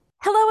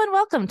Hello and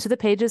welcome to the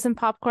Pages and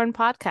Popcorn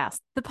Podcast,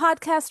 the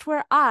podcast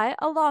where I,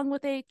 along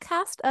with a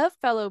cast of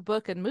fellow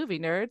book and movie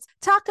nerds,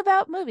 talk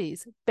about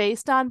movies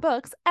based on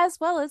books as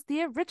well as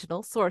the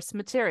original source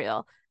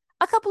material.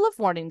 A couple of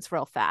warnings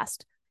real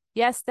fast.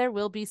 Yes, there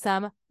will be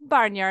some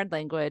barnyard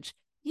language.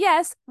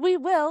 Yes, we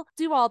will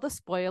do all the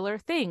spoiler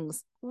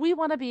things. We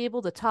want to be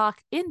able to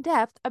talk in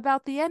depth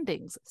about the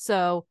endings,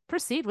 so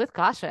proceed with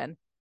caution.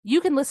 You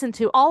can listen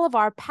to all of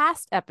our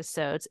past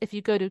episodes if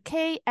you go to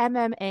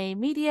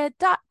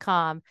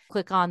kmmamedia.com,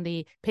 click on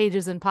the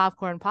Pages and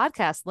Popcorn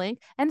podcast link,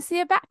 and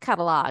see a back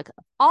catalog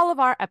of all of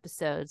our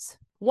episodes.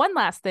 One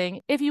last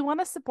thing, if you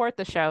want to support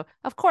the show,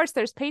 of course,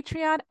 there's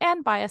Patreon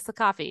and Buy Us a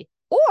Coffee.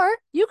 Or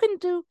you can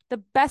do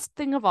the best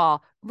thing of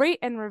all, rate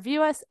and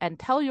review us and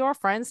tell your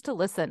friends to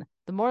listen.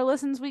 The more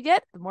listens we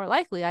get, the more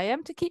likely I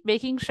am to keep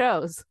making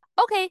shows.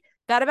 Okay,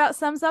 that about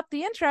sums up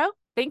the intro.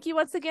 Thank you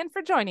once again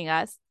for joining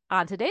us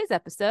on today's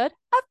episode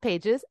of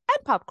Pages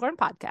and Popcorn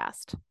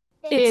Podcast.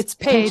 It's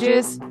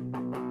Pages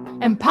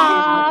and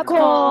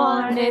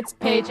Popcorn. It's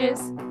Pages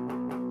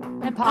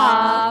and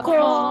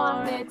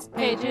Popcorn. It's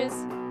Pages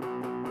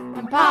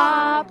and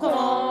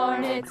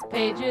Popcorn. It's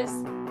Pages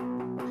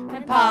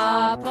and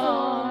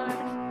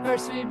Popcorn.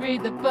 First we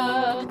read the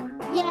book.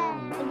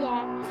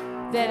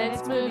 Yeah. Then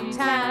it's movie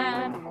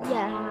time.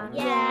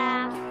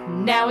 Yeah.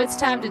 Now it's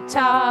time to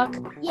talk.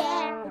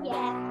 Yeah.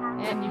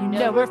 And you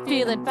know we're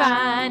feeling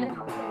fine.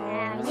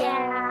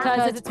 Yeah.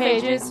 Cause it's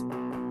Pages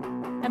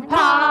and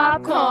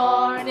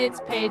Popcorn.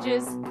 It's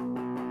Pages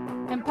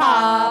and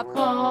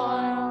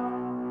Popcorn.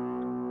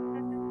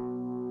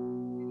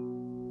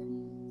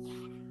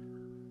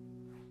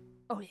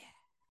 Oh, yeah.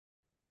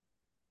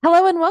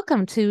 Hello and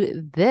welcome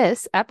to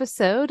this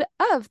episode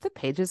of the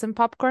Pages and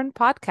Popcorn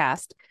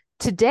podcast.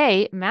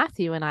 Today,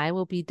 Matthew and I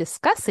will be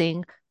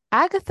discussing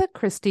Agatha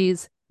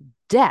Christie's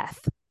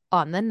Death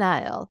on the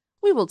Nile.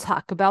 We will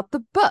talk about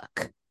the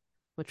book,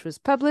 which was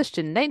published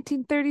in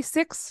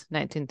 1936,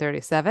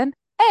 1937,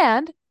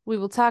 and we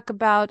will talk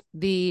about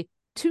the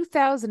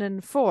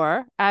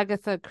 2004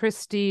 Agatha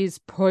Christie's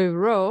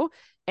Poirot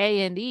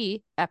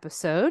A&E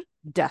episode,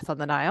 Death on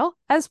the Nile,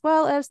 as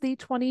well as the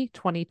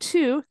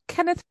 2022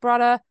 Kenneth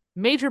Branagh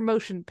major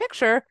motion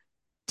picture,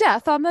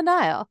 Death on the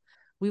Nile.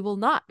 We will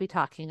not be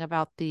talking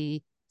about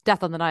the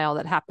Death on the Nile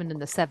that happened in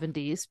the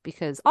 70s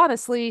because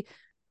honestly,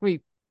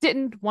 we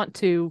didn't want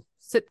to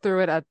sit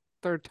through it a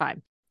third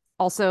time.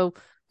 Also,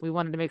 we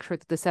wanted to make sure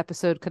that this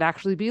episode could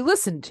actually be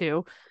listened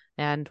to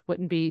and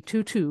wouldn't be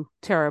too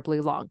terribly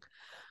long.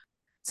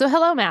 So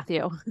hello,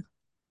 Matthew.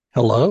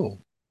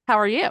 Hello. How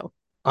are you?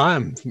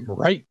 I'm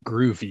right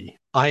groovy.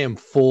 I am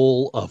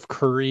full of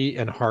curry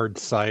and hard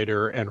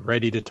cider and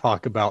ready to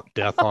talk about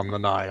Death on the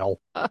Nile.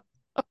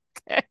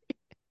 Okay.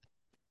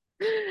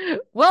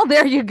 Well,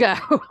 there you go.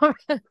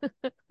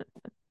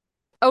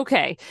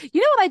 Okay.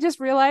 You know what I just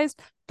realized?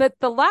 That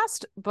the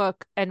last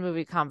book and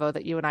movie combo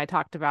that you and I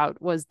talked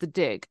about was The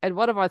Dig. And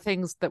one of our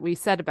things that we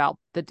said about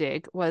The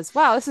Dig was,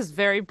 wow, this is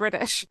very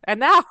British. And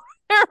now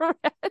we're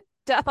at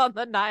Death on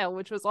the Nile,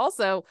 which was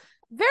also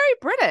very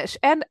British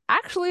and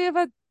actually of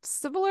a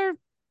similar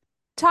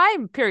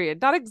time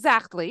period. Not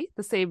exactly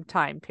the same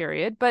time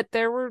period, but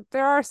there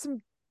are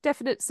some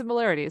definite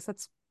similarities.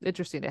 That's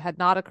interesting. It had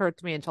not occurred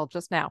to me until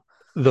just now.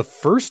 The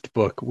first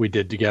book we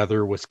did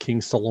together was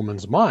King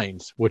Solomon's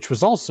Mines, which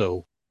was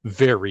also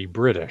very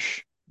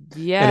British.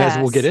 Yes. And as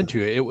we'll get into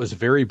it, it was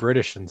very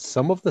British in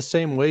some of the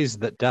same ways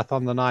that Death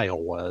on the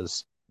Nile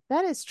was.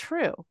 That is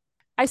true.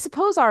 I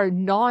suppose our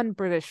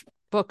non-British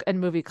book and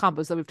movie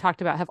combos that we've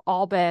talked about have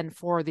all been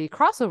for the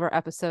crossover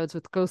episodes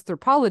with Ghost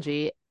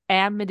Anthropology,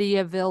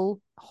 Amityville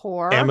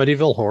Horror.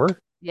 Amityville Horror.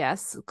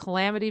 Yes,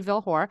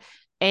 Calamityville Horror,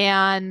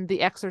 and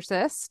The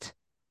Exorcist.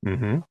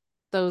 Mm-hmm.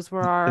 Those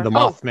were our... The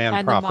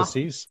Mothman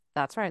Prophecies.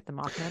 That's right, the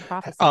Mothman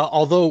Prophecies.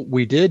 Although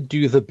we did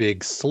do The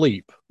Big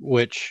Sleep,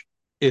 which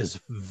is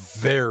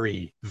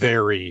very,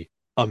 very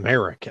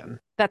American.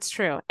 That's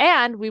true.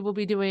 And we will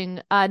be doing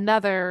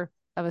another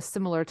of a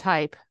similar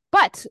type.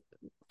 But,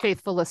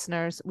 faithful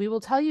listeners, we will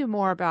tell you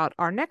more about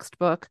our next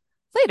book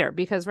later,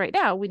 because right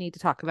now we need to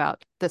talk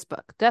about this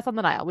book, Death on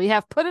the Nile. We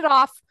have put it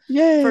off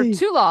for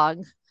too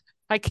long.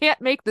 I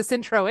can't make this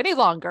intro any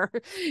longer.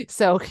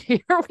 So here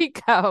we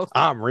go.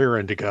 I'm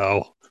rearing to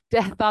go.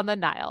 Death on the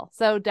Nile.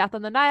 So Death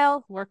on the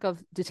Nile, work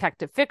of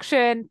detective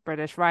fiction,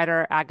 British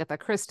writer Agatha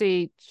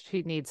Christie.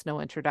 She needs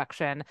no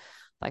introduction.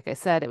 Like I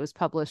said, it was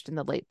published in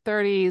the late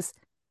 30s.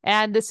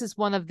 And this is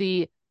one of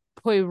the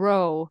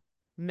Poirot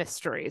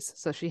mysteries.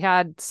 So she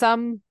had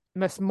some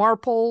Miss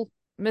Marple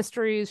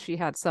mysteries. She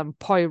had some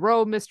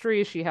Poirot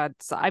mysteries. She had,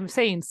 I'm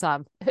saying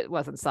some, it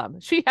wasn't some.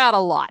 She had a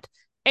lot.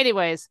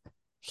 Anyways,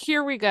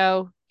 here we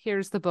go.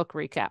 Here's the book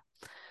recap.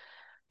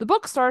 The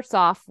book starts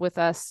off with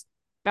us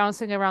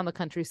bouncing around the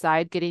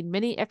countryside, getting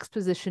mini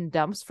exposition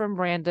dumps from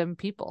random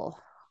people.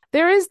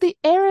 There is the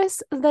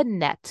heiress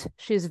Lynette.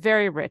 She's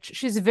very rich.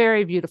 She's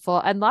very beautiful,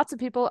 and lots of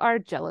people are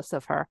jealous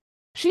of her.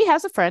 She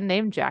has a friend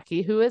named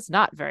Jackie who is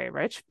not very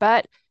rich,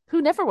 but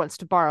who never wants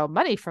to borrow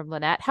money from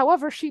Lynette.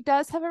 However, she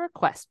does have a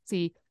request.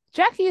 See,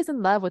 Jackie is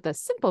in love with a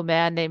simple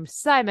man named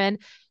Simon.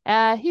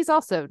 He's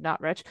also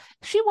not rich.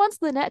 She wants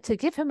Lynette to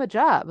give him a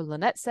job.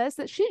 Lynette says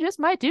that she just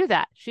might do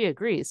that. She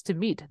agrees to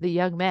meet the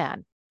young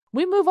man.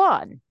 We move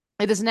on.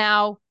 It is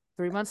now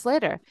 3 months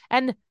later,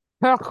 and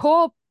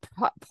Hercule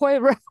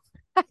Poirot,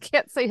 I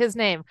can't say his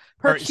name.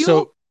 All right, Hercule?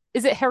 so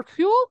Is it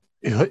Hercule?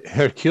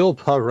 Hercule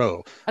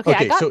Poirot. Okay,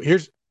 I got So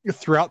here's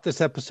throughout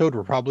this episode,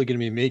 we're probably going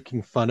to be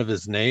making fun of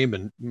his name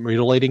and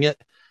mutilating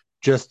it,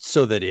 just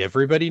so that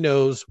everybody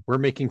knows we're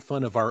making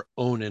fun of our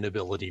own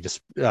inability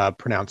to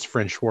pronounce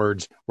French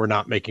words. We're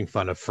not making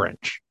fun of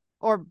French.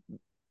 or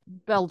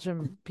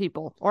Belgium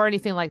people or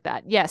anything like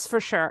that. Yes, for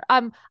sure.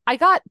 I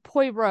got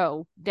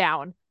Poirot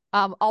down.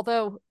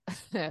 Although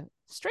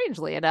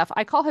strangely enough,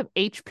 I call him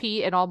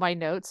HP in all my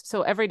notes.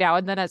 So every now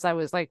and then, as I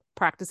was like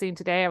practicing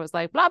today, I was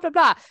like, blah, blah,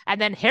 blah.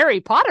 And then Harry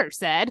Potter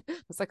said, I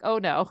was like, oh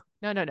no,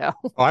 no, no, no.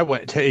 Oh, I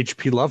went to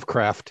HP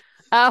Lovecraft.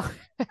 Oh,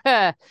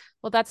 well,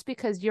 that's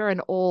because you're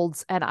an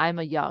olds and I'm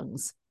a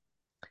youngs.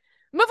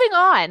 Moving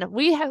on,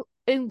 we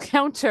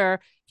encounter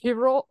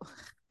hero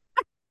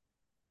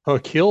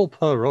Hercule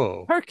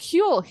Poirot.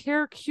 Hercule.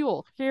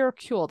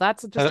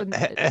 That's just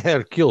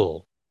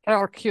Hercule.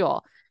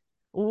 Hercule.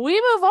 We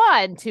move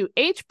on to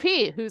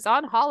HP, who's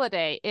on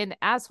holiday in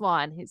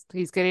Aswan.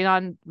 He's getting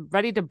on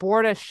ready to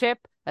board a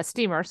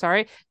steamer,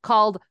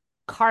 called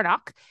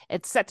Karnak.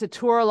 It's set to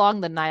tour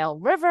along the Nile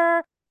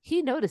River.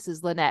 He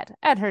notices Lynette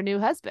and her new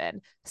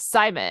husband,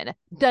 Simon.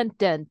 Dun,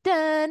 dun,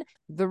 dun.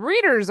 The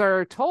readers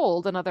are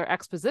told, another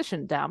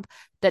exposition dump,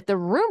 that the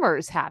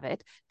rumors have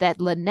it that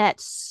Lynette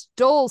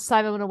stole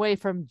Simon away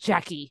from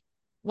Jackie.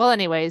 Well,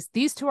 anyways,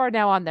 these two are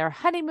now on their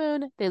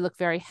honeymoon. They look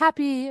very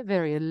happy,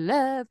 very in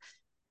love.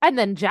 And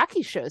then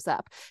Jackie shows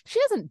up. She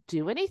doesn't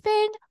do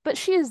anything, but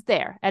she is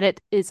there. And it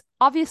is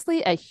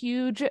obviously a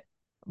huge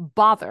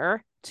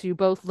bother to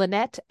both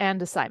Lynette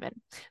and to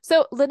Simon.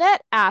 So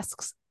Lynette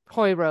asks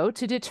Poirot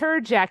to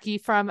deter Jackie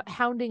from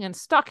hounding and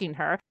stalking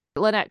her.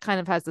 Lynette kind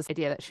of has this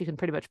idea that she can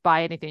pretty much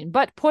buy anything,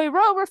 but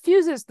Poirot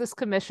refuses this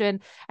commission,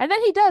 and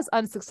then he does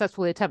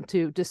unsuccessfully attempt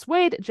to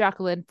dissuade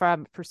Jacqueline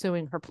from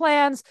pursuing her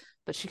plans,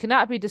 but she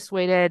cannot be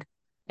dissuaded,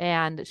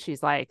 and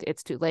she's like,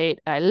 it's too late.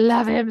 I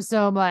love him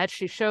so much.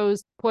 She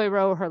shows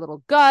Poirot her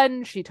little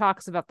gun. She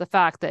talks about the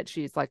fact that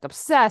she's like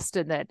obsessed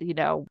and that,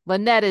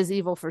 Lynette is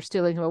evil for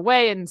stealing him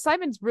away. And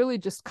Simon's really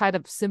just kind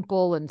of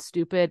simple and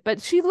stupid,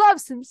 but she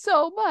loves him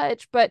so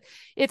much. But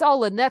it's all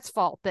Lynette's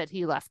fault that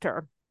he left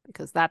her,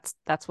 because that's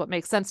what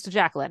makes sense to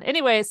Jacqueline.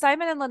 Anyway,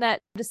 Simon and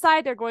Lynette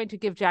decide they're going to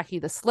give Jackie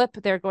the slip.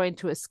 They're going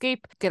to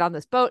escape, get on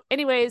this boat.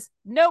 Anyways,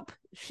 nope,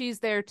 she's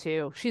there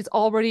too. She's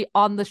already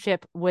on the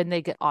ship when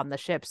they get on the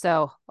ship.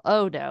 So,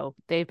 oh no,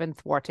 they've been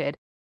thwarted.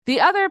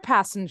 The other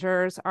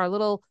passengers, our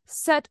little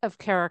set of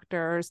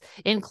characters,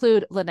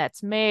 include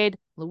Lynette's maid,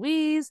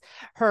 Louise,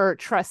 her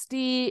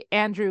trustee,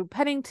 Andrew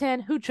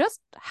Pennington, who just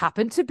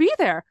happened to be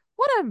there.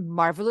 What a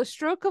marvelous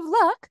stroke of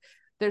luck.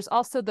 There's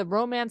also the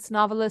romance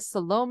novelist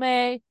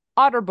Salome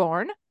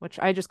Otterborn, which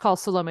I just call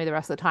Salome the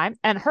rest of the time,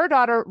 and her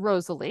daughter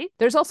Rosalie.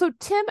 There's also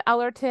Tim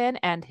Ellerton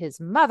and his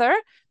mother.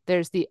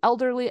 There's the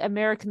elderly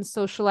American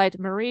socialite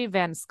Marie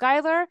Van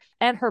Schuyler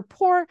and her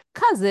poor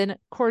cousin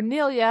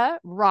Cornelia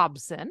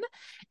Robson,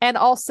 and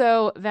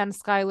also Van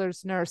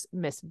Schuyler's nurse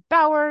Miss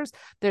Bowers.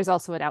 There's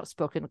also an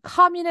outspoken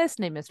communist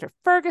named Mr.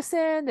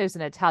 Ferguson. There's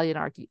an Italian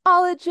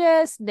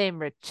archaeologist named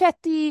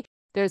Richetti.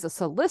 There's a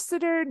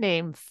solicitor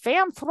named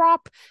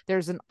Fanthrop.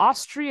 There's an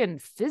Austrian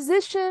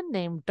physician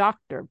named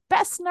Dr.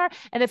 Bessner.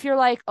 And if you're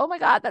like, oh my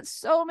God, that's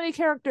so many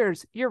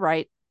characters, you're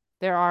right.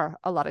 There are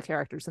a lot of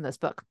characters in this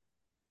book.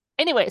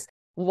 Anyways,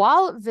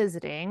 while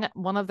visiting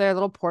one of their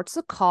little ports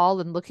of call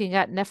and looking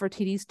at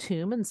Nefertiti's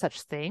tomb and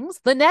such things,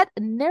 Lynette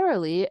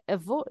narrowly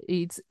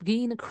avoids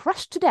being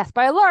crushed to death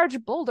by a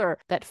large boulder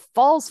that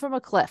falls from a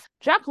cliff.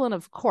 Jacqueline,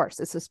 of course,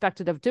 is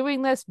suspected of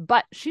doing this,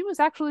 but she was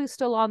actually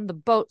still on the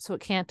boat, so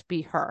it can't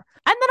be her.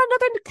 And then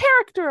another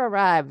character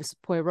arrives,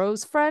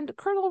 Poirot's friend,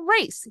 Colonel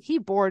Race. He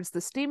boards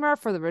the steamer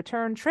for the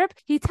return trip.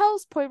 He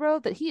tells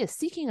Poirot that he is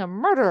seeking a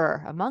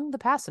murderer among the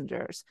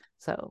passengers.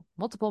 So,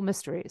 multiple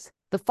mysteries.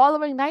 The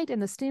following night in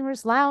the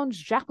steamer's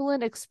lounge,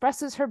 Jacqueline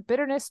expresses her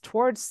bitterness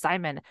towards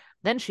Simon.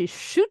 Then she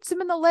shoots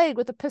him in the leg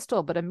with a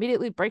pistol, but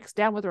immediately breaks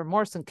down with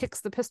remorse and kicks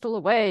the pistol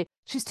away.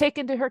 She's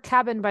taken to her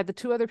cabin by the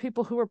two other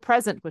people who were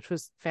present, which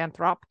was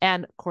Fanthrop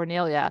and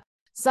Cornelia.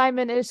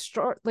 Simon is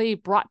shortly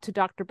brought to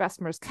Dr.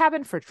 Besmer's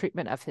cabin for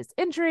treatment of his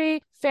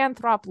injury.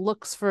 Fanthrop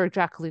looks for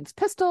Jacqueline's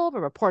pistol, but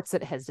reports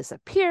that it has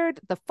disappeared.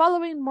 The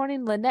following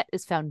morning, Lynette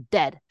is found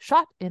dead,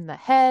 shot in the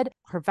head.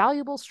 Her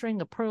valuable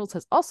string of pearls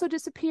has also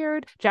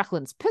disappeared.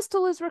 Jacqueline's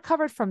pistol is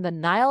recovered from the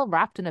Nile,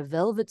 wrapped in a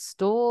velvet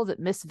stole that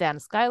Miss Van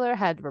Schuyler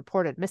had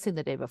reported missing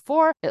the day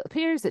before. It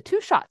appears that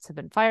 2 shots have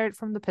been fired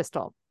from the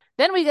pistol.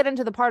 Then we get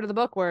into the part of the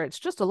book where it's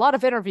just a lot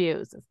of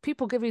interviews of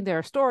people giving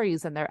their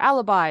stories and their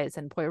alibis,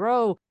 and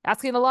Poirot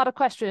asking a lot of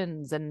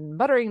questions and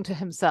muttering to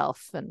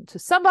himself. And to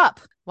sum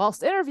up,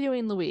 Whilst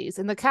interviewing Louise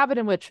in the cabin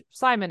in which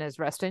Simon is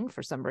resting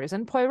for some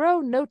reason,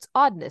 Poirot notes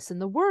oddness in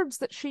the words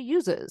that she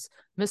uses.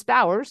 Miss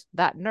Bowers,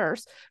 that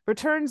nurse,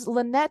 returns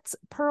Lynette's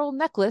pearl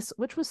necklace,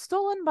 which was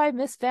stolen by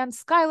Miss Van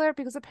Schuyler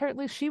because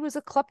apparently she was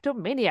a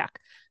kleptomaniac.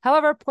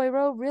 However,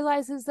 Poirot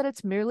realizes that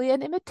it's merely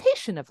an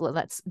imitation of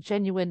Lynette's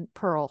genuine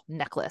pearl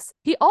necklace.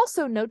 He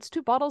also notes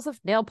 2 bottles of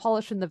nail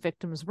polish in the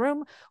victim's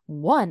room,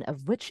 one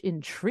of which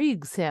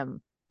intrigues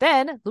him.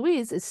 Then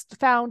Louise is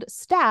found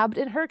stabbed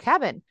in her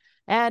cabin.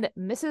 And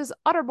Mrs.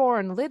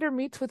 Otterbourne later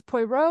meets with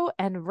Poirot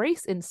and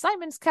Race in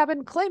Simon's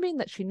cabin, claiming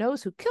that she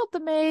knows who killed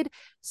the maid.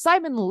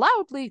 Simon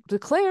loudly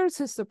declares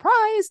his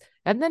surprise,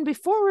 and then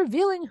before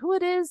revealing who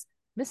it is,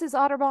 Mrs.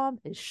 Otterbourne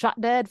is shot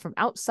dead from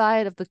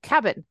outside of the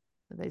cabin.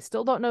 They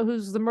still don't know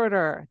who's the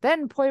murderer.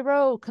 Then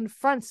Poirot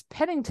confronts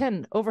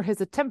Pennington over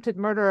his attempted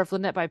murder of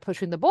Lynette by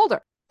pushing the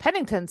boulder.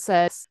 Pennington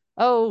says,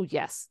 "Oh,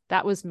 yes,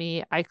 that was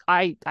me.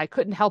 I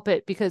couldn't help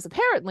it," because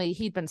apparently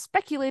he'd been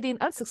speculating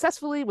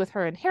unsuccessfully with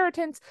her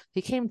inheritance.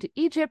 He came to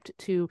Egypt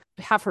to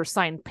have her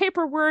sign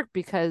paperwork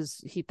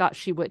because he thought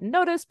she wouldn't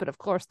notice. But of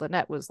course,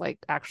 Lynette was like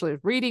actually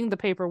reading the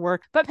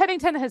paperwork. But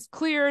Pennington has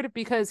cleared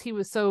because he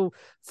was so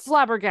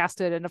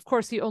flabbergasted. And of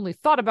course, he only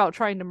thought about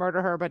trying to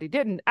murder her, but he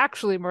didn't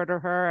actually murder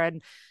her.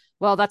 And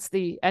well, that's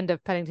the end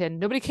of Pennington.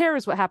 Nobody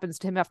cares what happens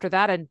to him after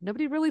that. And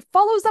nobody really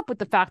follows up with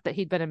the fact that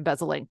he'd been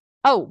embezzling.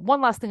 Oh, one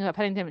last thing about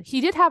Pennington.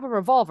 He did have a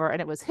revolver, and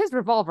it was his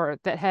revolver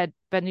that had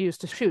been used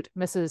to shoot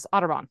Mrs.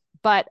 Otterbourne.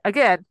 But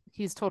again,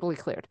 he's totally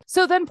cleared.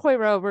 So then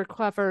Poirot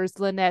recovers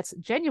Lynette's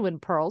genuine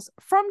pearls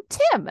from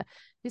Tim.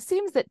 It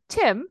seems that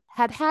Tim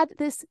had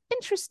this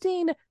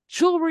interesting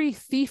jewelry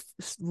thief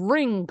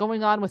ring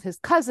going on with his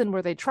cousin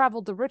where they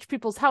traveled to rich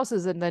people's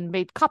houses and then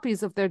made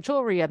copies of their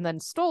jewelry and then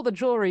stole the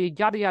jewelry,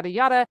 yada, yada,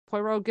 yada.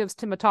 Poirot gives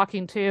Tim a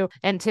talking to,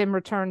 and Tim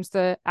returns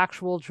the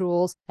actual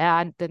jewels.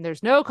 And then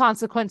there's no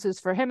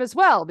consequences for him as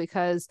well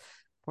because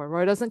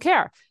Poirot doesn't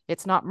care.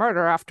 It's not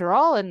murder after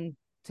all, and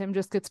Tim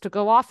just gets to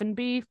go off and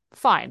be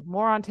fine.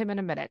 More on Tim in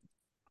a minute.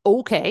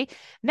 Okay,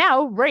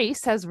 now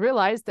Race has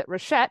realized that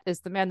Rachette is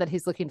the man that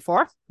he's looking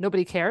for.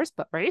 Nobody cares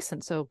but Race,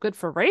 and so good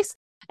for Race.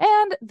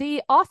 And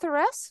the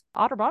authoress,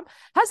 Otterbaum,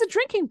 has a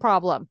drinking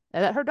problem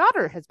that her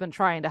daughter has been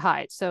trying to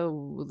hide.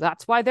 So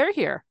that's why they're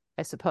here,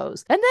 I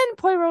suppose. And then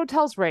Poirot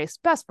tells Race,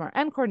 Bessemer,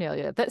 and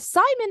Cornelia that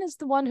Simon is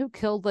the one who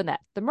killed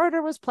Lynette. The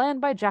murder was planned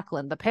by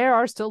Jacqueline. The pair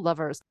are still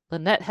lovers.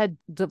 Lynette had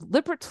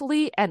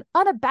deliberately and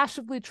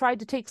unabashedly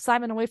tried to take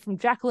Simon away from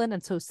Jacqueline,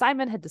 and so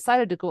Simon had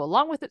decided to go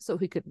along with it so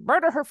he could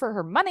murder her for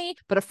her money.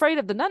 But afraid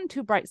of the none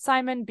too bright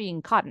Simon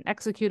being caught and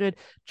executed,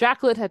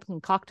 Jacqueline had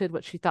concocted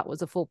what she thought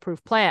was a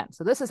foolproof plan.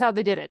 So this is how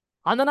they did it.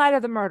 On the night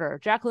of the murder,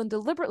 Jacqueline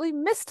deliberately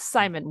missed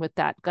Simon with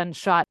that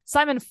gunshot.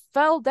 Simon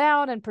fell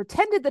down and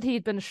pretended that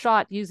he'd been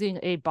shot using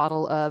a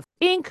bottle of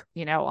ink,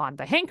 on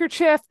the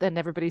handkerchief. Then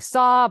everybody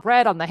saw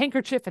red on the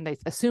handkerchief and they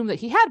assumed that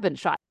he had been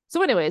shot.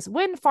 So anyways,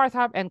 when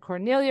Farthorpe and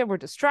Cornelia were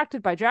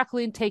distracted by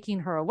Jacqueline taking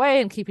her away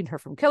and keeping her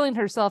from killing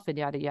herself and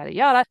yada, yada,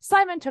 yada,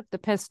 Simon took the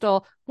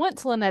pistol, went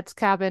to Lynette's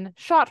cabin,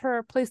 shot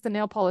her, placed the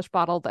nail polish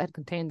bottle that had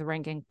contained the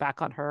ring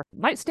back on her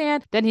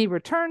nightstand. Then he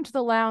returned to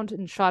the lounge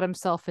and shot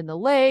himself in the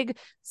leg.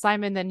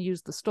 Simon then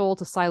used the stole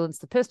to silence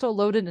the pistol,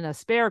 loaded in a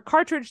spare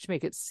cartridge to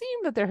make it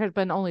seem that there had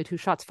been only 2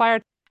 shots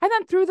fired, and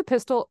then threw the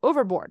pistol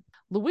overboard.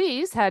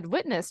 Louise had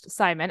witnessed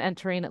Simon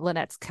entering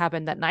Lynette's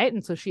cabin that night,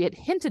 and so she had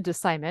hinted to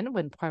Simon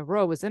when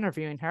Poirot was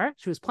interviewing her.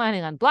 She was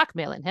planning on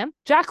blackmailing him.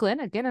 Jacqueline,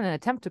 again in an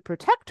attempt to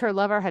protect her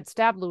lover, had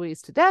stabbed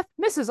Louise to death.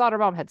 Mrs.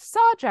 Otterbaum had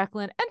saw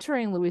Jacqueline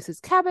entering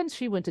Louise's cabin.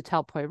 She went to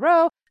tell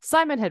Poirot.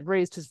 Simon had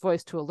raised his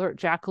voice to alert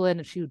Jacqueline,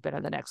 and she had been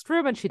in the next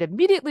room, and she'd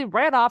immediately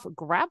ran off,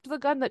 grabbed the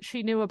gun that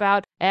she knew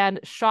about, and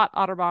shot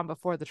Otterbaum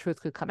before the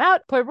truth could come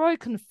out. Poirot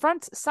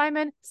confronts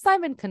Simon.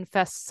 Simon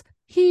confesses.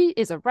 He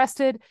is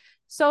arrested.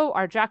 So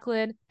are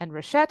Jacqueline and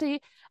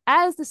Rachette.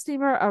 As the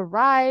steamer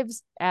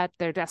arrives at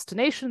their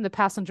destination, the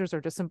passengers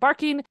are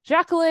disembarking.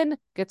 Jacqueline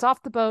gets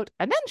off the boat,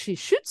 and then she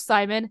shoots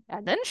Simon,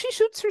 and then she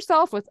shoots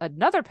herself with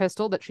another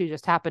pistol that she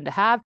just happened to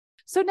have.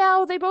 So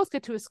now they both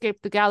get to escape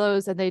the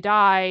gallows, and they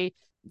die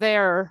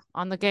there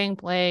on the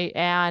gangplank.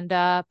 And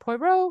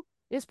Poirot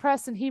is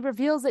pressed, and he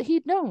reveals that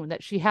he'd known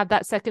that she had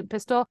that second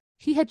pistol.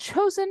 He had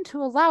chosen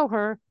to allow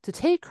her to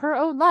take her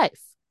own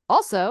life.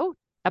 Also,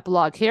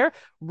 epilogue here,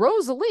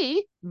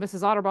 Rosalie,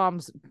 Mrs.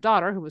 Otterbaum's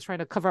daughter, who was trying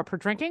to cover up her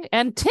drinking,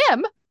 and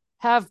Tim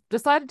have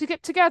decided to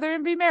get together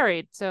and be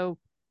married. So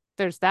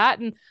there's that.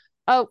 And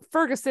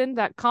Ferguson,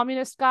 that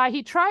communist guy,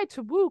 he tried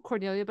to woo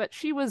Cornelia, but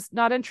she was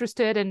not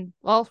interested. And,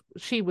 well,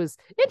 she was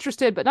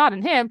interested, but not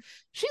in him.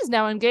 She's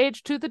now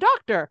engaged to the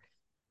doctor.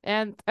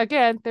 And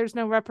again, there's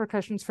no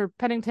repercussions for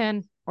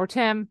Pennington or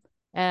Tim.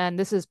 And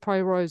this is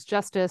Poirot's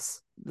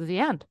justice, the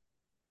end.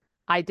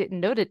 I didn't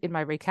note it in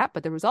my recap,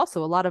 but there was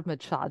also a lot of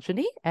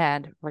misogyny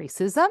and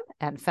racism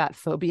and fat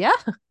phobia,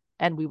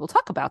 and we will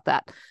talk about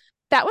that.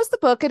 That was the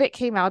book, and it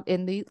came out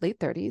in the late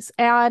 30s.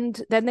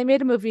 And then they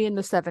made a movie in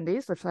the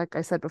 70s, which, like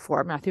I said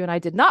before, Matthew and I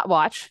did not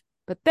watch.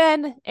 But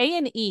then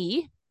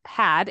A&E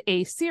had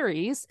a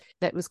series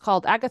that was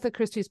called Agatha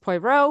Christie's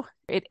Poirot.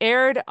 It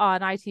aired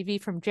on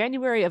ITV from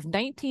January of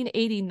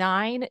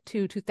 1989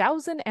 to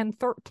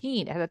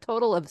 2013. It had a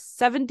total of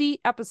 70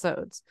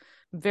 episodes.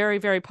 Very,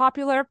 very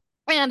popular.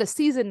 And a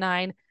season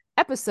 9,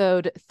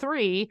 episode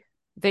 3,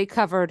 they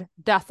covered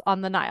Death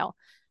on the Nile.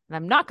 And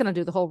I'm not going to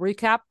do the whole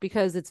recap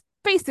because it's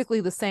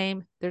basically the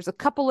same. There's a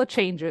couple of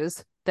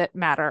changes that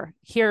matter.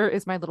 Here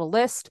is my little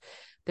list.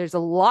 There's a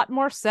lot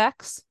more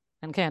sex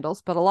and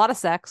candles, but a lot of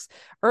sex.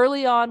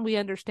 Early on, we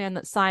understand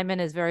that Simon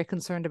is very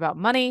concerned about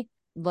money.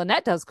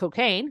 Lynette does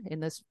cocaine in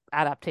this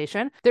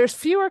adaptation. There's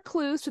fewer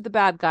clues to the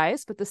bad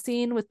guys, but the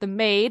scene with the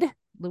maid,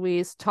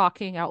 Louise,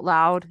 talking out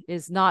loud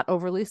is not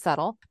overly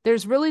subtle.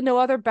 There's really no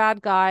other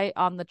bad guy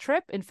on the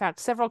trip. In fact,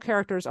 several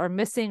characters are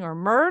missing or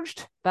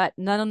merged, but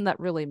none that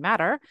really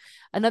matter.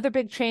 Another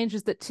big change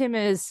is that Tim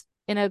is,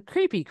 in a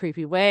creepy,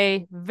 creepy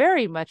way,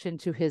 very much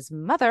into his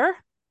mother.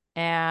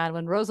 And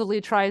when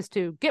Rosalie tries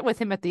to get with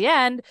him at the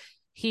end,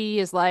 he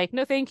is like,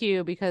 no, thank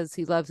you, because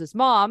he loves his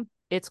mom.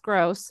 It's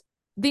gross.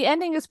 The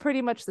ending is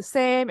pretty much the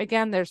same.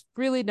 Again, there's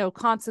really no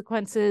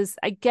consequences.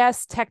 I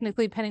guess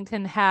technically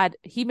Pennington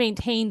he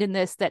maintained in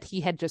this that he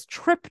had just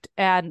tripped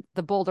and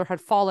the boulder had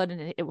fallen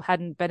and it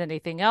hadn't been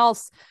anything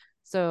else.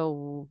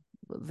 So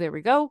there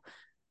we go.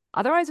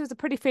 Otherwise, it was a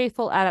pretty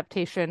faithful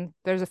adaptation.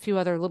 There's a few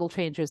other little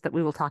changes that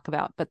we will talk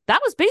about, but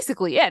that was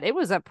basically it. It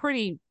was a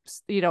pretty,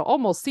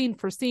 almost scene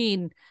for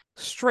scene,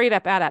 straight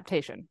up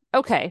adaptation.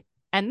 Okay.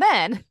 And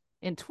then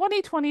in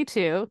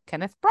 2022,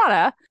 Kenneth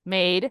Branagh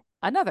made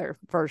another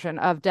version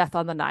of Death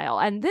on the Nile.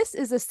 And this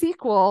is a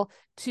sequel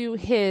to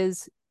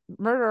his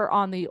Murder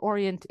on the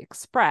Orient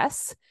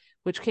Express,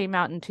 which came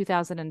out in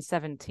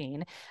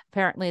 2017.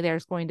 Apparently,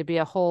 there's going to be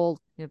a whole,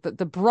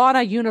 the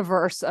Branagh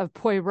universe of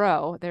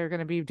Poirot. They're going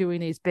to be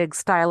doing these big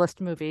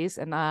stylist movies.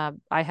 And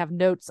I have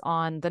notes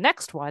on the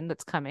next one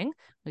that's coming.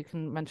 We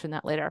can mention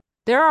that later.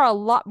 There are a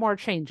lot more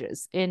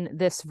changes in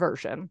this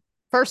version.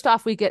 First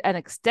off, we get an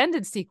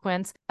extended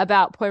sequence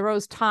about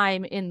Poirot's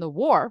time in the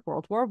war,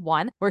 World War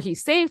I, where he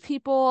saved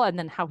people and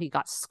then how he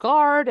got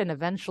scarred and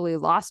eventually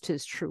lost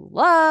his true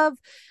love.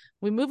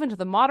 We move into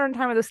the modern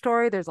time of the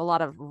story. There's a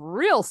lot of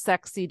real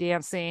sexy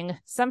dancing.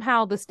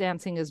 Somehow this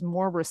dancing is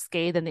more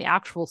risque than the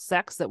actual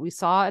sex that we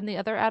saw in the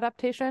other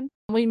adaptation.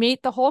 We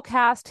meet the whole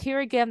cast. Here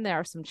again, there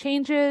are some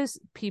changes.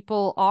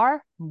 People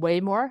are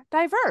way more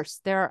diverse.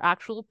 There are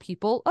actual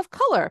people of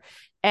color.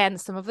 And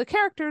some of the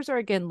characters are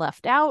again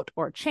left out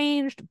or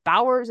changed.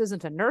 Bowers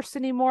isn't a nurse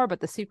anymore,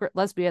 but the secret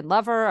lesbian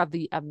lover of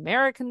the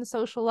American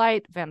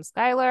socialite, Van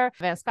Skyler.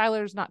 Van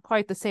Skyler's not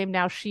quite the same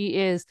now. She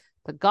is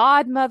the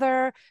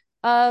godmother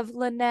of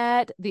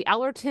Lynette. The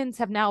Allertons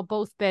have now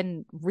both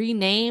been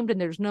renamed,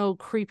 and there's no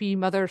creepy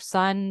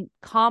mother-son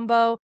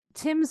combo.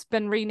 Tim's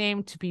been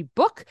renamed to be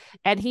Book,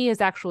 and he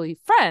is actually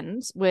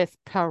friends with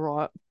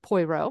Poirot.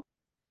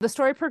 The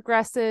story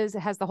progresses. It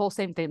has the whole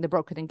same thing: the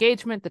broken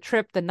engagement, the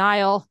trip, the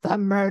Nile, the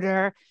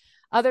murder.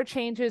 Other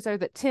changes are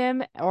that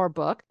Tim, or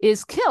Book,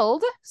 is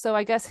killed. So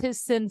I guess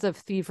his sins of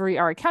thievery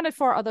are accounted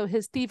for, although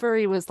his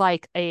thievery was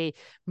like a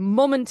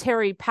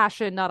momentary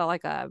passion, not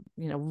like a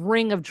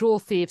ring of jewel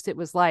thieves. It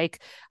was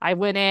like, I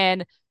went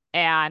in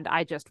and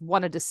I just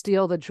wanted to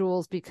steal the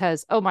jewels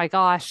because, oh my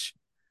gosh,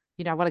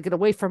 I want to get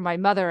away from my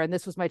mother, and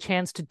this was my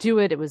chance to do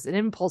it. It was an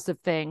impulsive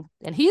thing.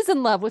 And he's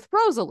in love with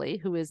Rosalie,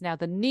 who is now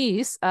the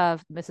niece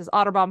of Mrs.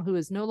 Otterbaum, who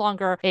is no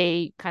longer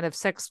a kind of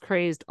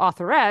sex-crazed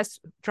authoress,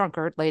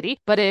 drunkard lady,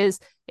 but is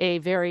a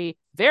very,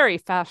 very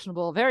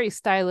fashionable, very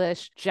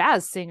stylish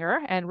jazz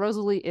singer. And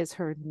Rosalie is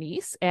her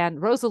niece.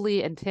 And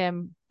Rosalie and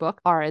Tim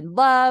Book are in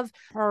love.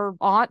 Her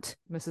aunt,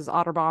 Mrs.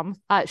 Otterbaum,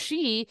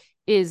 she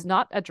is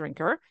not a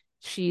drinker.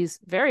 She's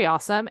very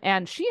awesome.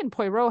 And she and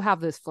Poirot have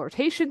this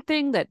flirtation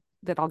thing that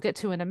I'll get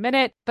to in a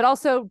minute. But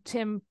also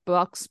Tim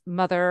Book's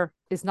mother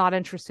is not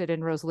interested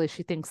in Rosalie.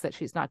 She thinks that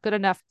she's not good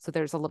enough. So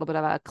there's a little bit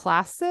of a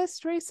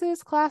classist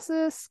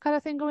kind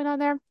of thing going on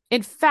there.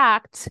 In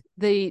fact,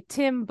 the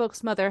Tim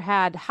Book's mother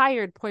had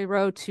hired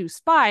Poirot to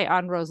spy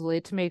on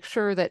Rosalie to make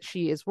sure that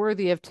she is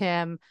worthy of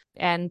Tim.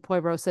 And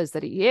Poirot says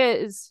that he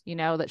is,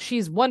 that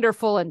she's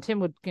wonderful, and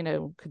Tim would,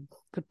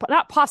 could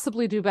not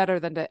possibly do better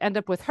than to end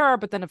up with her.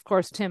 But then, of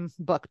course, Tim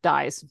Book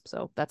dies.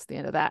 So that's the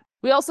end of that.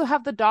 We also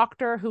have the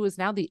doctor, who is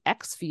now the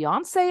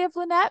ex-fiance of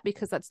Lynette,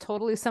 because that's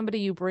totally somebody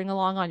you bring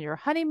along on your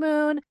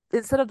honeymoon.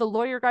 Instead of the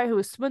lawyer guy who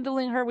was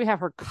swindling her, we have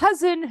her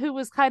cousin who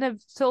was kind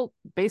of still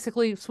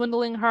basically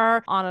swindling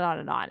her, on and on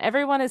and on.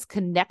 Everyone is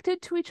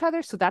connected to each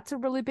other. So that's a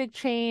really big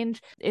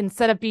change.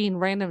 Instead of being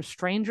random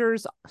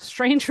strangers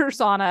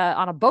on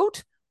a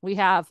boat, we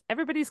have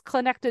everybody's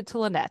connected to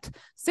Lynette.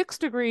 6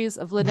 degrees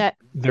of Lynette.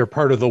 They're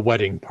part of the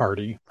wedding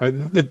party.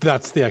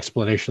 That's the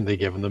explanation they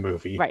give in the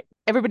movie. Right.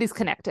 Everybody's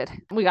connected.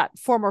 We got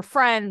former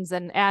friends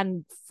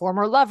and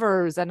former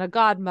lovers and a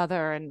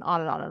godmother and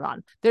on and on and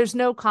on. There's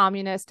no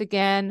communist.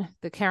 Again,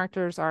 the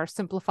characters are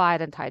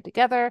simplified and tied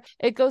together.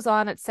 It goes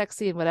on. It's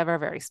sexy and whatever,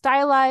 very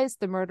stylized.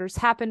 The murders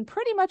happen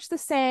pretty much the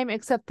same,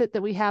 except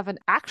that we have an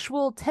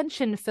actual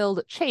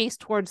tension-filled chase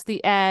towards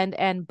the end,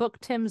 and Book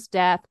Tim's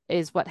death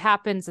is what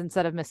happens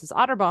instead of Mrs.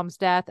 Otterbaum's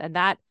death, and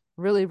that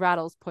really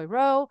rattles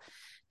Poirot.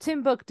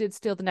 Tim Book did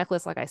steal the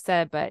necklace, like I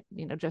said, but,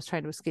 just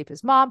trying to escape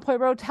his mom.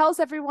 Poirot tells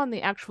everyone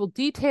the actual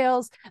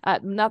details.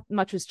 Not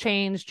much has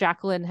changed.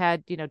 Jacqueline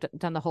had,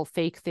 done the whole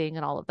fake thing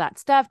and all of that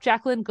stuff.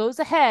 Jacqueline goes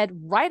ahead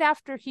right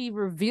after he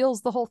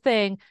reveals the whole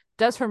thing,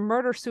 does her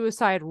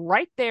murder-suicide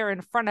right there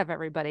in front of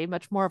everybody,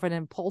 much more of an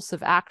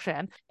impulsive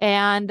action.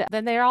 And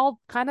then they're all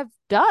kind of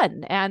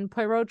done. And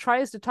Poirot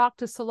tries to talk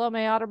to Salome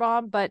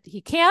Otterbaum, but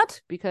he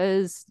can't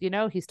because,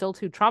 he's still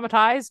too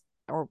traumatized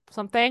or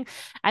something.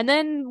 And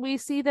then we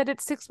see that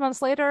it's 6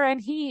 months later and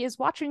he is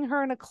watching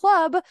her in a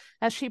club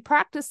as she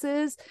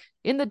practices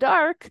in the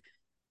dark,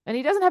 and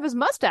he doesn't have his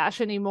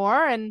mustache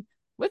anymore. And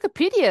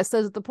Wikipedia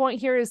says that the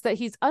point here is that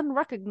he's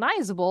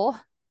unrecognizable.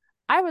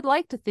 I would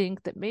like to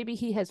think that maybe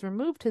he has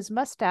removed his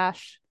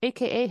mustache,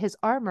 aka his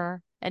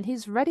armor, and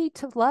he's ready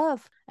to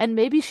love. And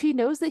maybe she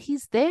knows that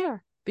he's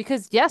there.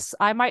 Because yes,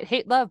 I might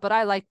hate love, but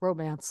I like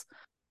romance.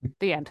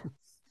 The end.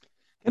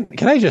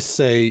 Can I just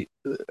say,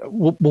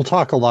 we'll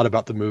talk a lot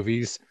about the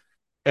movies,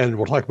 and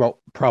we'll talk about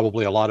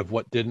probably a lot of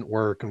what didn't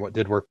work and what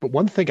did work. But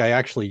one thing I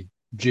actually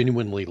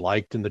genuinely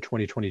liked in the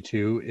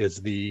 2022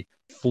 is the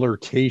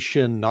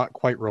flirtation, not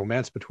quite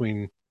romance,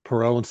 between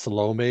Poirot and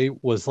Salome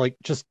was like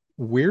just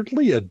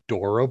weirdly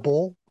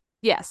adorable.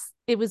 Yes,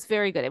 it was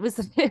very good. It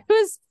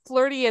was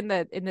flirty in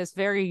this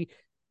very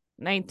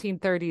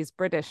 1930s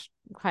British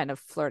kind of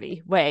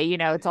flirty way.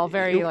 It's all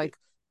very like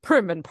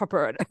prim and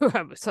proper.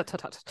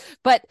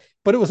 But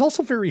it was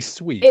also very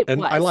sweet,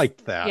 and I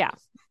liked that. Yeah,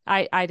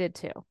 I did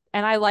too.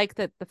 And I like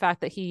that the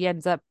fact that he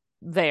ends up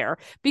there,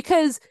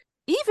 because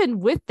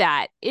even with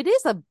that, it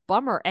is a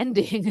bummer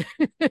ending.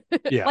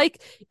 Yeah.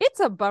 Like,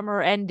 it's a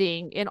bummer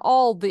ending in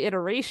all the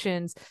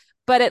iterations,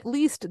 but at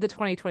least the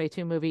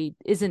 2022 movie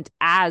isn't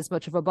as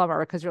much of a bummer,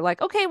 because you're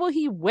like, okay, well,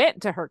 he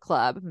went to her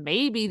club.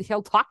 Maybe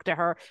he'll talk to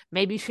her.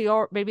 Maybe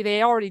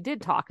they already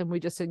did talk and we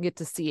just didn't get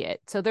to see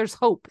it. So there's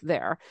hope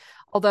there.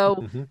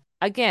 Although,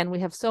 again,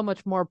 we have so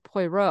much more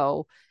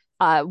Poirot.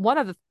 One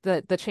of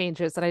the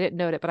changes, and I didn't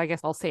note it, but I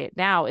guess I'll say it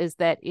now, is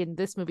that in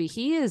this movie,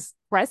 he is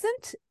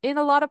present in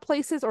a lot of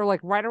places, or like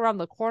right around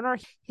the corner.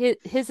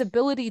 His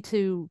ability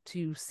to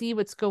see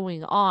what's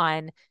going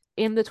on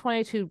in the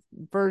 22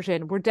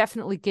 version, we're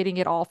definitely getting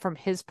it all from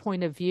his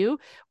point of view,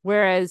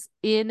 whereas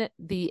in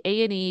the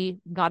A&E,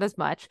 not as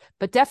much,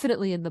 but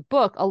definitely in the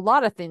book, a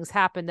lot of things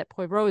happen that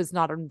Poirot is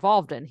not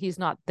involved in. He's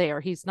not there.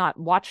 He's not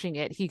watching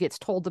it. He gets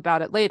told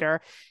about it later,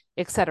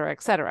 et cetera,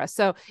 et cetera.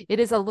 So it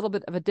is a little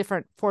bit of a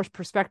different forced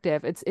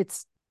perspective.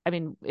 It's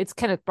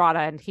Kenneth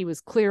Branagh, and he was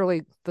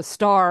clearly the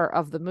star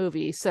of the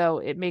movie, so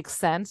it makes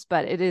sense,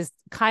 but it is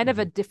kind of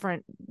a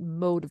different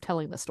mode of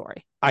telling the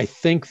story. I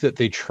think that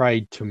they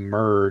tried to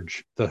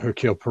merge the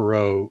Hercule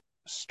Poirot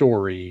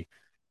story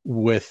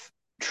with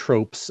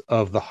tropes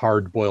of the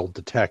hard-boiled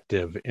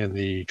detective in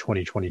the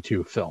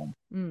 2022 film.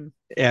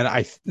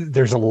 And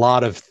there's a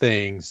lot of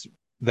things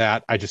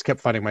that I just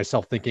kept finding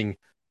myself thinking,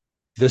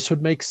 this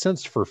would make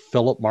sense for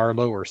Philip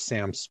Marlowe or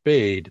Sam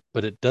Spade,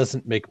 but it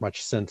doesn't make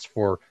much sense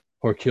for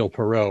Hercule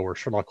Poirot or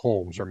Sherlock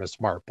Holmes or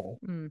Miss Marple.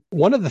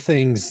 One of the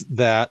things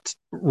that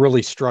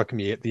really struck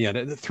me at the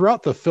end,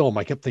 throughout the film,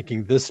 I kept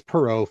thinking this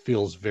Poirot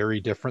feels very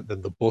different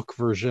than the book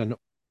version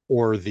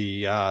or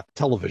the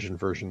television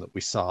version that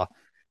we saw.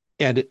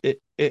 And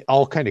it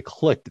all kind of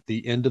clicked at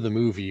the end of the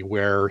movie,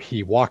 where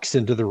he walks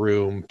into the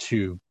room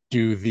to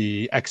do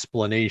the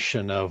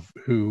explanation of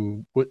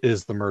who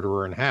is the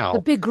murderer and how.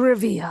 The big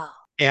reveal.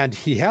 And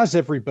he has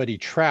everybody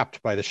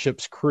trapped by the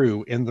ship's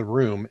crew in the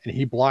room, and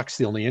he blocks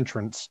the only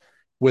entrance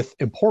with,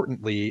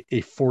 importantly,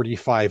 a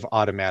 .45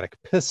 automatic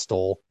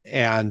pistol.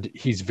 And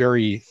he's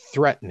very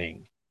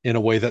threatening in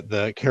a way that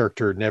the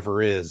character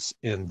never is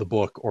in the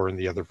book or in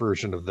the other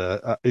version of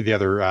the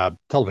other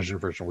television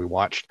version we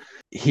watched.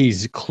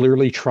 He's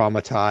clearly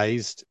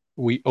traumatized.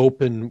 We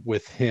open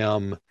with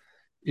him,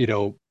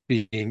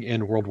 being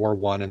in World War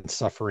I and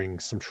suffering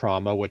some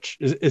trauma, which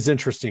is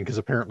interesting because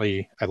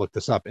apparently, I looked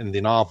this up, in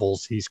the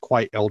novels, he's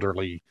quite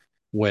elderly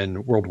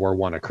when World War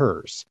I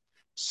occurs.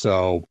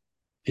 So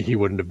he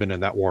wouldn't have been in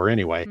that war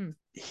anyway.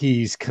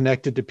 He's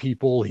connected to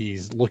people.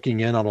 He's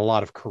looking in on a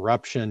lot of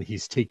corruption.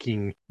 He's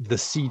taking the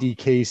CD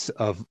case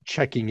of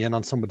checking in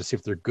on someone to see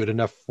if they're good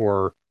enough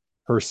for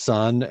her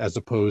son, as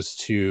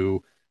opposed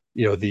to,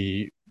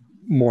 the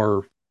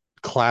more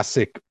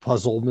classic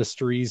puzzle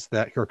mysteries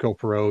that Hercule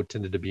Poirot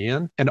tended to be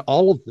in. And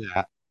all of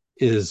that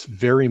is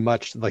very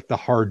much like the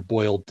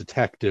hard-boiled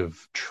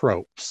detective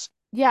tropes.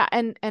 Yeah,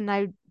 and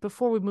I,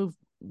 before we move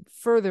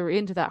further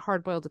into that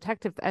hard-boiled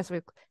detective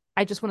aspect,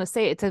 I just want to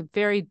say it's a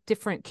very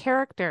different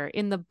character.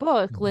 In the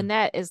book,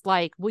 Lynette is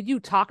like, will you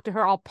talk to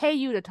her? I'll pay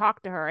you to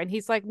talk to her. And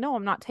he's like, no,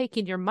 I'm not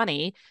taking your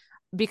money,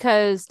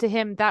 because to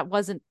him, that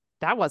wasn't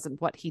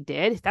what he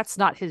did. That's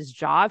not his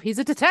job. He's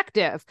a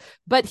detective.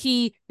 But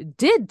he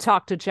did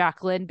talk to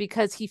Jacqueline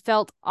because he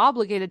felt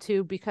obligated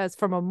to, because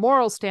from a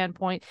moral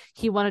standpoint,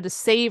 he wanted to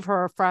save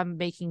her from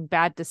making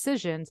bad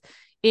decisions.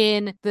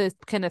 In the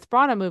Kenneth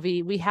Branagh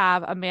movie, we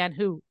have a man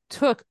who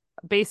took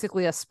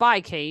basically a spy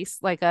case,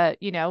 like a,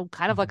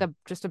 kind of like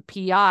just a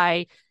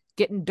PI,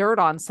 getting dirt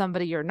on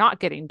somebody or not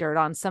getting dirt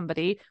on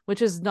somebody,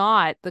 which is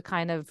not the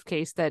kind of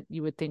case that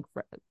you would think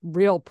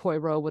real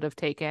Poirot would have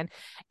taken.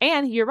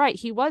 And you're right,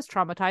 he was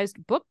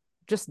traumatized. Book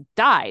just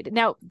died.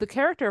 Now, the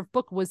character of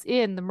Book was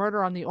in The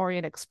Murder on the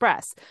Orient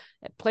Express,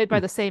 played by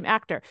the same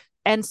actor.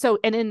 And so,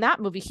 and in that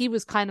movie, he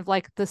was kind of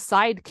like the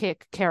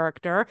sidekick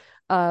character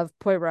of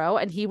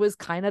Poirot, and he was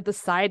kind of the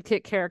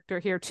sidekick character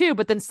here too.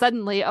 But then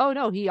suddenly, oh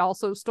no, he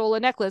also stole a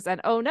necklace,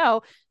 and oh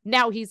no,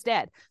 now he's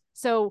dead.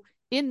 So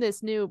in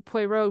this new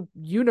Poirot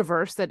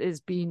universe that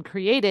is being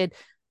created,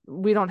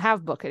 we don't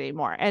have Book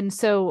anymore. And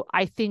so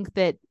I think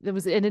that it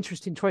was an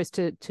interesting choice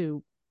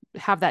to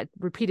have that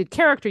repeated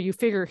character. You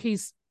figure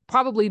he's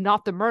probably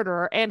not the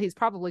murderer and he's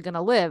probably going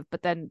to live,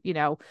 but then,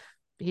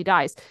 he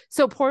dies.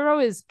 So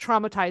Poirot is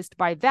traumatized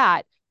by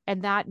that,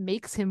 and that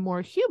makes him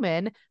more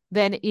human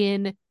than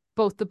in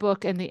both the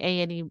book and the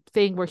A&E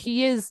thing, where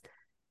he is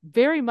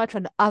very much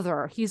an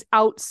other. He's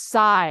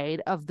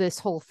outside of this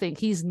whole thing.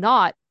 He's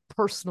not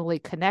personally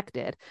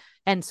connected.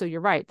 And so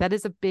you're right. That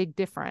is a big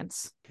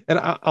difference. And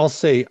I'll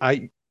say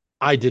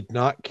I did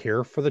not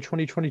care for the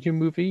 2022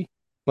 movie,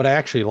 but I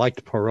actually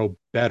liked Poirot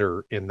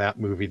better in that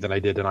movie than I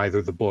did in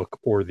either the book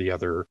or the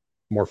other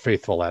more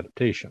faithful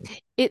adaptation.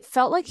 It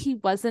felt like he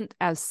wasn't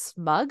as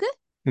smug.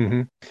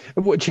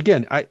 Mm-hmm. Which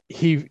again,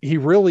 he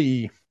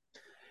really,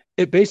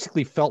 it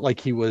basically felt like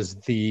he was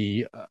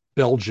the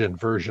Belgian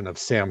version of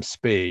Sam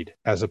Spade,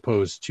 as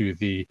opposed to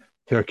the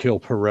Hercule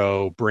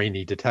Poirot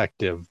brainy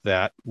detective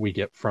that we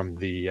get from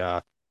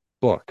the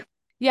book.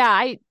 Yeah,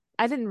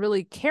 I didn't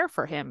really care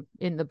for him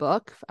in the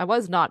book. I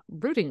was not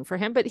rooting for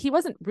him, but he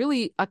wasn't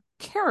really a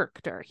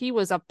character. He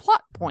was a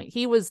plot point.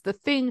 He was the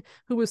thing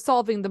who was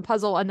solving the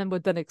puzzle and then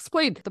would then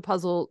explain the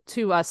puzzle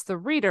to us, the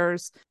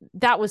readers.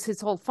 That was his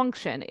whole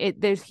function.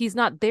 He's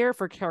not there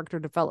for character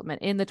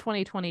development. In the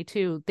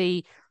 2022,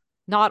 they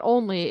not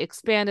only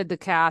expanded the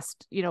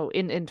cast,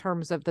 in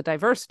terms of the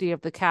diversity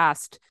of the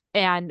cast,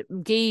 and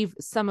gave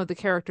some of the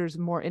characters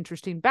more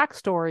interesting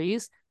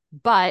backstories,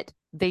 but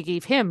they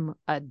gave him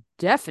a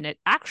definite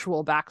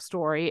actual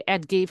backstory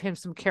and gave him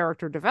some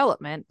character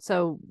development.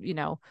 So,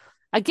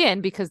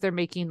 again, because they're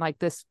making like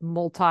this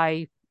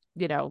they're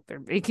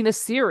making a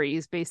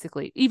series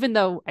basically, even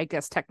though I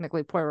guess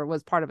technically Poirot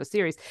was part of a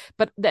series.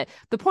 But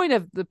the point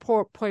of the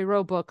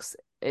Poirot books,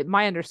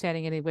 my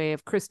understanding anyway,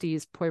 of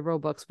Christie's Poirot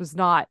books was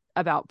not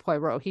about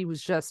Poirot. He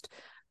was just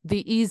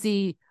the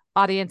easy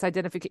audience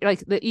identification,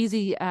 like the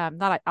easy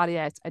not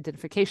audience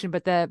identification,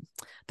 but the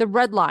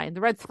red line,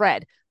 the red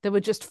thread that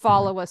would just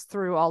follow us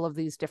through all of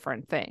these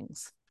different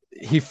things.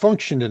 He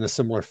functioned in a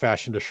similar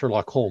fashion to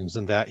Sherlock Holmes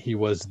in that he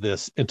was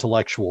this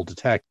intellectual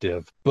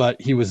detective, but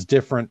he was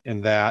different in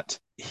that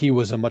he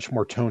was a much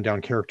more toned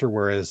down character,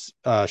 whereas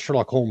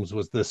Sherlock Holmes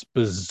was this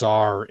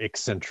bizarre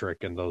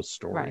eccentric in those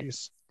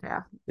stories.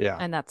 Right. Yeah.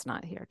 And that's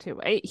not here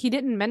too. He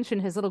didn't mention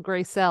his little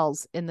gray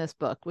cells in this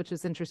book, which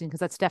is interesting because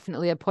that's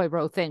definitely a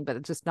Poirot thing, but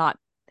it's just not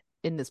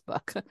in this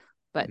book.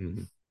 But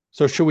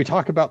So should we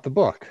talk about the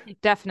book?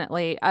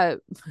 Definitely.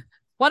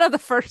 One of the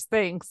first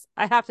things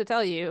I have to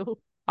tell you,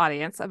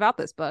 audience, about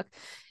this book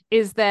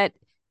is that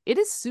it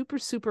is super,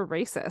 super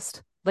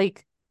racist.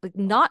 Like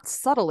not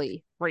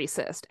subtly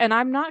racist. And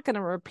I'm not going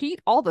to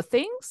repeat all the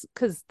things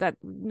because that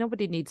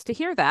nobody needs to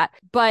hear that.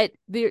 But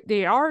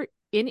they are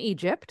in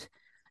Egypt.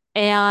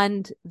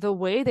 And the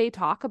way they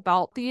talk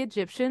about the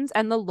Egyptians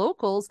and the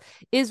locals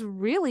is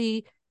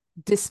really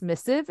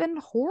dismissive and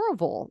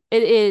horrible.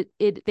 They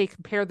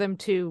compare them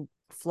to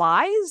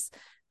flies.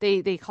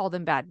 They call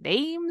them bad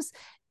names.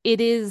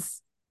 It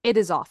is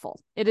awful.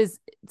 It is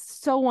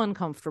so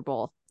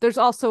uncomfortable. There's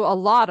also a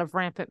lot of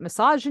rampant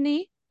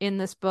misogyny in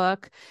this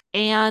book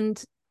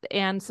and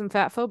some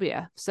fat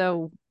phobia.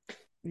 So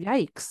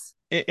yikes.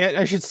 And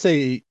I should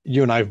say,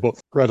 you and I have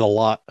both read a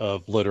lot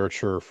of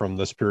literature from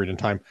this period in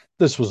time.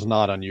 This was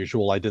not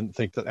unusual. I didn't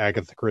think that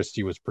Agatha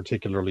Christie was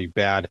particularly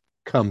bad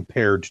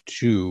compared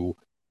to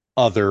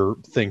other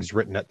things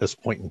written at this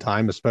point in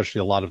time,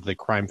 especially a lot of the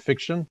crime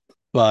fiction.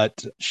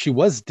 But she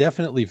was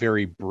definitely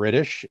very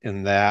British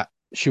in that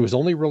she was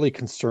only really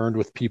concerned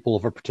with people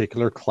of a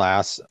particular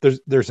class.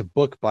 There's a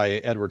book by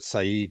Edward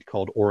Said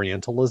called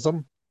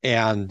Orientalism,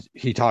 and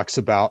he talks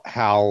about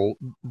how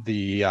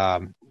the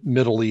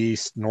Middle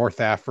East, North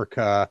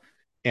Africa,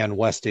 and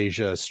West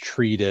Asia is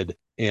treated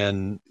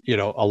in,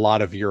 a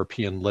lot of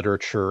European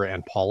literature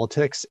and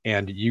politics.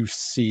 And you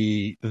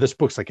see this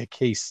book's like a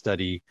case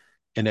study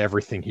in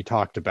everything he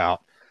talked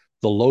about.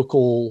 The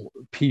local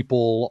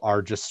people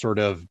are just sort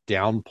of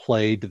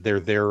downplayed. They're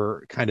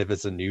there kind of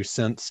as a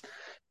nuisance.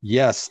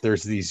 Yes,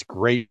 there's these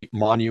great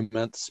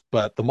monuments,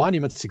 but the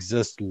monuments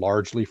exist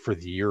largely for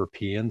the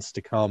Europeans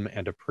to come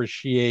and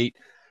appreciate,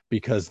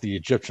 because the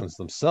Egyptians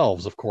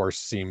themselves, of course,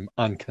 seem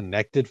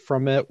unconnected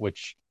from it,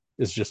 which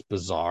is just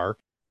bizarre.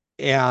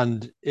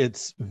 And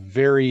it's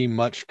very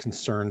much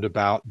concerned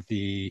about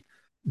the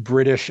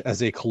British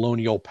as a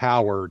colonial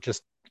power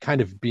just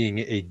kind of being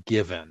a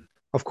given.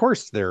 Of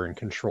course, they're in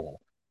control.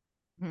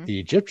 The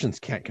Egyptians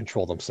can't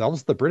control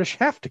themselves. The British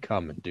have to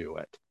come and do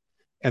it.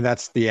 And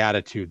that's the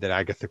attitude that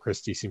Agatha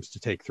Christie seems to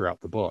take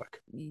throughout the book.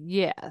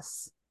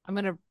 Yes.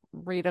 I'm going to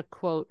read a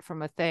quote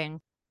from a thing.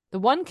 The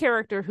one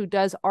character who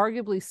does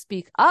arguably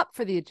speak up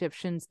for the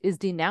Egyptians is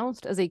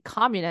denounced as a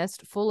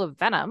communist full of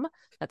venom.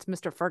 That's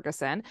Mr.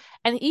 Ferguson.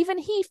 And even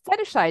he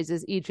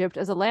fetishizes Egypt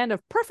as a land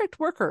of perfect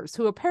workers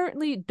who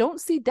apparently don't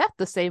see death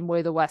the same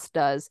way the West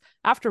does.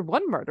 After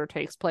one murder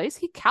takes place,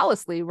 he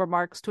callously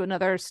remarks to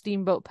another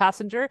steamboat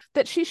passenger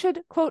that she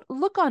should, quote,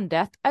 look on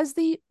death as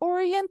the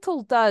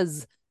Oriental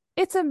does.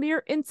 It's a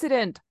mere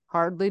incident,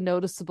 hardly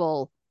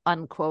noticeable,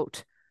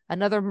 unquote.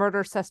 Another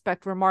murder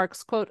suspect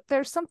remarks, quote,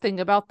 there's something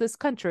about this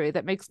country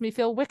that makes me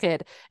feel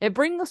wicked. It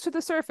brings to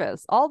the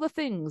surface all the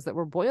things that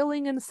were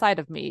boiling inside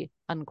of me,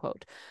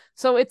 unquote.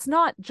 So it's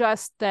not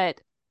just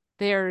that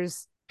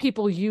there's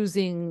people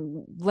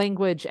using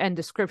language and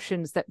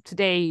descriptions that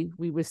today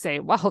we would say,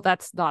 well,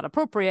 that's not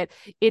appropriate.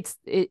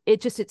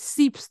 It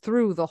seeps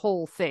through the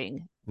whole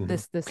thing.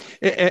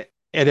 And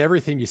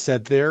everything you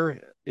said there,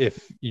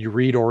 if you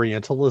read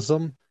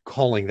Orientalism,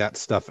 calling that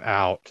stuff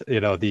out,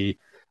 the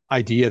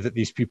idea that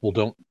these people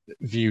don't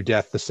view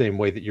death the same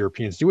way that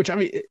Europeans do, which I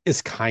mean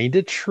is kind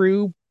of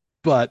true,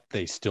 but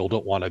they still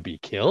don't want to be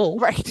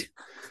killed. Right.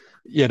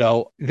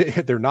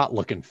 They're not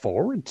looking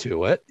forward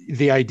to it.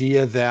 The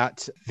idea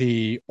that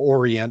the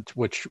Orient,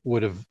 which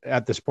would have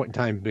at this point in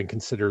time been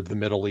considered the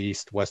Middle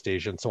East, West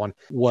Asia, and so on,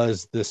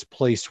 was this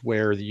place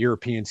where the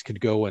Europeans could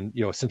go and,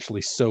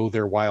 essentially sow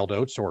their wild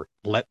oats or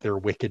let their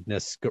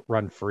wickedness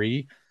run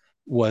free,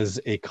 was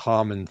a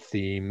common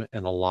theme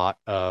in a lot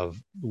of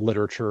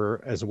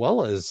literature, as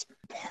well as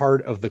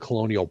part of the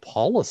colonial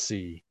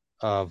policy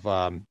of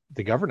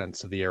the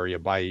governance of the area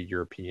by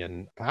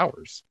European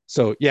powers.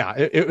 So yeah,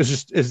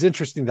 it's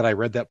interesting that I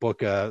read that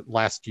book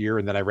last year,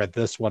 and then I read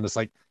this one. It's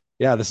like,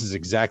 yeah, this is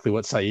exactly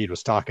what Said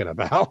was talking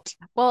about.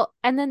 Well,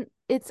 and then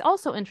it's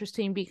also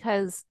interesting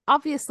because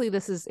obviously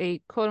this is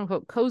a quote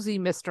unquote cozy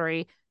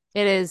mystery.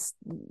 It is,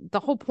 the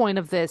whole point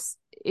of this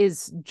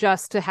is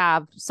just to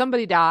have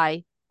somebody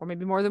die, or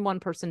maybe more than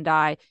one person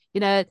die,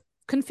 in a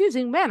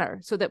confusing manner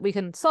so that we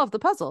can solve the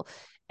puzzle.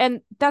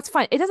 And that's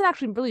fine. It doesn't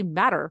actually really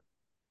matter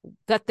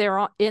that they're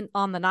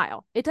on the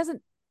Nile. It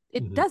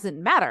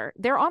doesn't matter.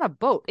 They're on a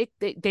boat.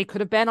 They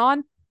could have been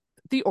on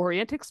the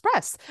Orient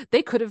Express.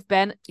 They could have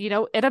been,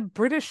 at a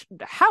British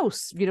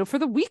house, for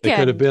the weekend. They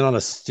could have been on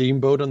a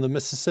steamboat on the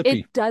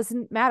Mississippi. It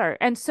doesn't matter.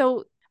 And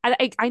so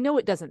I know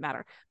it doesn't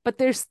matter, but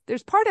there's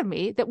part of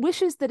me that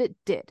wishes that it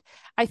did.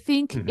 I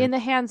think in the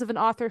hands of an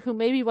author who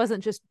maybe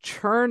wasn't just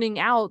churning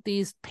out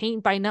these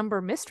paint by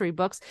number mystery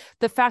books,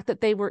 the fact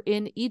that they were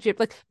in Egypt,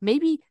 like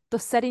maybe the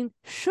setting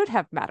should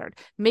have mattered.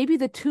 Maybe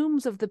the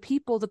tombs of the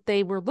people that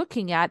they were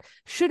looking at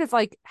should have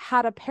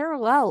had a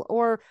parallel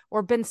or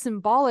been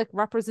symbolic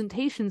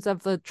representations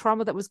of the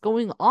trauma that was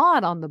going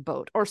on the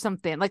boat or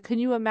something. Like, can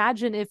you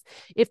imagine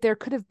if there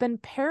could have been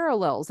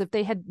parallels, if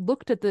they had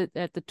looked at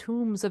the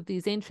tombs of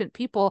these ancient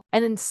people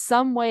and in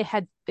some way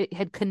had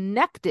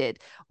connected,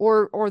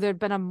 or there'd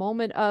been a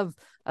moment of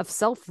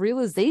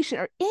self-realization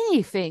or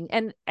anything,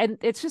 and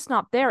it's just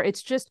not there.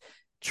 It's just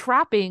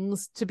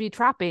trappings to be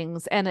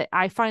trappings, and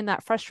I find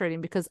that frustrating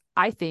because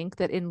I think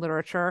that in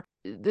literature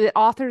the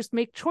authors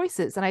make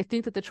choices, and I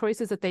think that the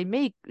choices that they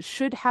make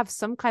should have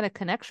some kind of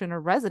connection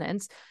or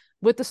resonance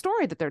with the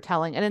story that they're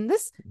telling. And in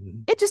this,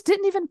 it just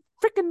didn't even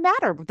freaking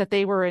matter that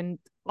they were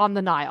on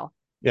the Nile.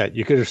 Yeah,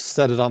 you could have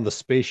set it on the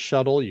space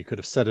shuttle. You could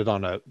have set it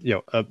on a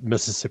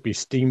Mississippi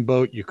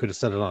steamboat. You could have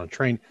set it on a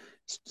train.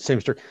 Same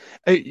story.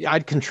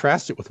 I'd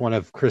contrast it with one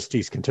of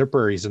Christie's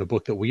contemporaries in a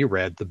book that we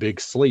read, The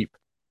Big Sleep.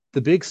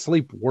 The Big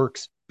Sleep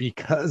works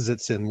because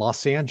it's in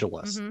Los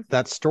Angeles.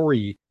 That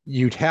story,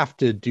 you'd have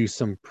to do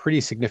some pretty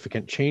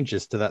significant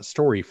changes to that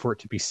story for it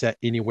to be set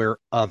anywhere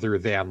other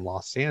than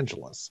Los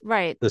Angeles.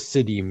 Right. The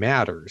city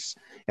matters.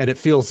 And it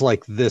feels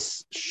like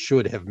this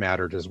should have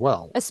mattered as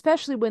well.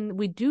 Especially when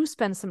we do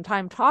spend some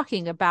time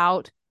talking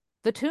about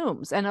the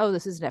tombs and,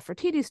 this is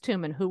Nefertiti's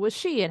tomb, and who was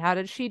she and how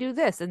did she do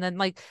this? And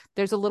then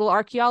there's a little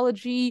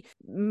archaeology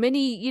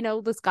mini,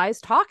 this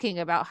guy's talking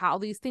about how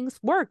these things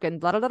work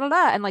and blah, blah, blah,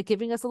 blah, and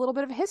giving us a little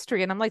bit of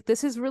history. And I'm like,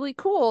 this is really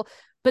cool,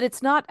 but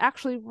it's not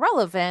actually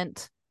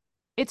relevant.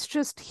 It's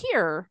just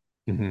here.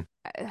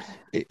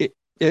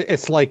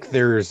 It's like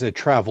there's a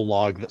travel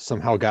log that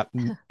somehow got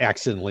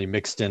accidentally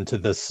mixed into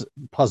this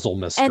puzzle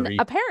mystery. And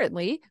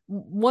apparently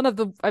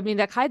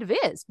that kind of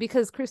is,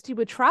 because Christie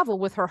would travel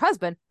with her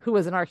husband, who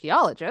was an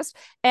archaeologist,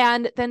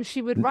 and then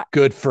she would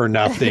good for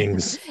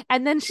nothings.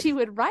 And then she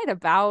would write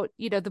about,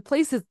 the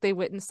places they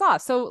went and saw.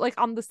 So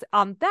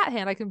on that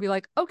hand, I can be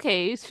like,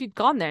 okay, she'd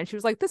gone there and she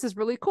was like, this is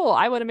really cool.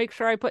 I want to make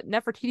sure I put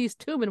Nefertiti's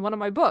tomb in one of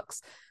my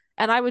books.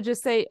 And I would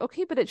just say,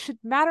 okay, but it should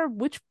matter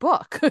which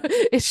book.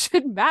 It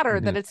should matter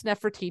that it's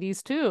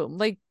Nefertiti's tomb.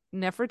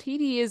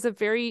 Nefertiti is a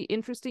very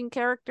interesting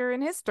character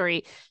in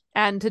history,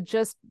 and to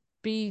just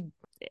be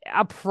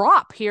a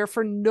prop here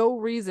for no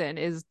reason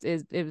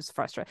it was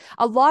frustrating.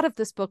 A lot of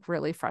this book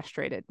really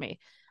frustrated me.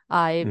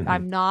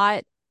 I'm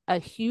not a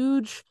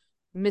huge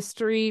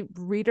mystery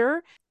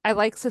reader. I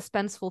like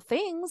suspenseful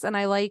things, and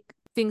I like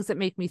things that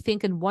make me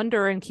think and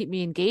wonder and keep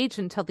me engaged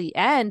until the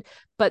end.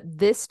 But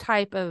this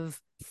type of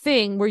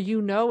thing where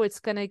it's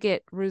going to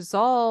get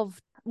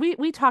resolved,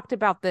 we talked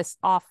about this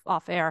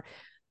off air,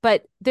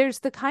 but there's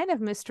the kind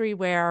of mystery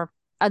where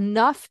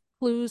enough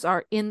clues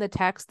are in the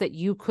text that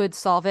you could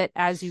solve it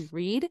as you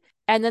read.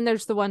 And then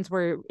there's the ones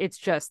where it's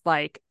just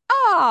like,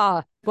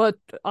 but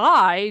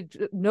I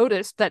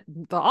noticed that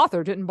the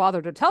author didn't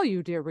bother to tell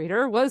you, dear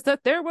reader, was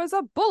that there was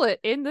a bullet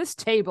in this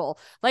table.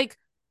 Like,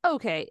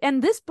 okay.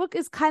 And this book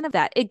is kind of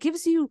that. It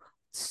gives you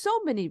so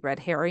many red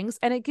herrings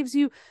and it gives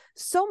you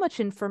so much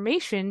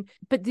information,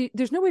 but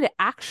there's no way to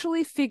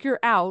actually figure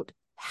out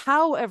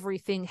how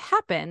everything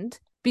happened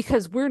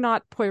because we're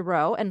not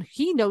Poirot and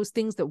he knows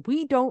things that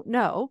we don't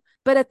know.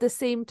 But at the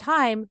same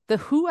time, the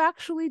who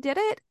actually did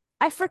it,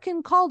 I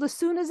freaking called as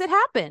soon as it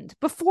happened,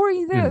 before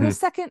either the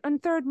second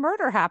and third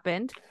murder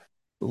happened.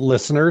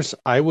 Listeners,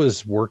 I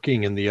was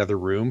working in the other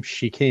room.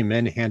 She came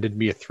in, handed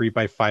me a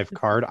 3x5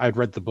 card. I'd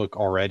read the book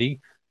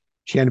already.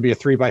 She handed me a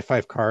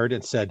 3x5 card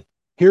and said,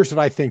 "Here's what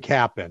I think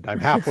happened."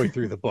 I'm halfway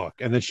through the book.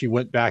 And then she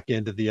went back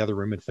into the other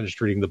room and finished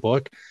reading the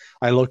book.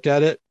 I looked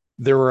at it.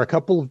 There were a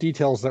couple of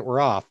details that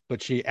were off,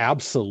 but she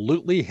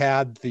absolutely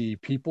had the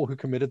people who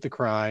committed the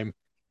crime,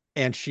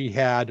 and she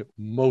had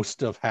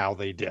most of how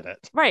they did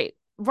it.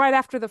 Right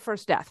after the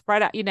first death,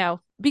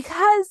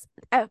 because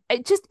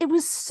it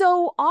was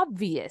so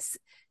obvious.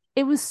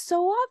 It was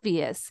so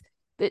obvious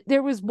that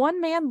there was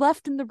one man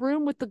left in the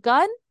room with the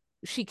gun.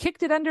 She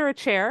kicked it under a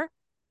chair.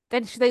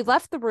 Then they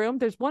left the room.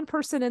 There's one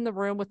person in the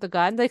room with the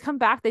gun. They come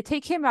back. They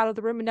take him out of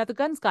the room, and now the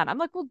gun's gone. I'm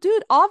like, well,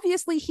 dude,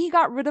 obviously he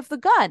got rid of the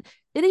gun.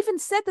 It even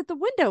said that the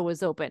window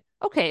was open.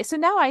 Okay, so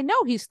now I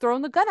know he's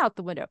thrown the gun out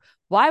the window.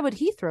 Why would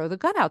he throw the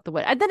gun out the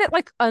window? And then it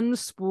like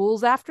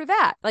unspools after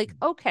that. Like,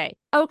 okay.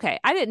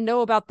 I didn't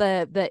know about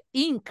the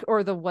ink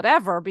or the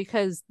whatever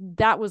because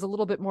that was a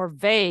little bit more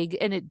vague,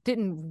 and it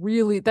didn't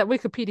really. That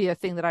Wikipedia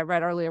thing that I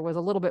read earlier was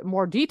a little bit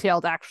more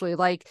detailed, actually.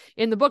 Like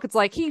in the book, it's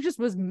like he just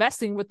was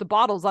messing with the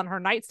bottles on her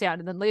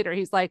nightstand, and then later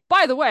he's like,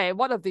 by the way,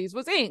 one of these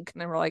was ink,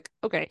 and then we're like,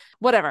 okay,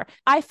 whatever.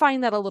 I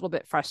find that a little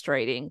bit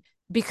frustrating,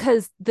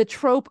 because the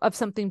trope of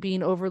something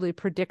being overly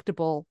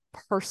predictable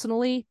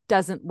personally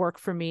doesn't work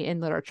for me in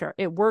literature.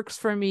 It works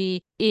for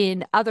me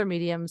in other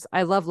mediums.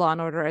 I love Law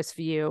and Order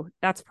SVU.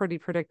 That's pretty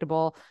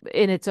predictable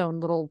in its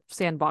own little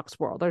sandbox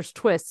world. There's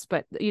twists,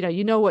 but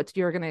you know what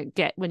you're going to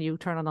get when you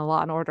turn on the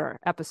Law and Order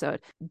episode.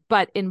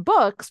 But in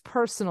books,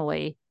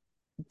 personally,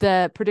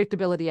 the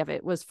predictability of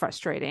it was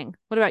frustrating.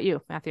 What about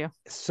you, Matthew?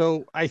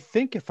 So I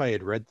think if I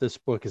had read this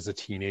book as a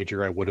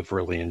teenager, I would have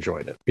really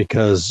enjoyed it,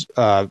 because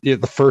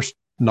the first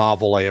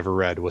novel I ever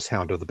read was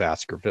Hound of the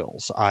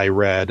Baskervilles. I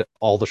read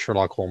all the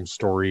Sherlock Holmes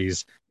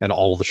stories and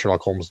all of the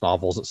Sherlock Holmes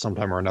novels at some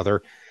time or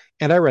another.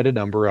 And I read a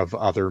number of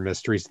other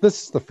mysteries.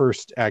 This is the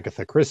first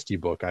Agatha Christie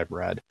book I've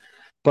read,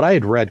 but I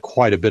had read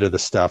quite a bit of the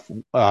stuff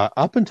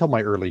up until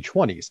my early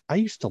 20s. I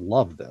used to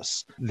love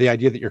this. The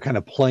idea that you're kind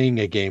of playing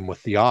a game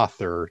with the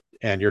author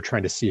and you're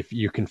trying to see if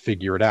you can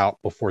figure it out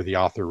before the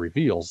author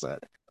reveals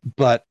it.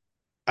 But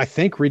I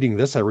think reading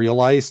this, I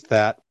realized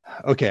that,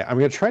 okay, I'm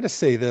going to try to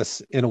say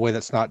this in a way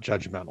that's not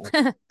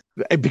judgmental,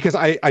 because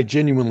I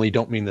genuinely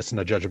don't mean this in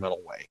a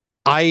judgmental way.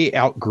 I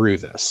outgrew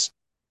this.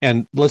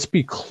 And let's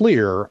be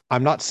clear,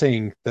 I'm not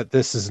saying that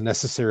this is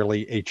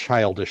necessarily a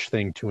childish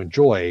thing to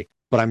enjoy,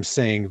 but I'm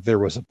saying there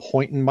was a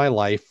point in my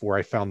life where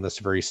I found this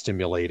very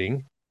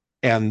stimulating.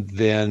 And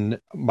then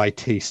my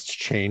tastes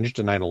changed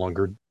and I no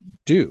longer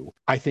do.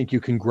 I think you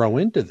can grow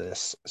into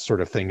this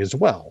sort of thing as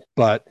well.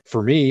 But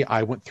for me,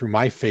 I went through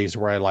my phase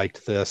where I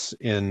liked this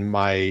in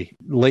my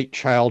late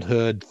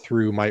childhood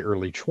through my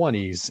early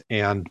 20s.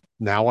 And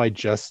now I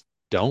just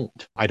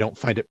don't. I don't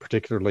find it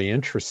particularly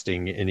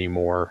interesting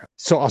anymore.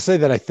 So I'll say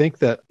that I think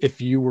that if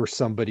you were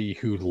somebody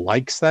who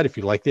likes that, if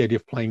you like the idea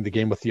of playing the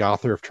game with the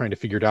author, of trying to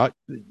figure it out,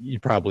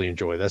 you'd probably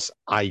enjoy this.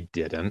 I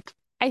didn't.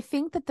 I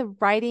think that the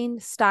writing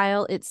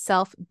style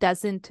itself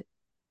doesn't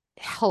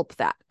help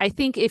that. I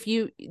think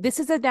this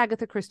is an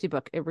Agatha Christie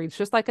book. It reads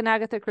just like an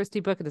Agatha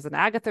Christie book. It is an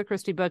Agatha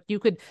Christie book. You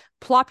could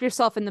plop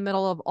yourself in the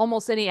middle of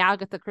almost any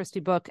Agatha Christie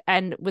book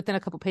and within a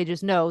couple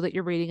pages know that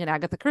you're reading an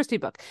Agatha Christie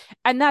book.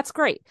 And that's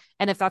great.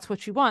 And if that's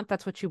what you want,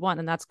 that's what you want,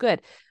 and that's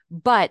good.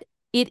 But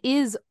it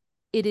is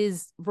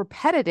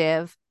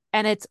repetitive,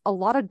 and it's a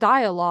lot of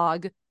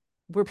dialogue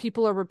where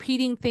people are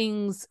repeating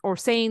things or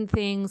saying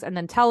things and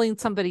then telling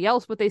somebody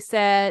else what they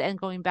said and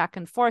going back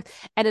and forth.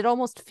 And it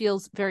almost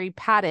feels very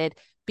padded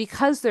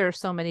because there are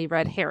so many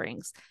red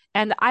herrings.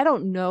 And I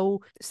don't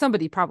know,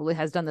 somebody probably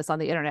has done this on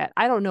the internet.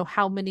 I don't know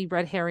how many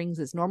red herrings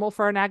is normal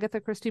for an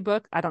Agatha Christie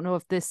book. I don't know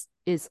if this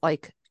is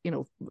like,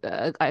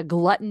 a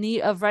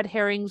gluttony of red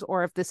herrings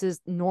or if this is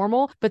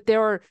normal, but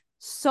there are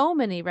so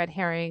many red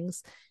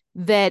herrings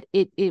that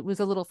it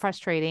was a little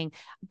frustrating.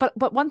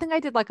 But one thing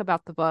I did like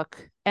about the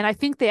book, and I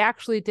think they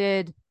actually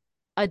did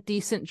a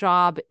decent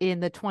job in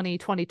the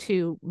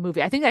 2022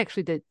 movie. I think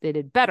actually they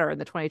did better in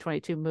the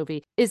 2022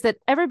 movie, is that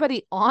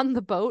everybody on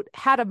the boat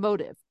had a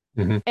motive.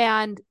 Mm-hmm.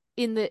 And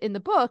in the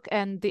book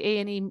and the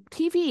A&E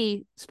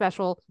TV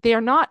special, they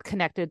are not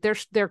connected.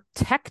 They're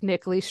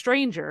technically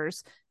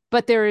strangers,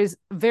 but there is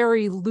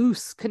very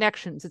loose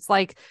connections. It's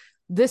like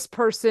this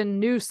person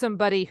knew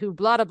somebody who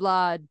blah blah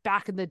blah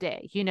back in the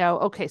day.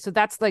 Okay, so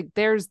that's like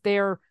there's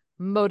their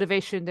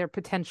motivation, their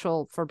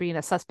potential for being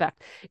a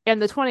suspect. In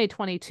the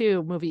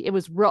 2022 movie, it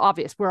was real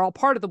obvious. We're all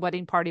part of the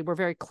wedding party. We're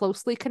very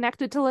closely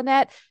connected to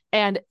Lynette,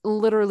 and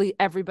literally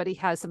everybody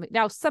has something.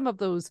 Now, some of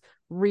those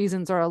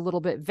reasons are a little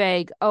bit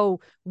vague.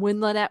 Oh,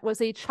 when Lynette was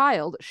a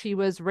child, she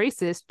was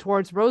racist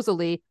towards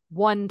Rosalie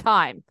one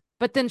time.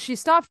 But then she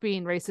stopped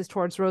being racist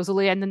towards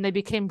Rosalie, and then they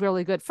became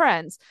really good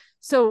friends.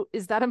 So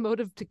is that a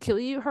motive to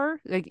kill her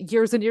like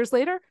years and years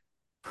later?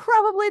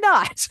 Probably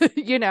not.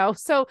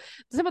 So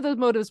some of those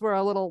motives were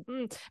a little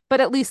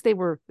but at least they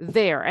were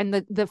there, and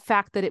the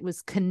fact that it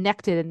was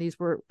connected and these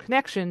were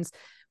connections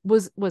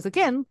was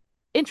again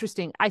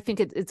interesting. I think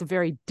it's a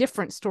very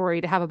different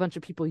story to have a bunch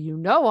of people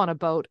on a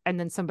boat and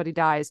then somebody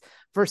dies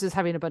versus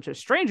having a bunch of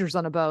strangers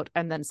on a boat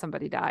and then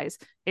somebody dies.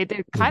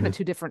 They're kind of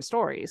two different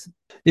stories.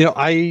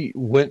 I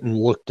went and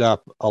looked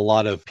up a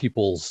lot of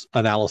people's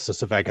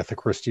analysis of Agatha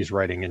Christie's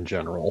writing in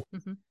general.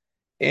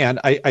 And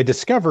I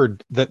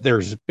discovered that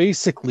there's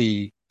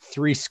basically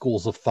three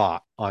schools of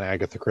thought on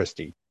Agatha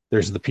Christie.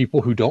 There's the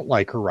people who don't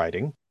like her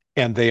writing,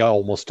 and they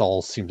almost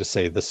all seem to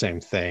say the same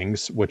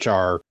things, which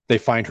are they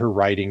find her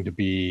writing to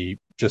be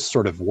just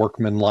sort of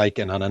workmanlike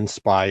and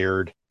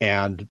uninspired,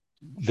 and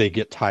they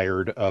get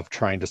tired of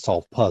trying to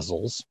solve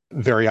puzzles.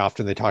 Very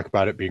often they talk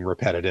about it being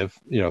repetitive,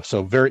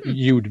 so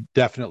you'd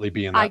definitely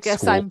be in that I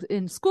guess school. I'm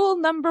in school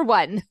number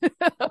one.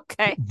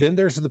 Okay. Then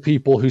there's the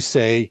people who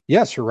say,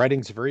 yes, her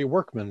writing's very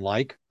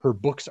workmanlike. Her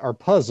books are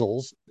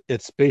puzzles.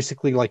 It's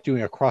basically like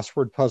doing a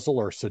crossword puzzle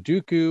or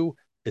Sudoku.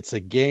 It's a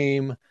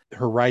game.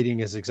 Her writing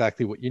is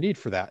exactly what you need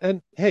for that.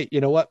 And hey, you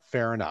know what?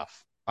 Fair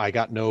enough. I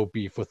got no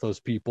beef with those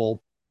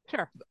people.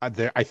 Sure.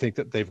 I think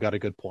that they've got a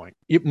good point.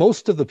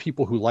 Most of the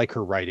people who like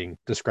her writing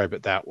describe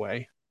it that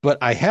way. But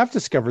I have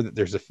discovered that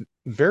there's a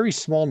very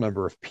small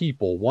number of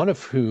people, one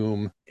of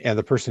whom, and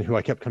the person who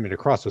I kept coming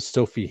across was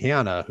Sophie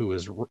Hannah, who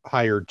was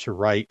hired to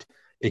write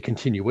a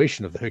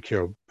continuation of the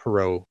Hercule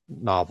Poirot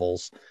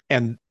novels.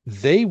 And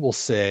they will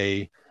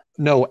say,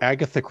 no,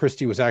 Agatha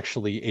Christie was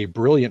actually a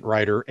brilliant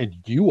writer, and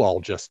you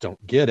all just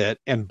don't get it.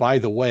 And by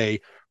the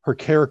way, her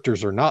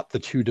characters are not the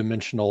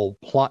two-dimensional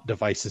plot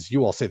devices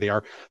you all say they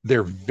are.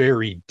 They're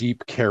very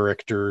deep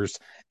characters.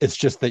 It's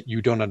just that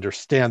you don't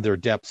understand their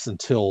depths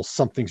until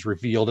something's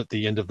revealed at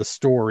the end of the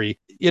story.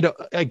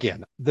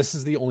 Again, this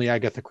is the only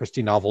Agatha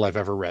Christie novel I've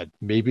ever read.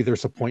 Maybe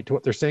there's a point to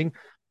what they're saying,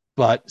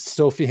 but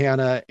Sophie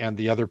Hannah and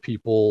the other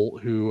people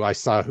who I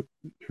saw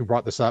who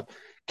brought this up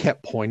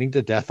kept pointing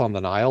to Death on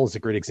the Nile as a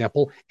great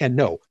example. And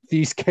no,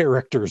 these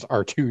characters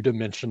are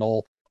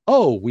two-dimensional.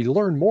 Oh, we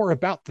learn more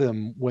about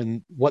them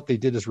when what they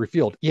did is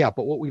revealed. Yeah,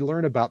 but what we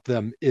learn about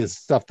them is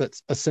stuff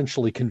that's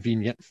essentially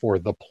convenient for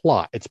the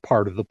plot. It's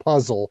part of the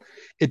puzzle.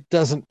 It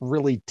doesn't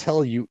really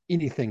tell you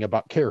anything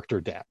about character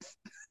depth.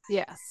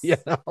 Yes.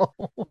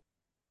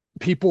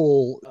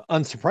 People,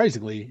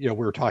 unsurprisingly, we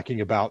were talking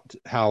about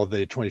how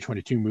the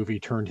 2022 movie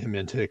turned him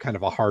into kind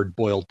of a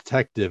hard-boiled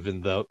detective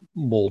in the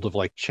mold of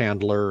like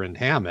Chandler and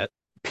Hammett.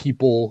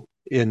 People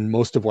in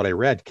most of what I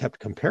read kept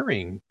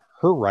comparing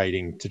her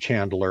writing to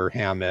Chandler,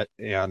 Hammett,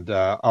 and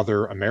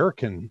other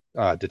American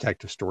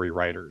detective story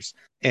writers,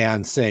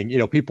 and saying,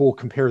 people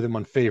compare them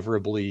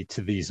unfavorably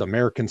to these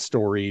American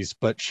stories,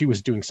 but she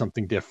was doing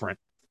something different,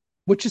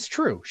 which is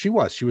true. She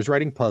was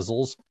writing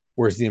puzzles,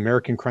 whereas the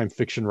American crime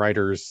fiction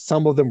writers,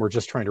 some of them were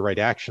just trying to write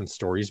action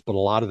stories, but a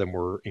lot of them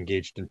were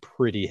engaged in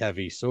pretty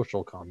heavy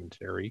social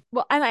commentary.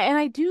 Well, and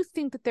I do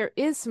think that there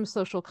is some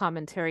social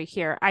commentary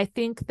here. I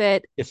think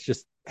that it's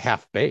just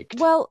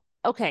half-baked. Well,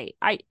 okay.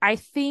 I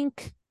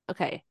think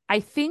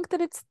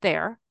that it's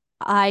there.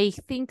 I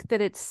think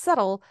that it's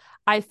subtle.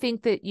 I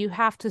think that you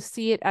have to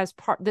see it as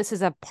this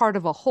is a part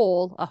of a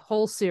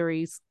whole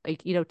series,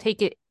 like,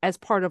 take it as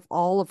part of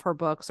all of her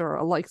books or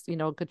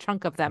a good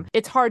chunk of them.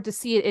 It's hard to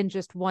see it in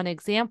just one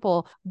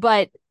example,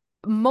 but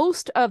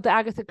most of the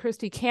Agatha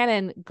Christie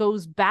canon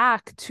goes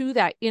back to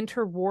that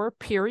interwar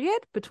period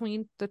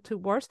between the two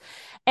wars.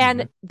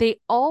 And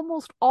they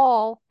almost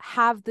all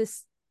have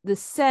this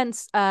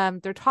sense,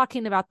 they're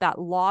talking about that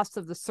loss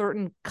of the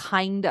certain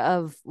kind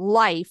of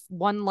life,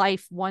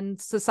 one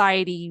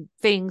society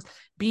things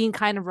being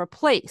kind of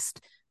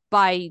replaced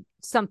by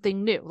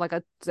something new, like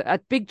a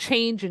big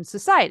change in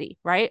society,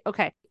 right?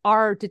 Okay.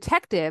 Our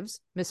detectives,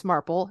 Miss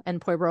Marple and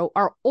Poirot,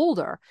 are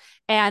older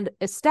and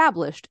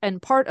established,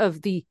 and part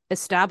of the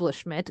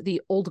establishment,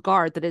 the old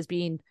guard that is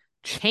being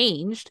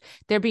changed,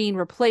 they're being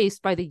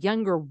replaced by the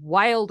younger,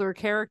 wilder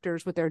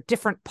characters with their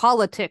different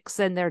politics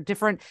and their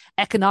different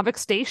economic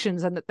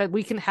stations, and that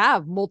we can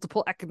have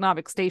multiple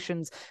economic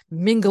stations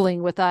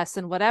mingling with us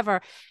and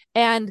whatever.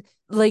 And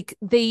like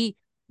they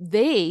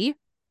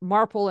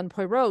Marple and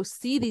Poirot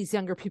see these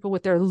younger people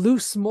with their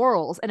loose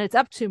morals, and it's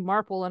up to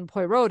Marple and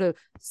Poirot to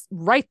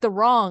right the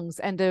wrongs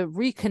and to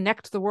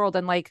reconnect the world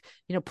and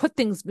put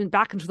things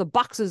back into the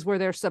boxes where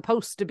they're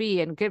supposed to be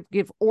and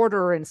give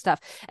order and stuff.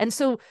 And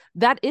so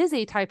that is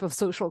a type of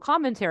social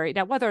commentary.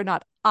 Now, whether or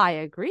not I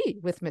agree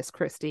with Miss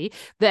Christie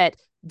that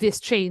this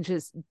change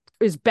is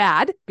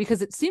bad,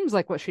 because it seems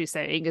like what she's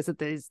saying is that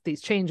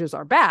these changes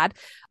are bad,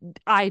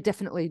 I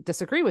definitely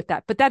disagree with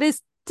that. But that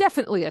is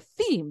definitely a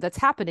theme that's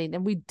happening,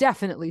 and we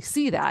definitely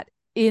see that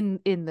in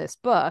this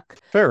book.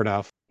 Fair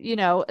enough.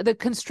 The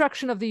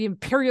construction of the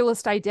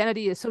imperialist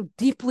identity is so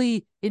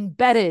deeply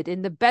embedded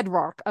in the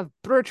bedrock of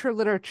British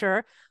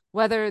literature,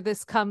 whether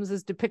this comes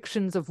as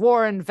depictions of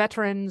war and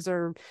veterans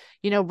or,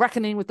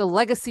 reckoning with the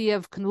legacy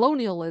of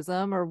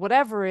colonialism or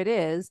whatever it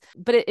is.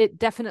 But it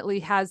definitely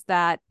has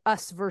that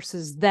us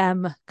versus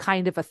them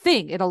kind of a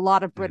thing in a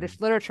lot of British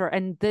literature.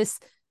 And this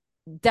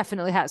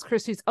definitely has.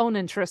 Christie's own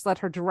interests led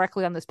her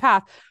directly on this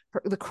path.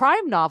 The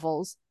crime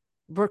novels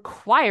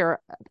require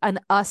an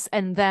us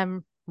and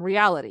them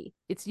reality.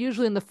 It's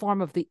usually in the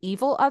form of the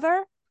evil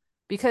other,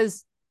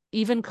 because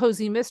even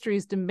cozy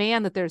mysteries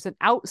demand that there's an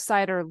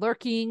outsider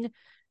lurking,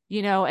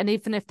 and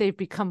even if they've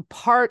become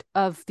part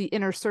of the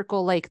inner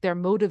circle, like their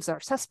motives are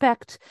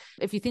suspect.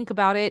 If you think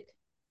about it,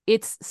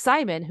 it's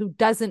Simon who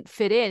doesn't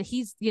fit in.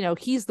 He's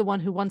the one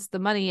who wants the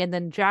money, and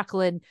then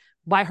Jacqueline,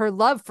 by her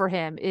love for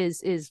him,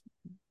 is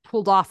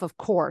pulled off of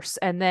course,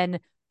 and then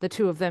the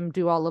two of them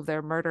do all of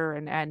their murder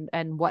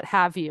and what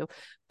have you.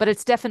 But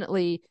it's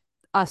definitely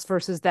us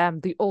versus them,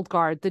 the old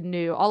guard, the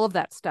new, all of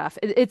that stuff.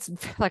 It's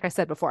like I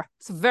said before,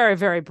 it's very,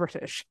 very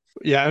British.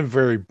 Yeah, and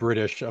very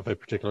British of a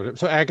particular.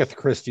 So Agatha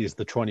Christie is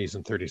the 20s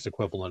and 30s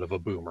equivalent of a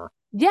boomer.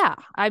 Yeah,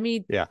 I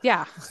mean,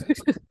 yeah.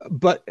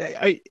 But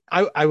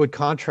I would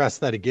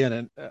contrast that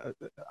again, and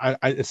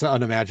it's not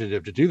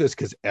unimaginative to do this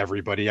because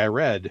everybody I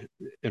read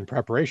in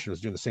preparation was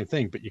doing the same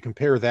thing. But you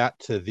compare that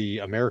to the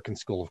American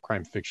school of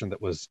crime fiction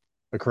that was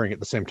occurring at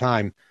the same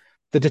time.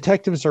 The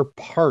detectives are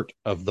part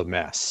of the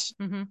mess.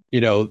 Mm-hmm.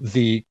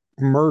 The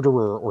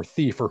murderer or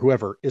thief or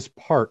whoever is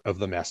part of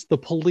the mess. The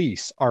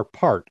police are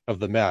part of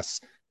the mess.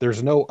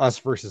 There's no us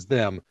versus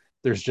them.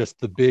 There's just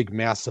the big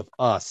mass of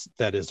us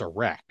that is a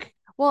wreck.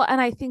 Well,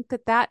 and I think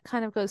that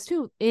kind of goes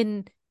too.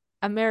 In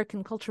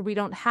American culture, we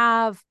don't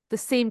have the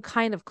same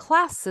kind of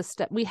class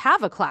system. We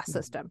have a class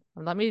system.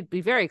 Let me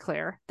be very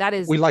clear. That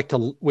is, we like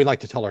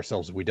to tell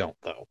ourselves we don't,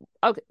 though.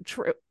 Okay,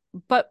 true.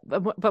 But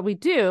we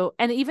do.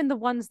 And even the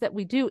ones that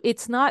we do,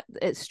 it's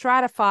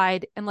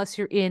stratified unless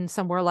you're in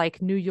somewhere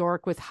like New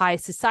York with high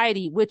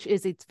society, which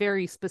is its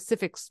very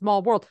specific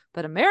small world.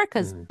 But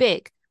America's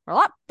big. We're a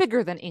lot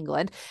bigger than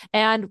England,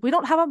 and we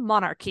don't have a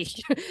monarchy.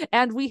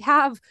 And we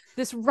have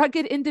this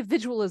rugged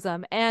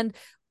individualism, and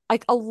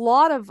like a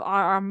lot of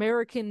our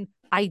American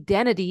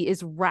identity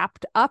is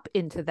wrapped up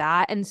into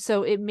that. And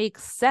so it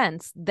makes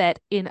sense that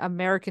in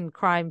American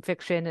crime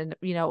fiction, and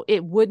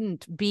it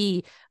wouldn't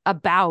be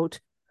about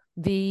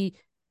the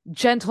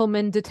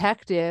gentleman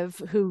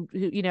detective who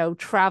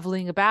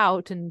traveling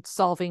about and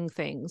solving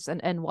things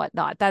and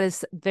whatnot. That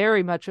is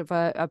very much of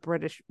a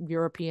British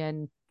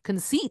European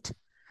conceit.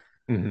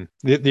 Mm-hmm.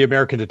 The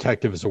American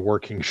detective is a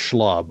working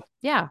schlub.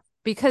 Yeah,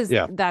 because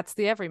that's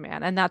the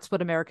everyman, and that's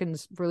what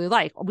Americans really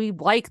like. We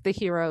like the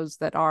heroes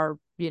that are,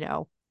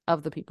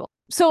 of the people.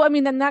 So, I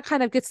mean, then that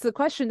kind of gets to the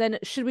question, then,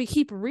 should we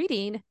keep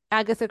reading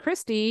Agatha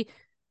Christie?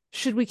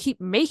 Should we keep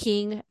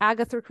making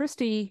Agatha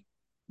Christie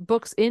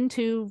books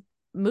into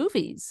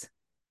movies?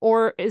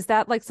 Or is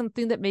that like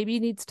something that maybe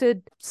needs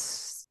to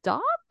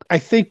stop? I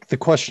think the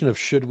question of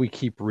should we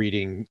keep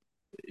reading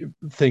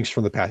things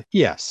from the past,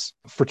 yes,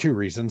 for two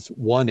reasons.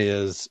 One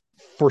is,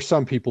 for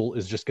some people,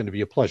 is just going to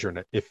be a pleasure in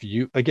it. If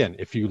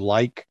you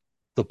like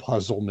the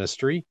puzzle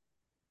mystery,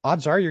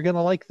 odds are you're going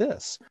to like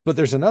this. But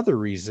there's another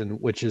reason,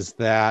 which is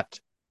that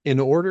in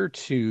order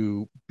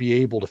to be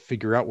able to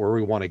figure out where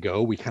we want to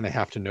go, we kind of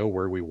have to know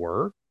where we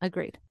were.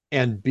 Agreed.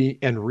 And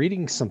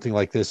reading something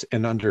like this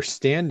and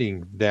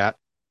understanding that,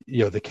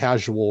 the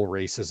casual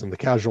racism, the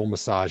casual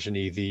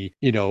misogyny, the,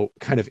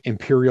 kind of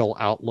imperial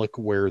outlook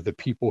where the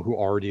people who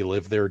already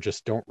live there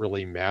just don't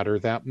really matter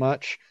that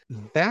much.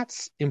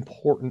 That's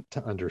important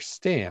to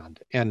understand.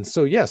 And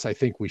so, yes, I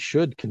think we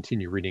should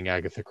continue reading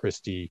Agatha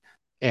Christie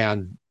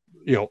and,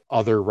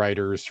 other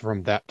writers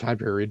from that time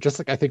period. Just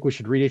like I think we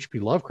should read H.P.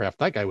 Lovecraft.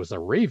 That guy was a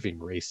raving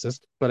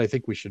racist, but I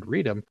think we should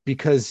read him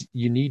because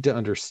you need to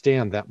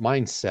understand that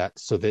mindset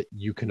so that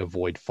you can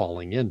avoid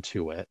falling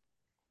into it.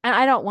 And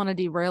I don't want to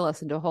derail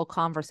us into a whole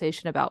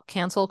conversation about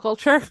cancel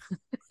culture,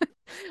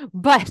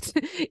 but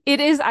it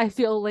is, I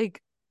feel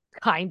like,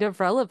 kind of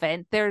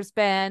relevant. There's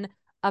been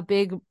a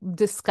big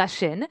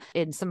discussion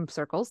in some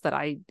circles that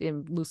I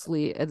am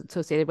loosely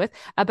associated with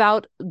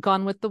about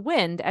Gone with the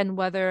Wind and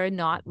whether or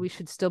not we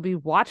should still be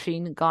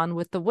watching Gone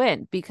with the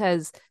Wind,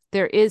 because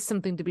there is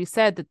something to be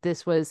said that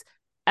this was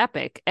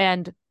epic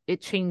and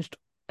it changed.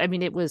 I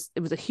mean, it was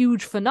a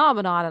huge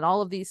phenomenon and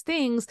all of these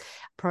things,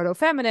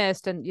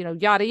 proto-feminist and,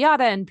 yada,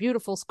 yada, and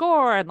beautiful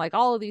score and like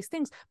all of these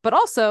things, but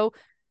also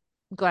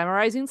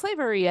glamorizing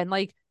slavery and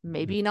like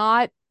maybe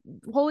not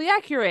wholly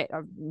accurate,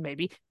 or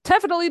maybe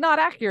definitely not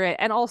accurate,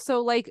 and also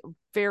like a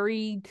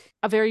very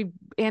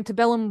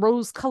antebellum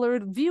rose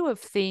colored view of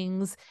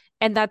things.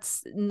 And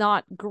that's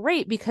not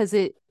great because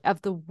it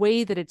of the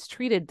way that it's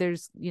treated.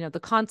 There's, the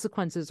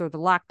consequences or the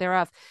lack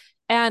thereof.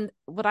 And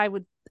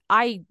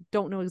I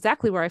don't know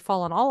exactly where I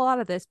fall on a lot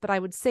of this, but I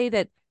would say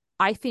that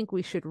I think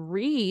we should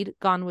read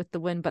Gone with the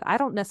Wind, but I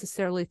don't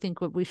necessarily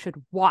think that we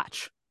should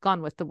watch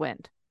Gone with the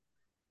Wind.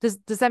 Does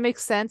that make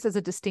sense as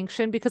a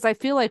distinction? Because I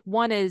feel like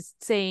one is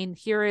saying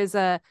here is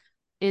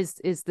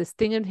this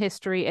thing in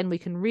history, and we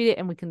can read it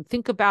and we can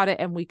think about it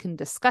and we can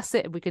discuss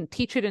it and we can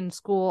teach it in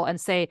school and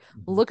say,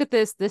 look at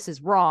this is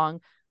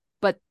wrong.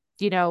 But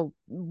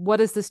what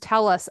does this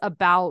tell us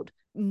about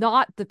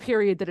not the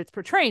period that it's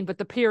portraying, but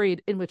the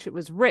period in which it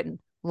was written,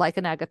 like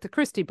an Agatha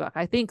Christie book?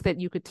 I think that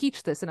you could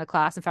teach this in a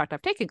class. In fact,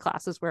 I've taken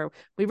classes where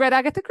we read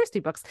Agatha Christie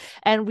books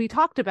and we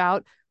talked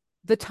about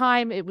the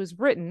time it was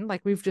written,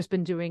 like we've just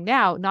been doing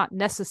now, not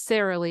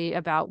necessarily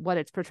about what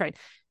it's portraying,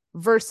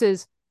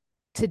 versus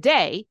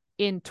today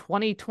in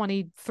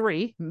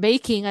 2023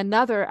 making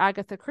another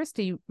Agatha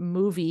Christie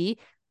movie,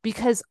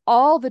 because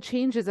all the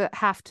changes that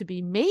have to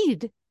be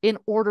made in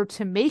order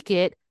to make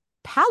it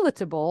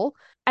palatable.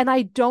 And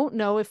I don't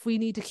know if we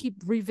need to keep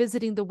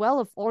revisiting the well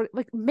of, or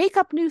like make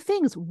up new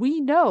things.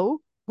 We know,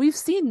 we've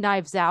seen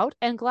Knives Out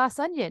and Glass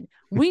Onion.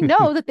 We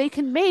know that they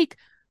can make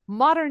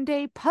modern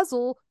day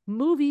puzzle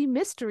movie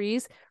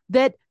mysteries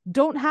that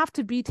don't have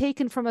to be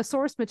taken from a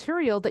source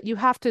material, that you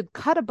have to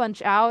cut a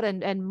bunch out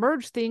and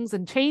merge things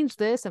and change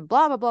this and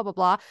blah blah blah blah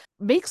blah.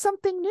 Make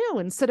something new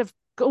instead of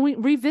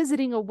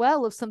revisiting a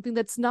well of something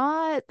that's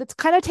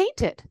kind of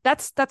tainted.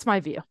 That's my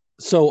view.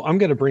 So I'm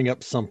going to bring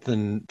up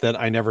something that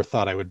I never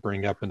thought I would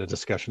bring up in a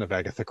discussion of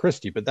Agatha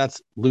Christie, but that's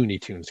Looney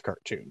Tunes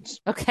cartoons.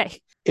 Okay.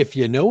 If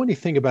you know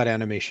anything about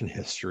animation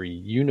history,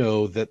 you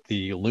know that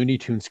the Looney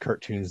Tunes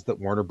cartoons that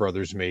Warner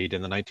Brothers made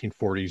in the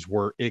 1940s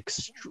were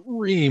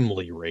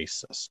extremely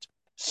racist.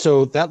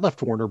 So that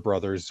left Warner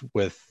Brothers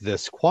with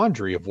this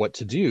quandary of what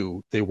to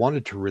do. They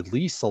wanted to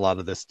release a lot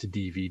of this to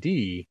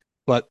DVD,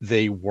 but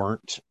they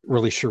weren't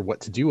really sure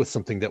what to do with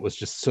something that was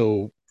just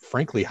so,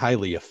 frankly,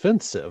 highly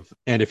offensive.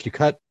 And if you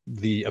cut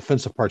the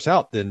offensive parts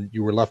out, then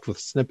you were left with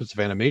snippets of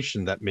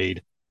animation that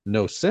made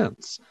no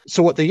sense.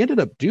 So what they ended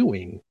up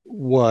doing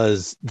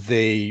was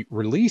they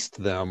released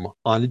them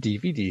on a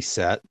DVD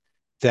set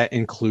that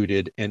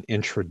included an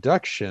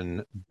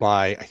introduction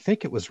by, I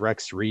think it was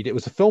Rex Reed. It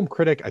was a film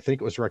critic. I think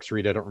it was Rex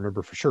Reed. I don't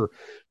remember for sure.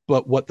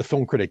 But what the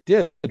film critic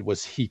did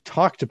was he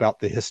talked about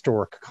the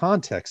historic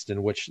context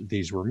in which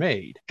these were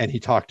made. And he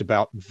talked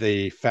about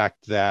the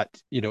fact that,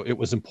 it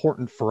was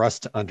important for us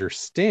to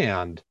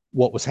understand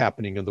what was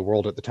happening in the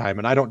world at the time.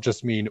 And I don't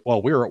just mean,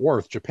 well, we were at war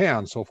with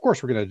Japan, so of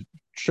course we're going to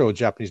show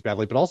Japanese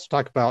badly, but also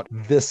talk about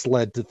this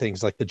led to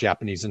things like the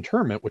Japanese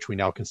internment, which we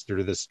now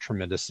consider this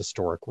tremendous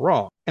historic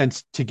wrong,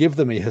 and to give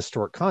them a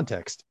historic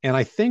context. And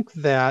I think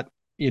that,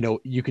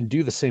 you can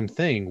do the same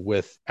thing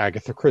with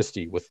Agatha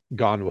Christie, with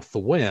Gone with the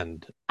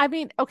Wind. I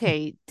mean,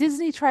 okay,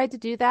 Disney tried to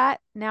do that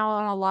now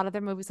on a lot of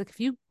their movies. Like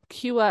if you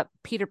queue up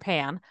Peter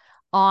Pan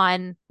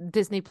on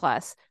Disney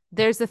Plus,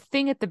 there's a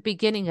thing at the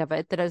beginning of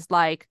it that is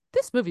like,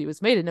 this movie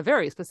was made in a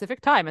very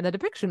specific time and the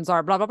depictions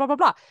are blah, blah, blah, blah,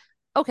 blah.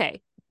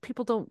 Okay,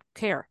 people don't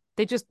care.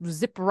 They just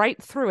zip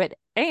right through it.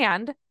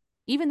 And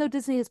even though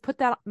Disney has put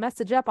that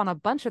message up on a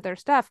bunch of their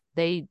stuff,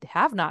 they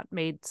have not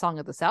made Song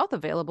of the South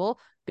available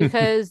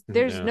because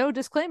there's no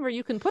disclaimer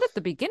you can put at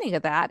the beginning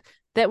of that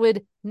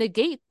would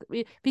negate.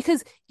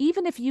 Because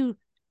even if you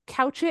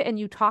couch it and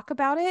you talk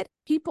about it,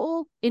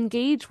 people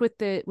engage with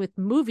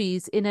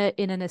movies in an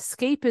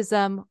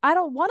escapism, I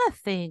don't want to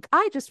think,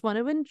 I just want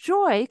to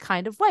enjoy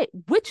kind of way,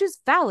 which is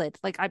valid.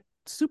 Like I'm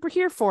super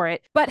here for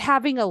it. But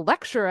having a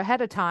lecture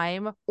ahead of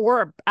time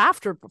or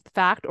after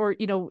fact, or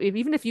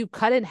even if you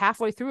cut in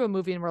halfway through a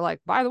movie and we're like,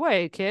 by the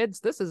way, kids,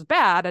 this is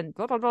bad and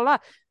blah blah blah blah,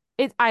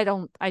 I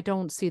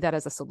don't see that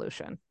as a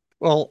solution.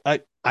 Well,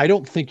 I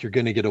don't think you're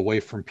going to get away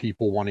from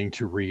people wanting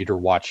to read or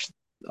watch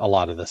a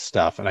lot of this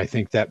stuff. And I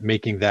think that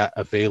making that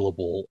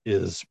available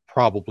is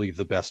probably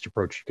the best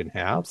approach you can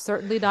have. I'm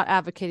certainly not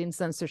advocating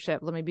censorship.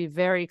 Let me be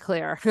very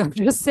clear. I'm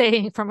just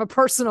saying from a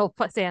personal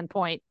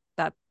standpoint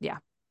that, yeah.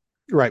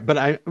 Right.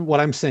 But what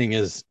I'm saying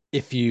is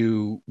if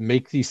you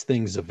make these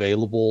things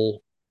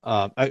available,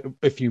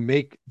 if you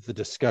make the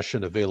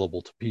discussion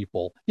available to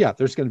people, yeah,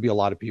 there's going to be a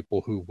lot of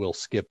people who will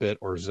skip it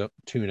or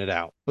tune it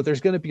out. But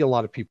there's going to be a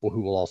lot of people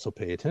who will also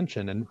pay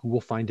attention and who will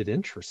find it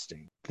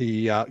interesting.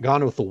 The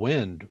Gone with the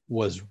Wind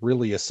was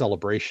really a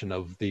celebration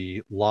of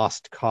the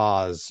lost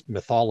cause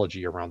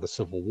mythology around the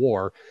Civil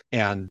War.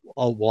 And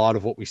a lot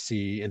of what we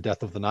see in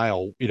Death of the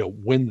Nile,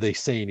 when they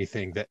say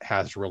anything that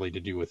has really to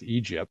do with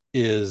Egypt,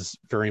 is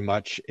very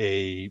much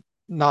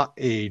not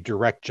a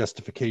direct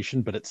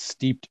justification, but it's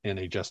steeped in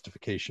a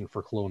justification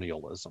for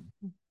colonialism.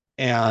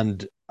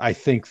 And I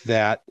think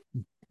that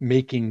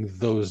making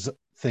those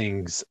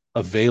things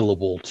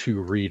available to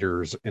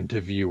readers and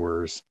to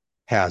viewers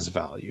has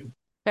value.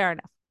 Fair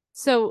enough.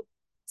 So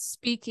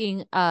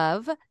speaking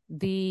of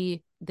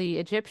the the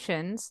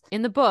Egyptians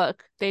in the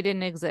book, they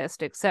didn't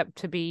exist except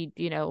to be,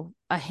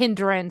 a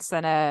hindrance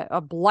and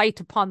a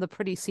blight upon the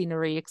pretty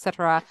scenery,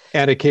 etc.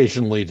 And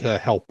occasionally to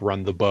help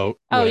run the boat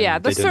Oh yeah,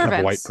 when the they didn't have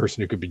a white servants.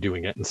 person who could be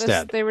doing it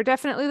instead. They were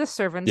definitely the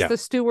servants. Yeah. The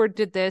steward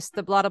did this,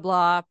 the blah blah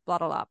blah blah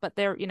blah. But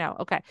they're,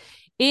 okay.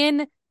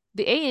 In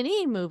the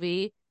A&E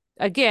movie,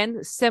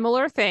 again,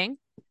 similar thing.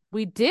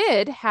 We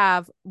did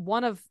have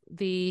one of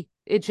the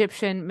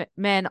Egyptian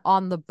men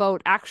on the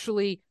boat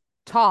actually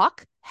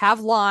talk, have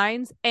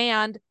lines,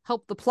 and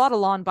help the plot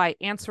along by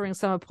answering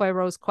some of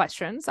Poirot's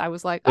questions. I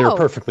was like, They were oh,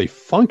 perfectly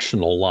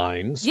functional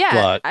lines, yeah.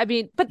 but I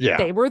mean, but yeah.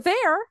 they were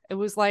there. It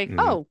was like, Mhm.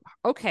 oh,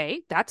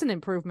 okay, that's an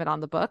improvement on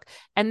the book.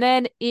 And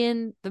then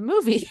in the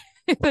movie,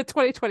 the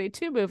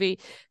 2022 movie,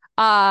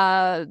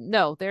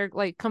 no, they're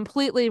like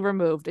completely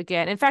removed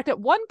again. In fact, at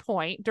one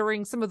point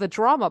during some of the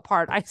drama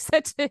part, I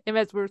said to him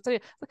as we were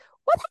saying,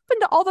 what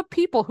happened to all the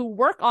people who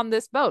work on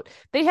this boat?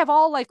 They have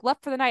all like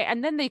left for the night,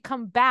 and then they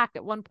come back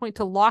at one point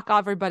to lock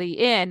everybody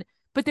in,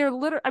 but they're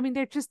literally, I mean,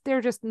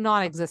 they're just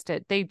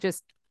non-existent.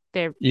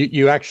 They're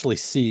You actually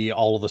see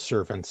all of the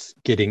servants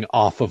getting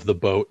off of the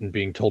boat and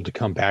being told to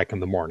come back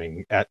in the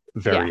morning at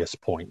yeah. various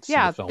points in the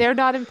Yeah, film. they're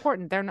not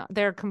important.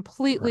 They're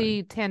completely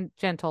Right.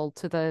 tangential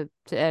to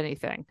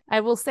anything. I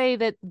will say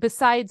that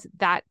besides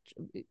that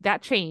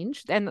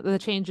change and the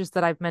changes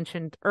that I've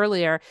mentioned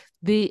earlier,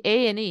 the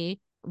A&E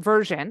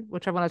version,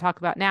 which I want to talk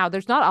about now,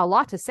 there's not a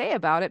lot to say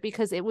about it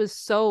because it was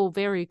so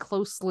very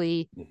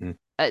closely Mhm.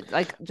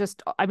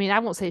 I mean, I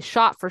won't say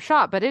shot for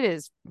shot, but it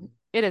is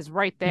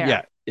right there.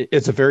 Yeah,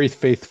 it's a very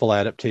faithful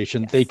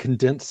adaptation. Yes. They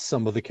condensed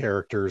some of the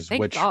characters,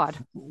 Thank which, God.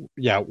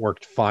 yeah,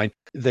 worked fine.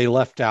 They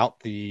left out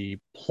the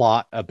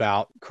plot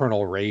about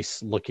Colonel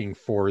Race looking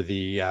for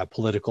the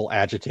political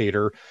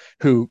agitator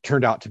who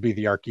turned out to be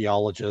the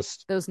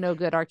archaeologist. Those no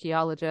good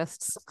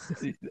archaeologists.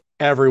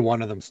 Every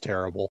one of them's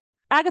terrible.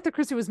 Agatha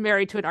Christie was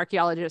married to an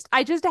archaeologist.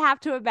 I just have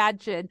to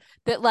imagine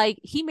that, like,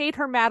 he made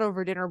her mad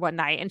over dinner one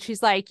night, and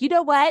she's like, you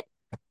know what?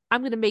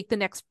 I'm going to make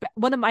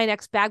one of my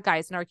next bad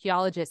guys an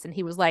archaeologist. And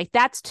he was like,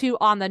 that's too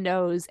on the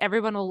nose.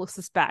 Everyone will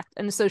suspect.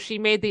 And so she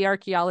made the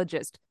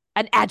archaeologist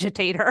an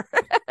agitator,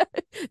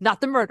 not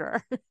the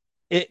murderer.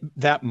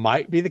 That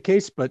might be the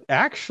case, but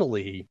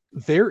actually,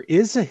 there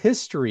is a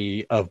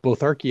history of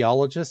both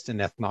archaeologists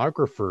and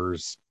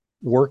ethnographers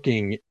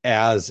working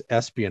as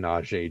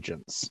espionage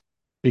agents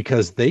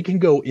because they can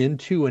go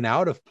into and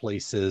out of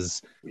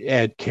places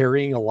and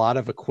carrying a lot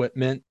of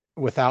equipment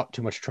without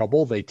too much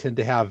trouble. They tend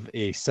to have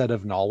a set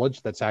of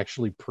knowledge that's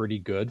actually pretty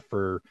good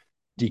for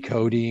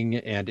decoding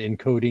and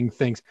encoding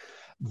things.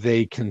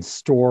 They can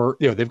store,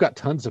 they've got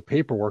tons of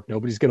paperwork.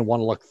 Nobody's going to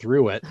want to look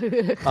through it.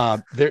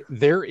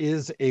 There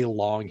is a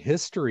long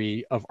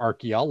history of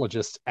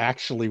archaeologists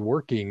actually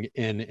working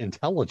in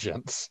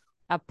intelligence.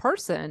 A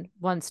person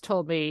once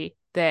told me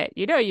that,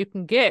 you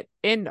can get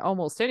in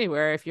almost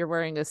anywhere if you're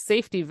wearing a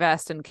safety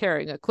vest and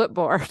carrying a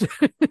clipboard.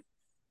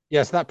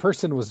 Yes, that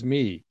person was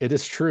me. It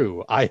is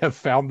true. I have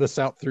found this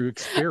out through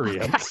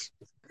experience.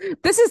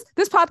 This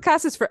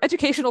podcast is for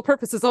educational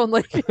purposes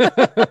only.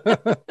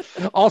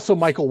 Also,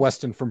 Michael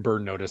Weston from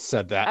Burn Notice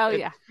said that. Oh,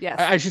 yeah. Yes.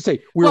 I should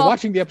say, we were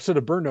watching the episode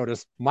of Burn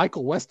Notice.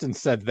 Michael Weston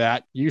said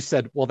that. You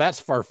said, well, that's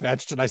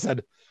far-fetched. And I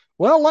said,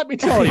 well, let me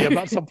tell you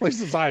about some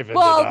places I've ended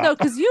up. No,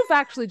 because you've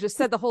actually just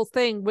said the whole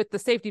thing with the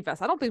safety vest.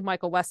 I don't think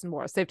Michael Weston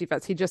wore a safety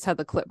vest. He just had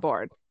the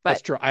clipboard. But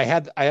that's true. I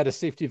had a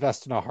safety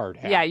vest and a hard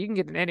hat. Yeah, you can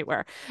get it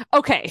anywhere.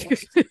 Okay.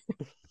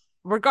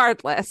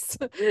 Regardless,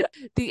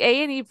 the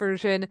A&E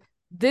version,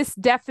 this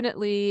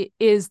definitely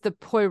is the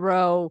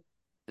Poirot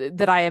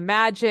that I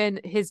imagine.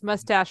 His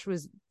mustache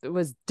was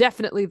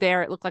definitely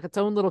there. It looked like its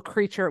own little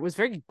creature. It was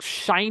very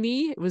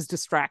shiny. It was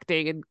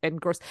distracting and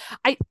gross.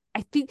 I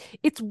think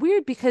it's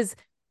weird because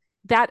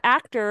that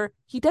actor,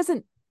 he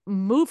doesn't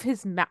move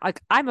his mouth.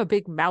 Like, I'm a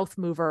big mouth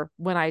mover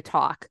when I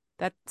talk.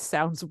 That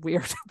sounds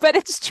weird, but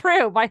it's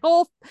true. My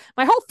whole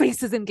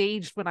face is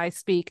engaged when I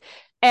speak.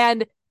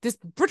 And this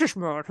British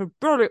man who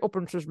barely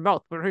opens his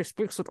mouth when he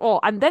speaks at all.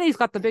 And then he's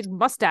got the big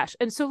mustache.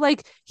 And so,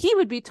 like, he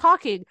would be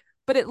talking,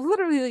 but it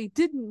literally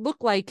didn't look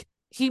like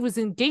he was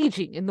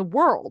engaging in the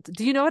world.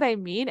 Do you know what I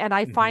mean? And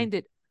I find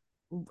it,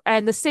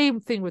 and the same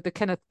thing with the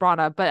Kenneth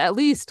Branagh, but at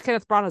least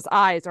Kenneth Branagh's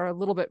eyes are a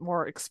little bit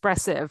more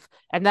expressive.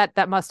 And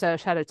that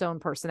mustache had its own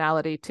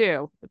personality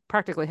too. It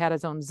practically had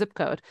its own zip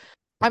code.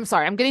 I'm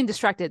sorry, I'm getting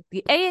distracted.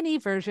 The A&E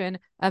version,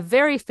 a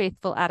very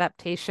faithful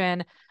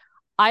adaptation.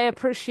 I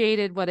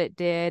appreciated what it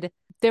did.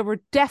 There were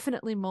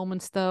definitely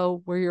moments,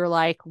 though, where you're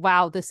like,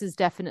 wow, this is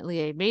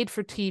definitely a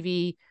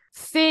made-for-TV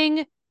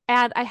thing.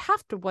 And I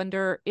have to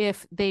wonder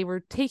if they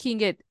were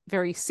taking it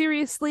very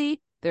seriously.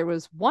 There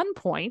was one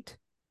point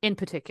in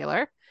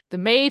particular, the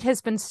maid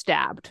has been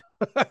stabbed.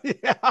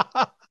 Yeah.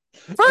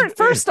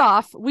 First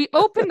off, we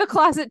open the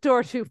closet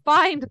door to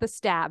find the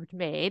stabbed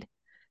maid.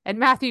 And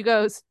Matthew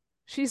goes,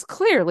 she's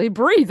clearly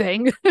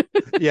breathing.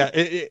 Yeah,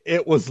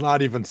 it was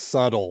not even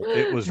subtle.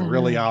 It was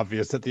really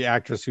obvious that the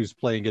actress who's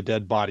playing a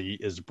dead body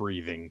is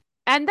breathing.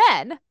 And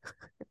then,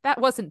 if that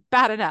wasn't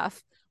bad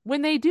enough,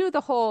 when they do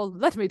the whole,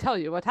 let me tell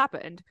you what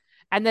happened,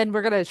 And then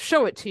we're gonna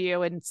show it to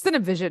you in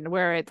Cinevision,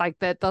 where it's like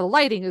the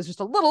lighting is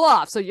just a little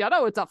off, so you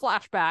know it's a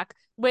flashback.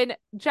 When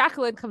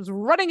Jacqueline comes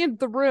running into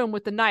the room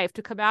with the knife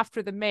to come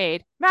after the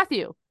maid,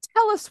 Matthew,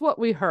 tell us what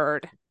we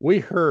heard. We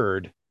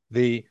heard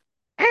the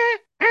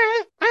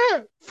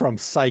from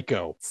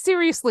Psycho.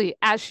 Seriously,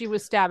 as she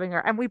was stabbing her,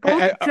 and we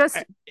both I- just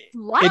I-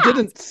 laughed. It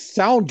didn't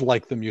sound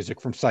like the music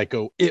from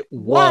Psycho. It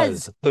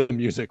was the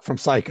music from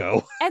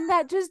Psycho. And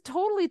that just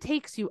totally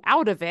takes you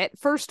out of it,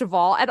 first of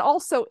all. And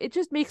also, it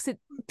just makes it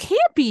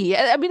campy.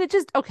 I mean, it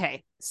just,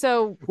 okay.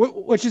 So,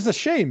 Which is a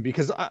shame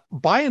because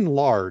by and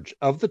large,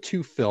 of the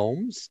two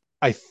films,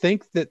 I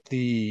think that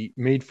the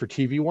made for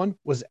TV one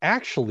was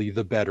actually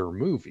the better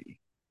movie.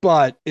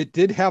 But it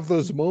did have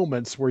those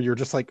moments where you're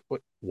just like,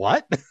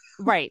 what?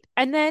 right.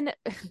 And then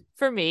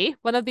for me,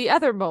 one of the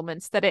other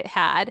moments that it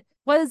had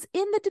was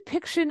in the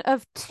depiction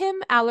of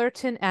Tim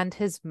Allerton and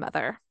his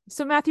mother.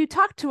 So, Matthew,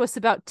 talk to us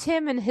about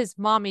Tim and his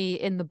mommy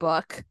in the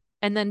book,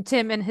 and then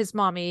Tim and his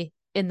mommy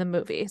in the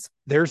movies.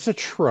 There's a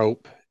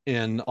trope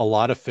in a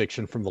lot of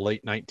fiction from the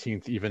late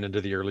 19th, even into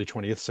the early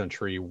 20th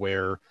century,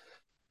 where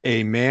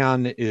a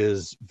man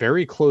is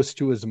very close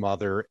to his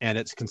mother and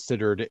it's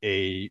considered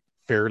a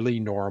fairly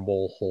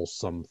normal,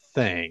 wholesome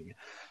thing.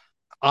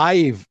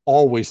 I've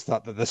always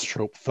thought that this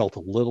trope felt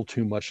a little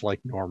too much like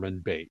Norman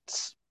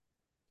Bates.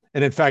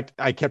 And in fact,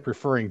 I kept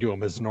referring to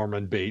him as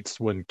Norman Bates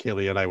when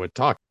Kaylee and I would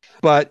talk.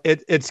 But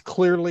it's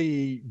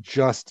clearly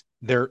just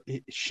there.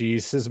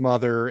 She's his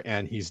mother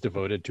and he's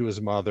devoted to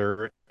his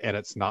mother, and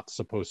it's not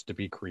supposed to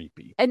be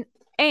creepy.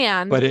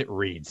 And but it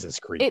reads as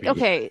creepy.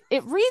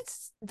 It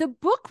reads, the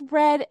book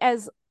read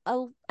as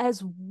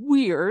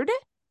weird,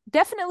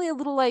 definitely a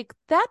little like,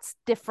 that's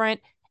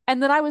different.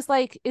 And then I was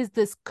like, is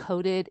this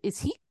coded? Is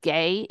he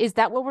gay? Is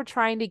that what we're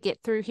trying to get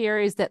through here?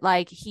 Is that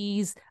like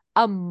he's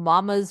a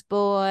mama's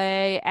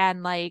boy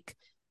and like,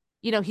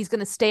 you know, he's going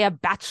to stay a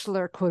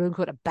bachelor, quote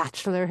unquote, a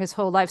bachelor his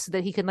whole life so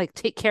that he can like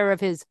take care of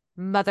his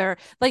mother?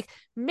 Like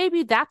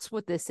maybe that's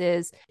what this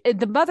is.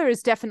 The mother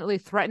is definitely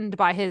threatened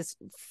by his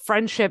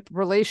friendship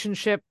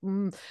relationship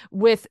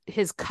with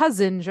his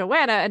cousin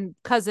Joanna, and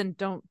cousin,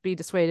 don't be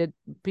dissuaded,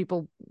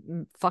 people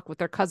fuck with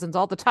their cousins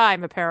all the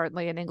time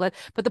apparently in England,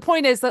 but the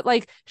point is that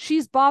like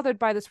she's bothered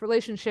by this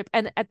relationship,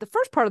 and at the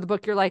first part of the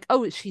book you're like,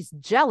 oh, she's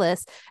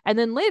jealous, and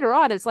then later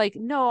on it's like,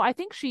 no, I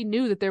think she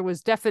knew that there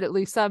was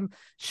definitely some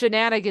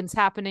shenanigans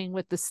happening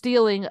with the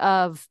stealing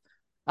of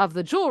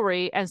the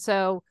jewelry, and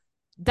so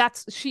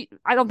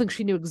I don't think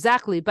she knew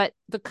exactly, but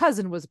the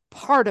cousin was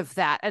part of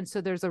that. And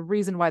so there's a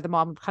reason why the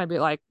mom would kind of be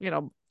like, you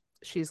know,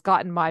 she's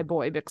gotten my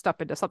boy mixed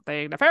up into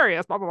something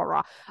nefarious, blah, blah, blah,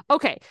 blah.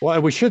 Okay.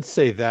 Well, we should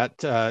say that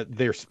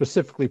they're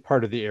specifically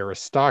part of the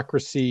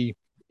aristocracy.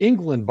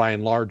 England, by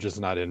and large,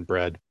 is not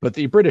inbred, but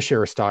the British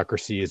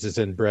aristocracy is as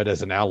inbred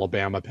as an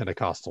Alabama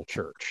Pentecostal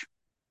church.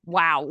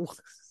 Wow.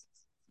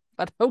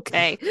 But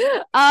okay.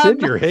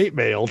 Send your hate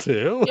mail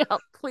too. Yeah,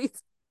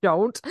 please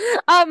don't.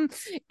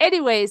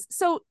 Anyways,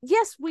 so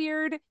yes,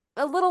 weird,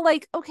 a little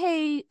like,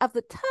 okay, of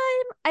the time,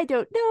 I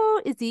don't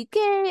know, is he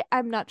gay?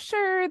 I'm not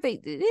sure. And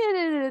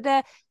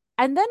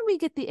then we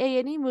get the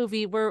A&E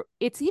movie where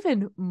it's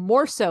even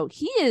more so.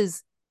 He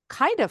is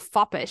kind of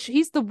foppish.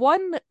 He's the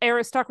one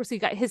aristocracy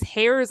guy. His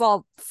hair is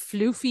all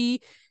floofy.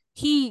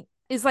 He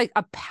is like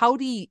a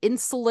pouty,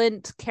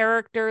 insolent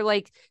character.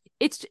 Like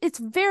it's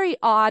very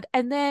odd.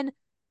 And then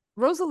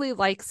Rosalie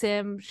likes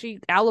him, she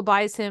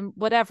alibis him,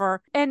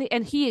 whatever, and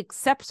he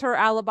accepts her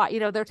alibi.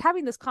 You know, they're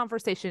having this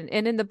conversation,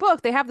 and in the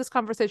book they have this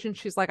conversation.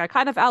 She's like, I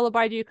kind of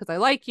alibied you because I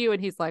like you,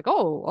 and he's like,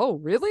 oh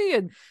really?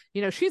 And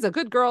you know, she's a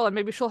good girl and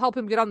maybe she'll help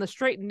him get on the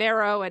straight and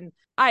narrow, and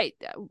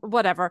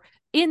whatever.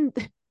 In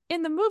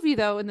the movie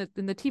though, in the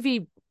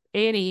TV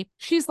A&E,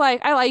 she's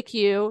like, I like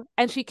you,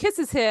 and she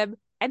kisses him,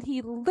 and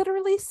he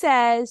literally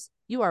says,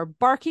 you are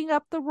barking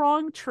up the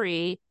wrong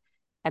tree.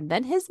 And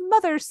then his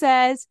mother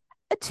says,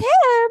 Tim,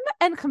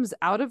 and comes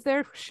out of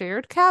their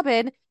shared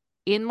cabin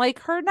in like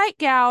her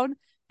nightgown,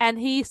 and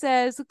he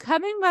says,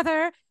 coming,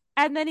 mother,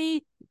 and then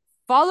he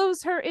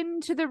follows her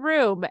into the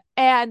room,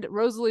 and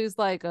Rosalie's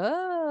like,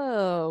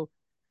 oh,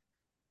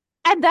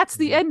 and that's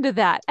the end of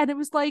that. And it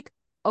was like,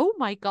 oh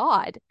my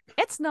god,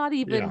 it's not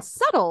even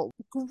subtle.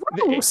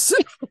 Gross.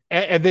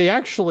 And they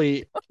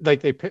actually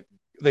like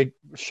they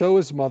show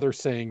his mother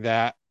saying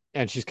that,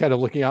 and she's kind of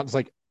looking out and it's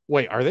like,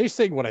 wait, are they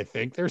saying what I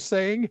think they're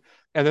saying?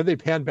 And then they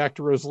pan back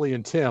to Rosalie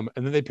and Tim,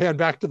 and then they pan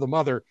back to the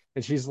mother,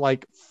 and she's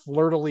like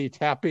flirtily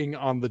tapping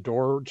on the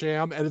door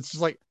jamb, and it's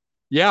just like,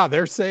 yeah,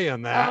 they're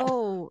saying that.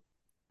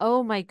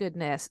 Oh my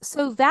goodness.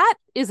 So that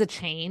is a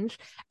change.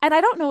 And I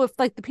don't know if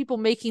like the people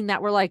making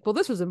that were like, well,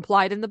 this was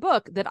implied in the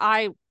book, that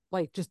I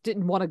like just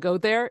didn't want to go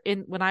there in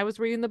when I was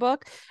reading the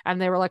book,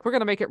 and they were like, we're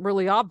going to make it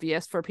really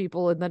obvious for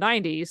people in the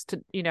 90s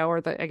to, you know, or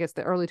I guess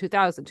the early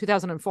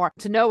 2004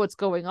 to know what's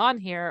going on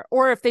here,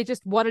 or if they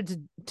just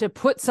wanted to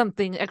put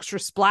something extra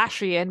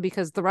splashy in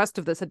because the rest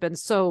of this had been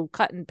so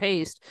cut and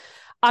paste.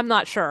 I'm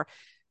not sure.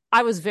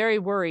 I was very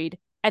worried.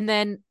 And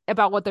then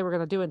about what they were going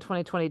to do in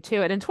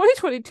 2022. And in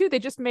 2022, they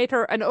just made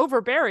her an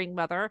overbearing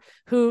mother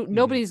who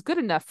nobody's good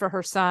enough for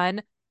her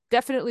son.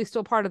 definitely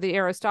still part of the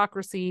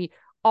aristocracy,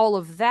 all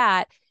of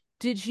that.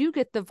 Did you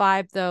get the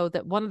vibe, though,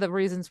 that one of the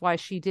reasons why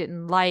she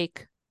didn't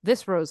like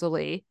this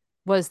Rosalie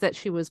was that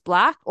she was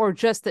Black, or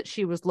just that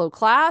she was low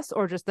class,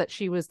 or just that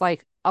she was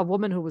like a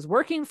woman who was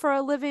working for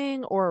a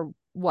living, or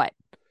what?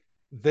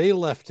 They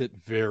left it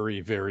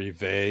very, very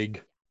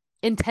vague.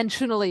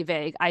 Intentionally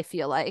vague, I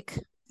feel like.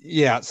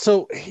 Yeah.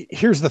 So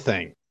here's the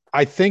thing.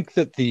 I think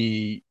that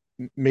the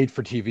made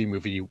for TV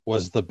movie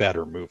was the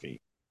better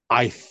movie.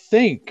 I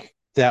think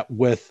that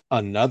with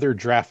another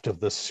draft of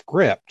the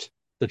script,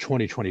 the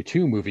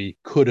 2022 movie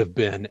could have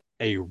been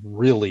a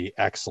really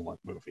excellent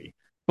movie,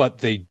 but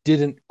they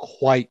didn't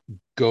quite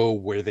go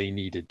where they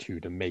needed to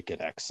make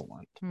it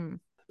excellent. Hmm.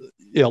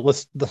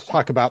 Let's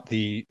talk about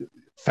the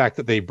fact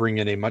that they bring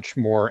in a much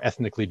more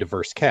ethnically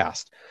diverse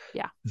cast.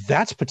 Yeah.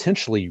 That's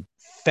potentially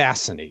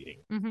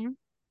fascinating. Mm-hmm.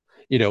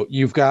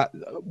 You've got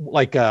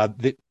like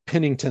the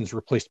Pennington's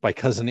replaced by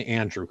cousin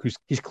Andrew,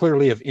 he's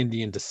clearly of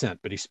Indian descent,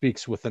 but he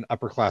speaks with an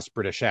upper class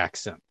British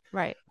accent.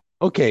 Right.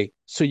 Okay,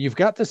 so you've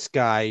got this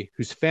guy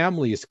whose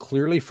family is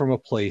clearly from a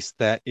place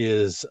that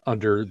is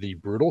under the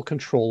brutal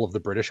control of the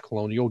British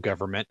colonial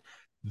government,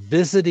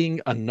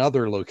 visiting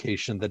another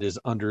location that is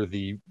under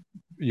the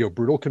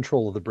brutal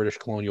control of the British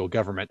colonial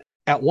government.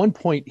 At one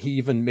point, he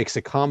even makes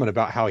a comment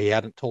about how he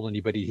hadn't told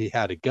anybody he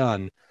had a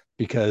gun,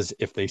 because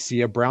if they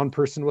see a brown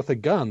person with a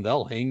gun,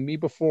 they'll hang me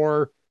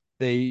before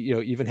they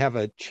even have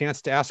a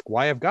chance to ask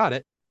why I've got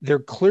it. They're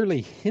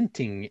clearly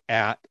hinting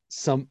at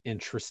some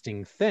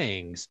interesting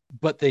things,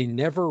 but they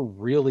never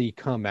really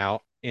come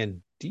out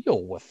and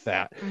deal with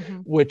that,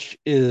 Mm-hmm. which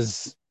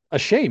is a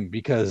shame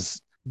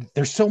because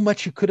there's so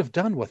much you could have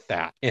done with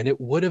that, and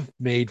it would have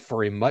made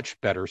for a much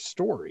better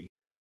story.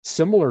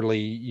 Similarly,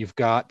 you've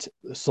got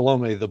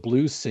Salome, the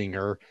blues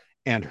singer,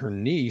 and her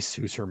niece,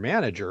 who's her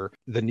manager.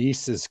 The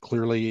niece is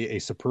clearly a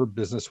superb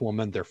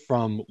businesswoman. They're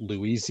from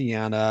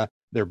Louisiana.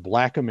 They're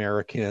Black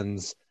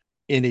Americans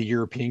in a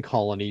European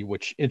colony,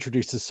 which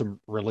introduces some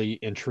really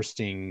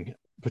interesting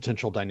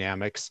potential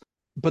dynamics,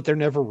 but they're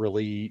never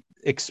really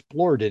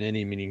explored in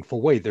any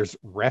meaningful way. There's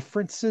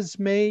references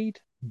made,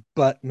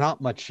 but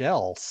not much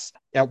else.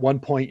 At one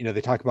point,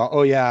 they talk about,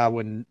 oh yeah,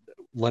 when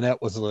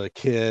Lynette was a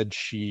kid,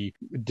 she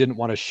didn't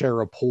want to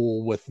share a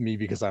pool with me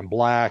because I'm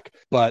Black.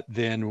 But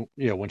then,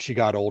 when she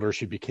got older,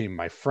 she became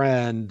my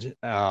friend,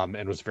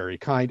 and was very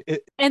kind.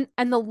 And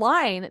the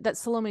line that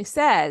Salome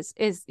says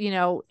is,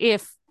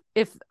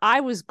 if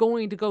I was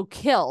going to go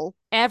kill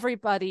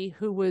everybody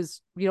who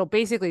was,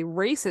 basically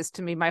racist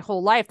to me my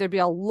whole life, there'd be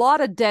a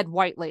lot of dead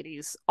white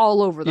ladies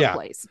all over the Yeah,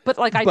 place.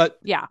 But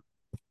yeah.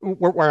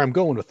 Where I'm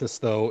going with this,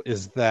 though,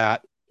 is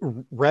that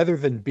rather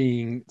than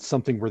being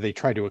something where they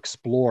try to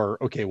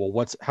explore, okay,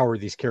 well, how are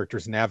these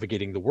characters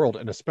navigating the world?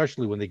 And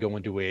especially when they go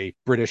into a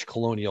British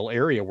colonial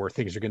area where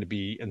things are going to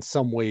be in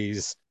some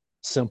ways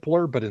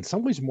simpler, but in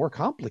some ways more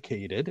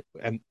complicated,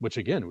 and which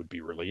again would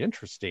be really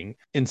interesting.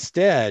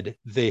 Instead,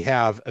 they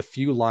have a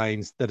few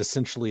lines that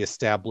essentially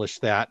establish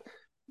that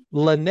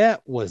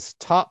Lynette was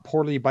taught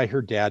poorly by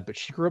her dad, but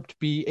she grew up to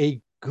be a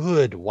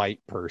good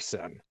white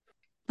person.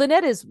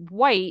 Lynette is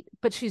white,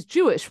 but she's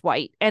Jewish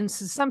white. And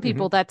to some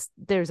people,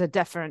 there's a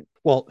different.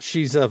 Well,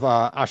 she's of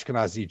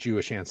Ashkenazi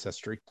Jewish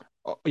ancestry.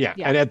 Oh, yeah.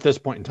 Yeah. And at this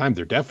point in time,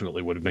 there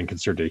definitely would have been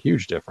considered a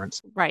huge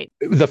difference. Right.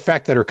 The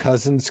fact that her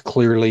cousin's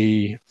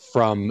clearly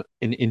from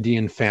an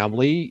Indian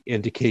family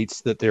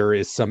indicates that there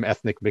is some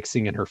ethnic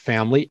mixing in her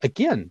family.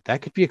 Again,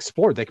 that could be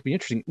explored. That could be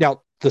interesting.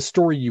 Now, the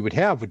story you would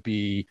have would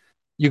be,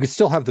 you could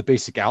still have the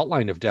basic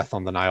outline of Death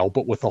on the Nile,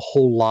 but with a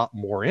whole lot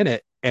more in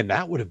it. And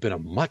that would have been a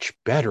much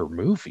better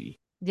movie.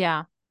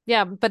 Yeah.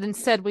 Yeah. But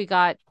instead, we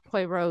got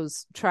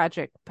Poirot's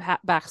tragic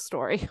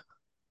backstory,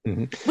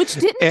 which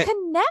didn't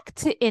connect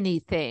to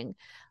anything.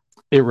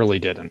 It really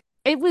didn't.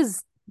 It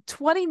was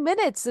 20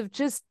 minutes of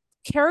just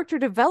character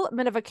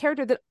development of a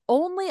character that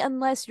only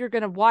unless you're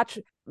going to watch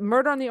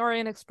Murder on the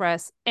Orient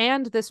Express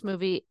and this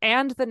movie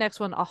and the next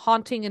one, A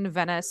Haunting in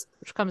Venice,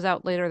 which comes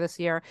out later this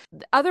year.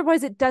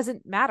 Otherwise, it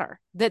doesn't matter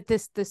that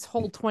this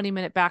whole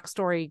 20-minute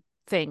backstory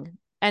thing.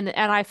 And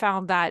I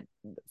found that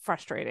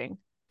frustrating.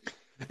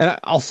 And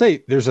I'll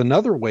say there's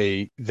another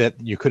way that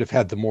you could have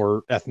had the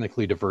more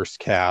ethnically diverse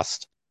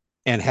cast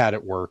and had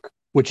it work,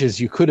 which is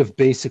you could have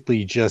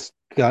basically just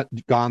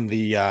gone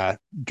the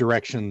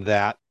direction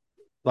that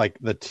like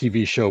the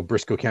TV show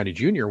Briscoe County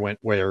Jr. went,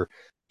 where,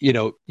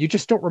 you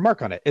just don't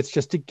remark on it. It's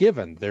just a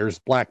given. There's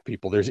Black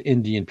people, there's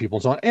Indian people,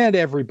 and so on, and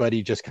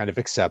everybody just kind of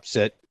accepts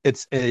it.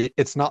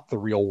 It's not the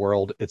real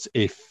world. It's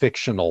a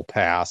fictional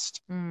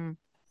past. Mm.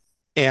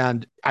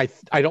 And I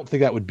don't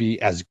think that would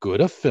be as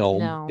good a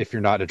film if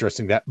you're not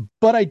addressing that.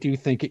 But I do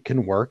think it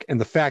can work.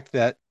 And the fact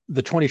that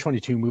the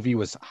 2022 movie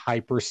was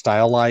hyper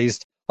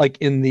stylized, like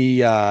in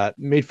the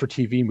made for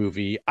TV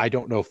movie, I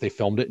don't know if they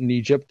filmed it in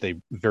Egypt. They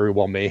very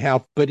well may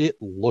have, but it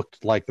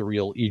looked like the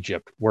real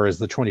Egypt. Whereas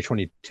the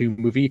 2022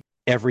 movie,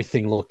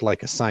 everything looked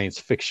like a science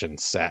fiction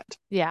set.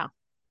 Yeah.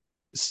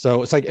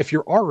 So it's like if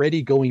you're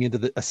already going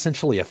into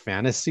essentially a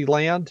fantasy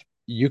land,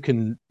 you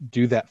can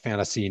do that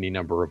fantasy any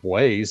number of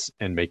ways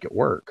and make it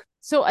work.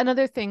 So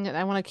another thing, and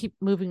I want to keep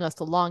moving us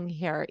along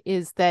here,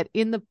 is that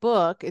in the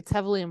book, it's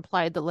heavily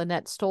implied that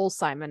Lynette stole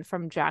Simon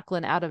from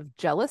Jacqueline out of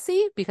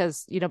jealousy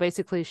because,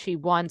 basically she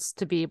wants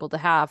to be able to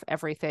have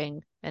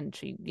everything. And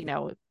she,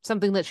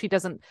 something that she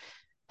doesn't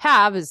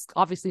have is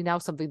obviously now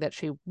something that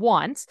she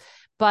wants.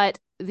 But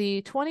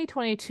the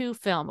 2022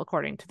 film,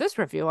 according to this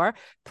reviewer,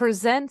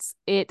 presents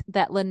it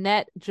that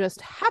Lynette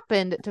just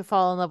happened to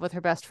fall in love with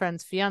her best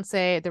friend's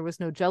fiance. There was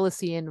no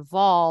jealousy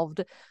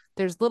involved.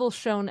 There's little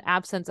shown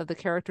absence of the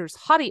character's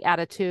haughty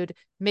attitude,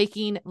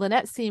 making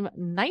Lynette seem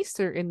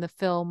nicer in the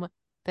film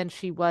than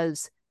she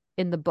was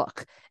in the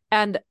book.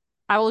 And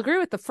I will agree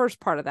with the first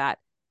part of that.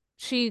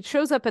 She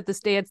shows up at this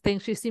dance thing.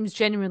 She seems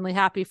genuinely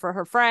happy for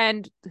her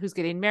friend who's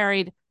getting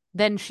married.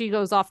 Then she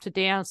goes off to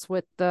dance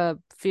with the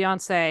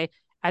fiance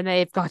and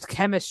they've got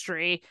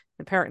chemistry.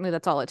 Apparently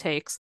that's all it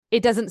takes.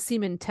 It doesn't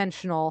seem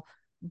intentional.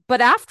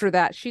 But after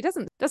that, she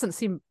doesn't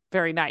seem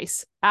very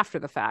nice after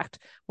the fact.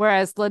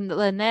 Whereas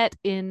Lynette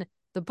in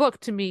the book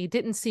to me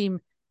didn't seem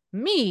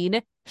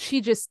mean.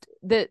 She just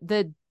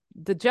the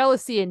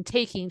jealousy and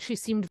taking, she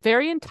seemed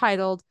very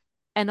entitled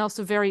and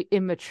also very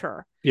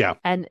immature. Yeah.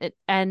 And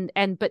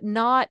but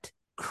not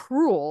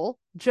cruel,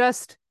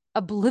 just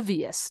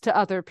oblivious to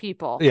other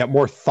people. Yeah,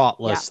 more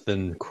thoughtless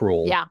than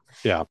cruel. Yeah.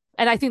 Yeah.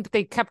 And I think that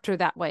they kept her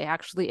that way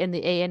actually in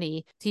the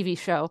A&E TV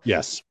show.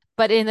 Yes.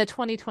 But in the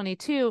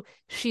 2022,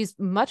 she's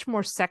much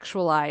more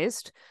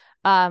sexualized.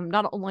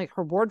 Not only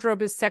her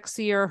wardrobe is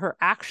sexier, her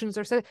actions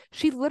are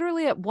she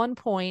literally at one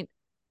point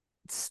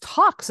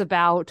talks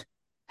about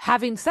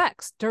having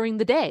sex during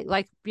the day.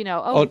 Like,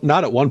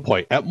 not at one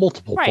point, at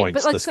multiple points.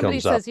 But like this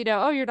somebody comes says,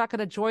 up. oh, you're not going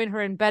to join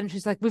her in bed. And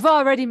she's like, we've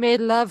already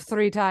made love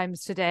 3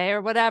 times today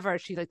or whatever.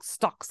 She like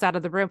stalks out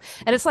of the room.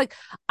 And it's like,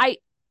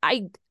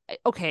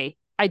 okay,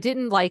 I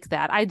didn't like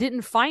that. I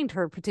didn't find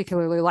her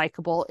particularly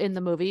likable in the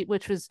movie,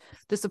 which was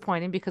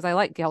disappointing because I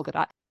like Gal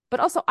Gadot.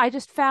 But also, I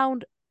just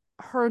found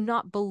her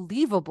not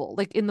believable,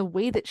 like in the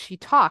way that she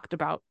talked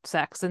about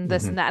sex and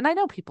this and that. And I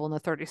know people in the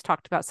 30s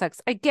talked about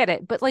sex. I get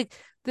it. But like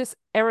this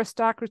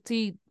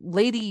aristocracy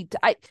lady,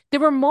 there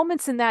were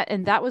moments in that,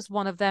 and that was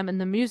one of them.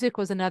 And the music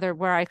was another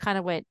where I kind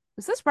of went,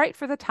 is this right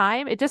for the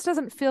time? It just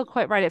doesn't feel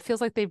quite right. It feels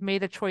like they've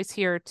made a choice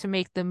here to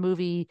make the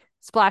movie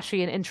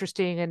splashy and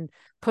interesting and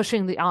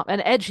pushing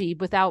and edgy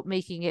without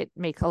making it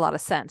make a lot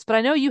of sense. But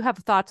I know you have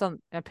thoughts on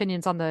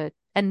opinions on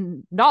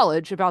and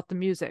knowledge about the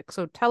music.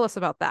 So tell us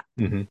about that.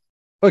 Mm-hmm.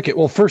 Okay,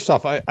 well, first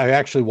off, I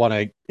actually want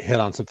to hit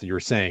on something you were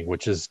saying,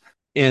 which is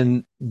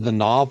in the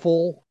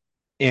novel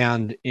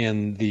and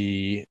in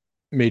the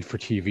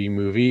made-for-TV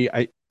movie,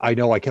 I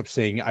know I kept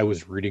saying I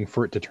was rooting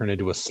for it to turn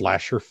into a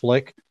slasher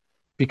flick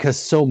because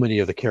so many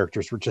of the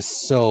characters were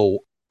just so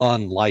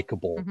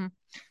unlikable. Mm-hmm.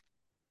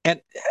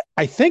 And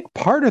I think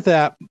part of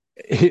that,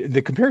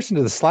 the comparison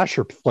to the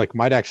slasher flick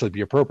might actually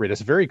be appropriate. It's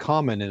very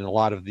common in a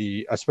lot of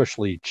the,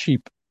 especially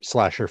cheap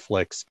slasher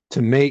flicks,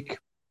 to make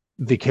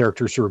the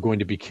characters who are going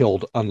to be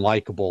killed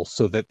unlikable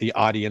so that the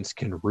audience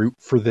can root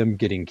for them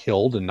getting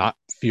killed and not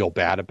feel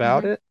bad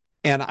about it.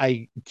 And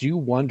I do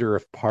wonder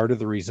if part of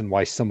the reason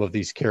why some of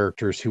these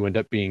characters who end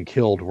up being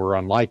killed were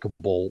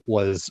unlikable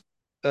was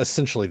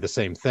essentially the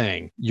same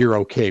thing. You're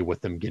okay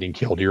with them getting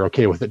killed. You're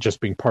okay with it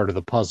just being part of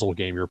the puzzle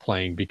game you're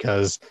playing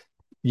because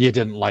you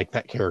didn't like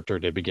that character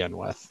to begin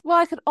with. Well,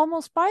 I could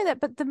almost buy that,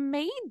 but the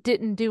maid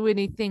didn't do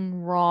anything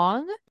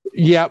wrong.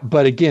 Yeah,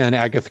 but again,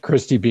 Agatha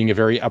Christie being a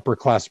very upper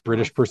class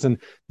British person,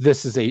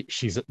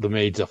 the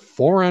maid's a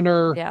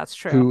foreigner. Yeah, that's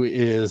true. Who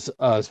is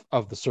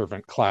of the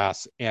servant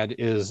class and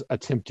is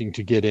attempting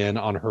to get in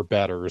on her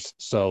betters.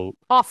 So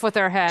off with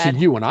her head. To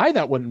you and I,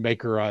 that wouldn't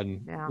make her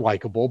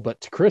unlikable,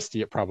 but to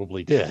Christie, it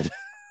probably did.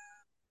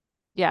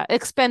 Yeah,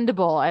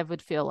 expendable, I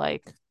would feel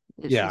like.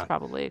 She's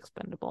probably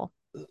expendable.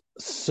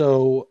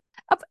 So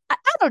I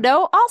don't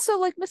know. Also,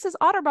 like Mrs.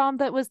 Otterbaum,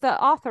 that was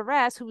the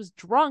authoress who was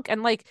drunk,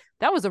 and like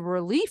that was a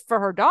relief for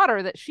her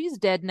daughter that she's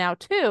dead now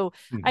too.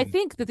 Mm-hmm. I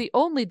think that the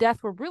only death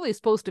we're really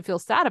supposed to feel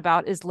sad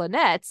about is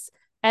Lynette's.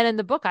 And in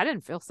the book, I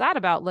didn't feel sad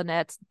about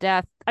Lynette's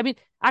death. I mean,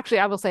 actually,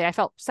 I will say I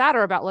felt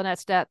sadder about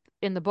Lynette's death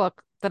in the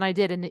book than I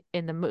did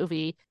in the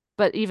movie.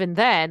 But even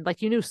then,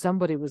 like, you knew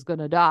somebody was going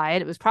to die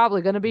and it was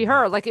probably going to be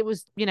her. Like, it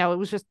was, it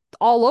was just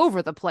all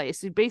over the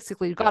place. You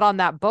basically got on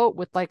that boat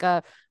with like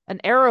an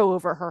arrow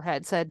over her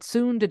head, said,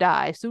 soon to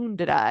die, soon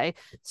to die.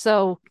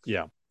 So,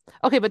 yeah.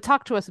 Okay, but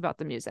talk to us about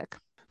the music.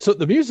 So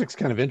the music's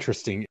kind of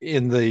interesting.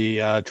 In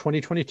the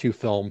 2022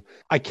 film,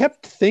 I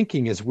kept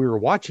thinking as we were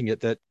watching it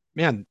that,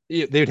 man,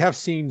 they'd have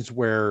scenes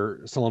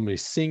where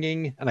somebody's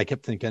singing. And I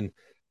kept thinking,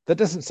 that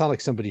doesn't sound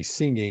like somebody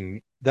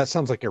singing. That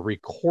sounds like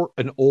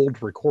an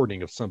old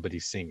recording of somebody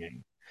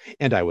singing.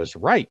 And I was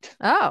right.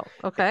 Oh,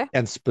 okay.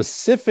 And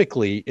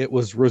specifically, it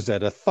was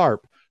Rosetta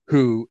Tharpe,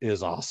 who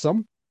is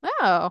awesome.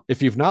 Oh.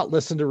 If you've not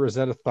listened to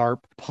Rosetta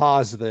Tharpe,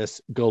 pause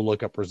this, go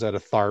look up Rosetta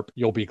Tharpe.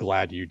 You'll be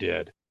glad you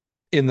did.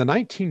 In the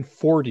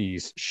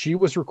 1940s, she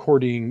was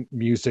recording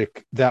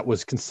music that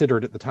was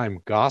considered at the time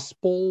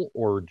gospel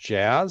or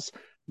jazz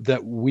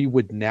that we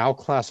would now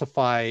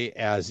classify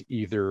as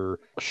either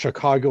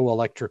Chicago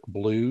electric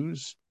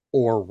blues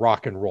or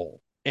rock and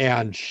roll.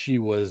 and she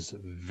was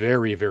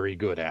very, very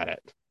good at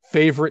it.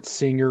 Favorite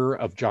singer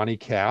of Johnny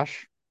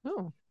Cash,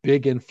 Oh.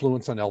 big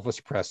influence on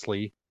Elvis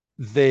Presley.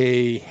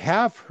 They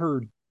have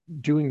her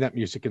doing that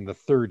music in the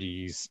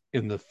 30s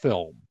in the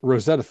film.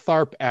 Rosetta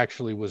Tharpe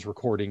actually was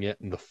recording it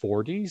in the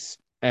 40s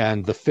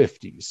and the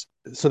 50s.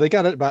 So they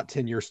got it about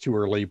 10 years too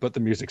early, but the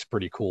music's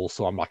pretty cool,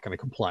 so I'm not going to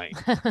complain.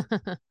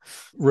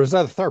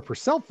 Rosetta Tharpe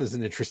herself is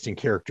an interesting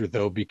character,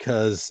 though,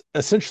 because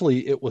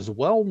essentially it was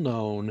well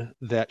known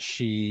that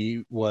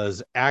she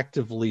was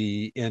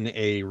actively in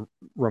a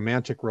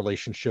romantic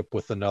relationship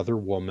with another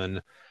woman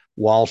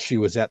while she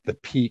was at the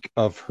peak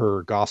of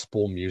her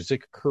gospel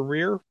music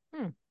career.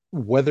 Hmm.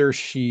 Whether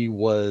she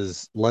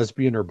was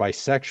lesbian or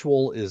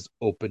bisexual is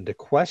open to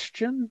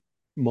question.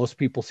 Most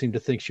people seem to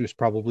think she was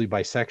probably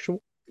bisexual.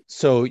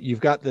 So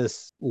you've got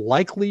this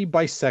likely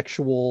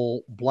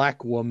bisexual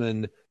black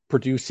woman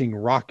producing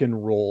rock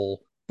and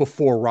roll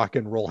before rock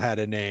and roll had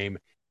a name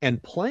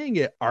and playing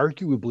it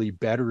arguably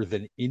better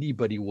than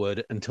anybody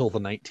would until the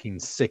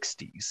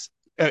 1960s.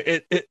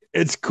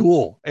 It's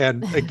cool.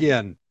 And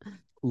again,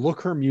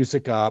 look her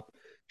music up.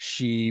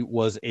 She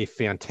was a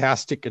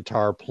fantastic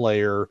guitar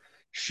player.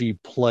 She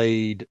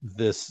played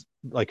this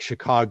like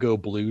Chicago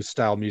blues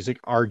style music,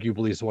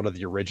 arguably is one of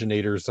the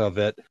originators of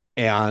it.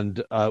 And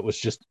it was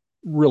just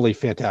really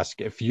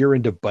fantastic. If you're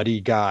into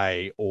Buddy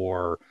Guy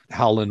or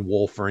Howlin'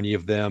 Wolf or any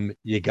of them,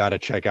 you got to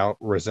check out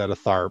Rosetta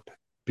Tharpe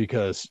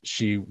because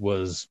she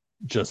was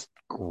just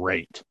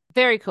great.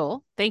 Very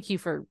cool. Thank you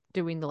for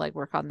doing the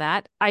legwork on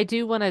that. I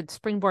do want to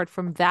springboard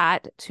from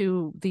that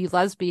to the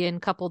lesbian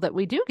couple that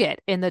we do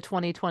get in the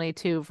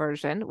 2022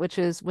 version, which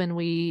is when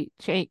we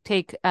take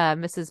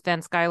Mrs.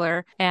 Van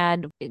Skyler,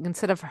 and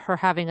instead of her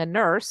having a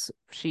nurse,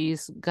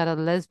 she's got a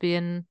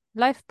lesbian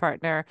life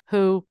partner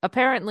who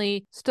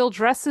apparently still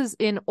dresses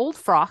in old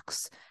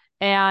frocks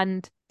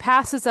and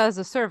passes as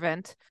a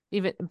servant,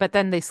 even, but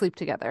then they sleep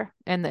together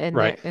and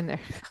Right. in their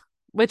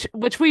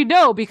which we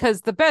know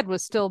because the bed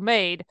was still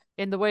made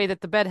in the way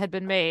that the bed had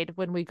been made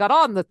when we got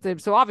on the thing.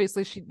 So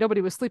obviously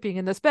nobody was sleeping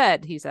in this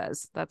bed, he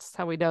says. That's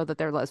how we know that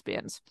they're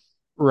lesbians.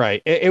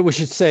 Right. We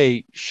should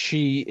say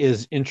she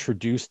is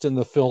introduced in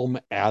the film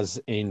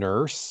as a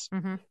nurse,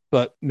 Mm-hmm.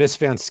 but Miss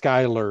Van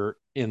Skyler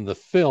in the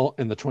film,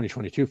 in the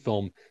 2022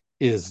 film,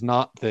 is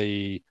not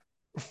the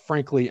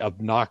frankly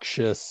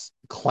obnoxious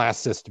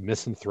classist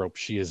misanthrope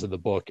she is in the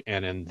book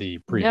and in the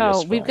No,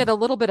 previous we've got film.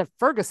 a little bit of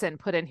Ferguson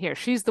put in here.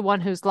 She's the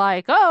one who's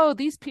like, "Oh,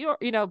 these pure,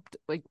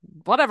 like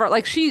whatever."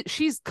 Like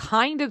she's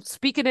kind of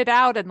speaking it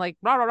out and like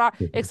rah rah rah,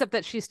 except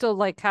that she's still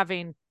like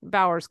having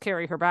Bowers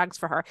carry her bags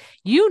for her.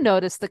 You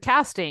notice the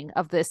casting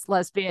of this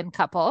lesbian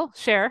couple,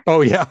 share. Oh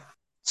yeah.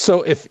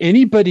 So if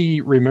anybody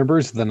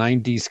remembers the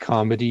 90s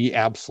comedy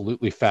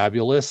Absolutely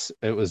Fabulous,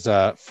 it was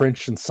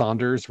French and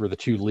Saunders were the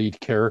two lead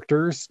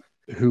characters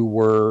who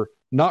were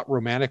not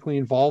romantically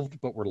involved,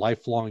 but were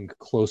lifelong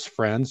close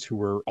friends who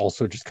were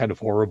also just kind of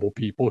horrible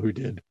people who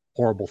did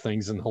horrible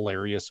things in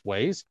hilarious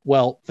ways.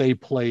 Well, they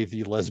play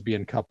the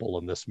lesbian couple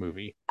in this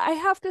movie. I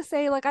have to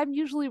say, like, I'm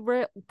usually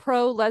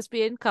pro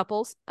lesbian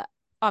couples.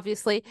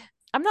 Obviously,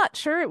 I'm not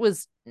sure it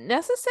was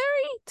necessary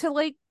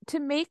to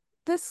make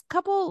this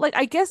couple like.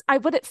 I guess I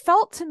what it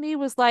felt to me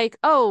was like,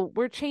 oh,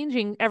 we're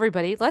changing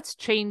everybody. Let's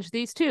change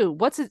these two.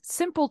 What's a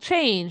simple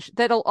change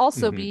that'll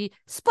also Mm-hmm. be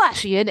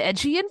splashy and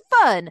edgy and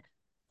fun?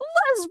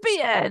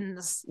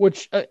 Lesbians.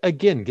 Which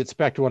again gets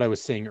back to what I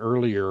was saying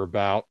earlier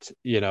about,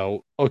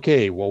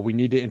 okay, well, we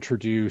need to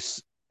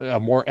introduce a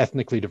more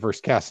ethnically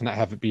diverse cast and not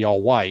have it be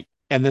all white.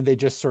 And then they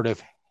just sort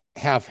of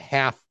have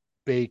half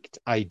baked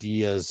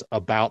ideas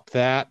about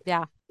that,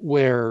 Yeah,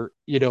 where,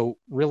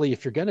 really,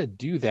 if you're going to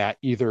do that,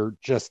 either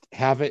just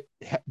have it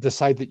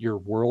decide that your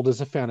world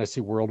is a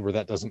fantasy world where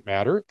that doesn't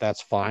matter.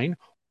 That's fine.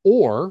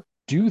 Or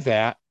do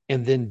that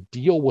and then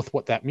deal with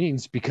what that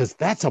means because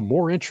that's a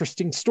more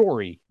interesting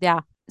story. yeah.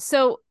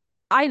 So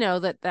I know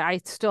that I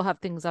still have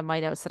things on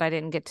my notes that I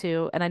didn't get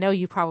to, and I know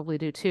you probably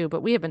do too,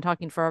 but we have been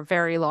talking for a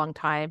very long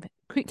time.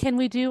 Can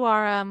we do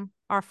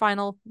our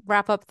final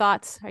wrap-up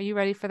thoughts? Are you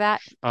ready for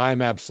that?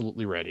 I'm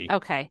absolutely ready.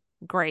 Okay,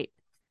 great.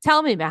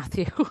 Tell me,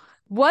 Matthew,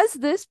 was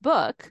this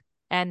book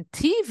and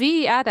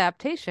TV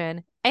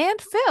adaptation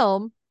and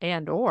film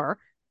and or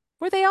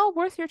were they all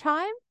worth your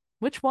time?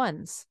 Which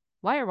ones?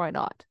 Why or why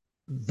not?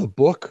 The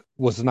book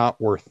was not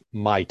worth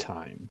my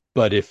time,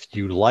 but if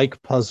you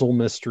like puzzle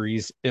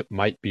mysteries, it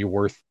might be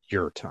worth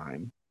your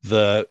time.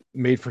 The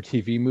made for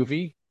TV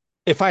movie,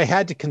 if I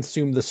had to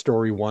consume the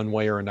story one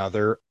way or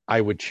another,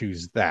 I would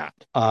choose that.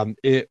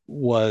 It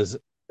was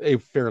a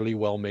fairly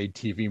well made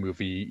TV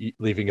movie,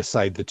 leaving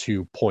aside the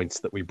 2 points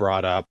that we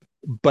brought up.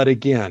 But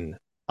again,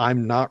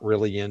 I'm not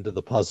really into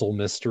the puzzle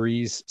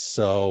mysteries,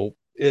 so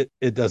it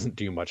doesn't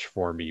do much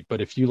for me. But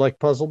if you like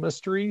puzzle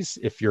mysteries,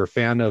 if you're a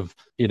fan of,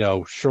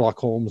 Sherlock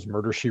Holmes,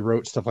 Murder She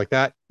Wrote, stuff like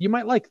that, you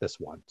might like this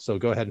one. So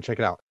go ahead and check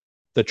it out.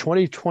 The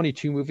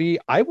 2022 movie,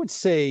 I would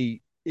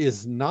say,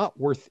 is not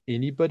worth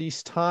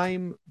anybody's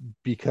time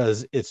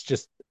because it's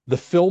just the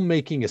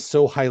filmmaking is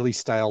so highly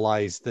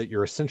stylized that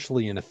you're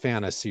essentially in a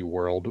fantasy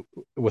world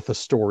with a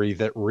story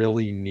that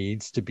really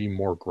needs to be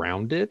more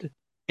grounded.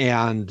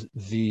 and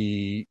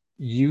the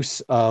use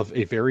of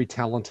a very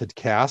talented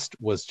cast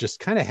was just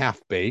kind of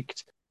half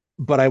baked.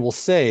 But I will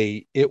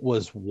say it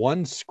was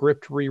one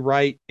script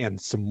rewrite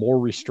and some more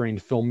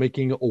restrained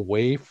filmmaking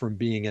away from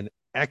being an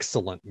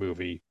excellent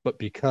movie. But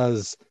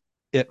because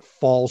it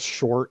falls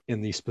short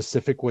in the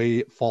specific way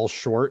it falls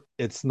short,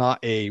 it's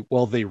not a,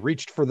 well, they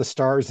reached for the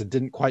stars and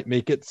didn't quite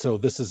make it, so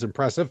this is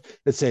impressive.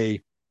 It's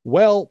a,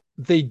 well,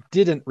 they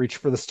didn't reach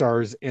for the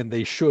stars and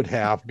they should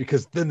have,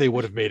 because then they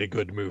would have made a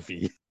good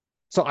movie.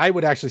 So I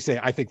would actually say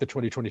I think the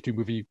 2022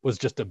 movie was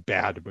just a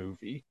bad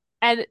movie.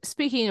 And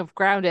speaking of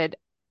grounded,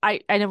 I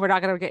know we're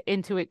not going to get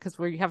into it because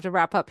we have to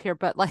wrap up here,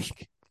 but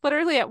like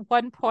literally at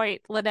one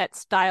point, Lynette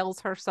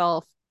styles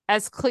herself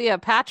as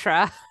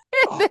Cleopatra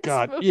in Oh this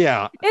God, movie.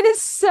 yeah. It is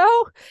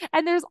so,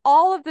 and there's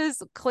all of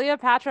this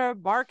Cleopatra,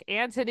 Mark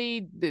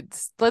Antony,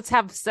 let's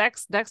have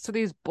sex next to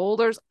these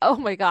boulders. Oh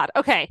my God.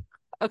 Okay.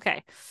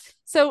 Okay.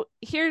 So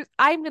here's,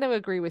 I'm going to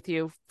agree with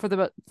you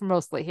for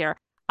mostly here.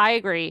 I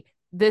agree.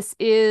 This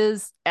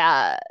is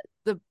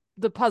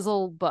the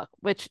puzzle book,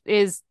 which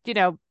is,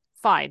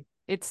 fine.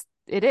 It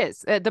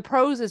is. The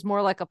prose is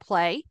more like a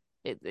play.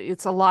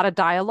 It's a lot of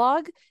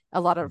dialogue,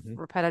 a lot of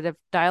repetitive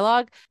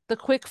dialogue. The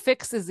quick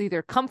fix is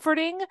either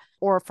comforting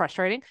or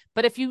frustrating.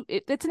 But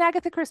it's an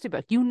Agatha Christie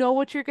book. You know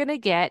what you're going to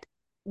get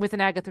with an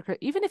Agatha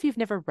Christie. Even if you've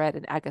never read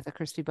an Agatha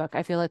Christie book,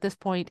 I feel at this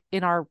point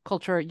in our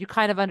culture, you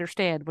kind of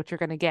understand what you're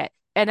going to get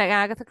in an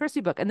Agatha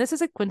Christie book. And this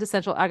is a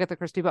quintessential Agatha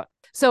Christie book.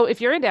 So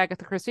if you're into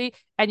Agatha Christie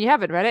and you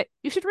haven't read it,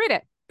 you should read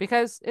it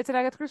because it's an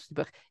Agatha Christie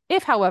book.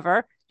 If,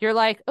 however, you're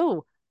like,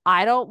 oh,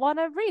 I don't want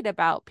to read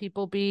about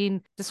people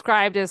being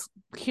described as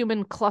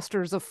human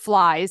clusters of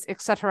flies,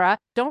 etc.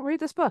 Don't read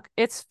this book.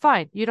 It's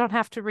fine. You don't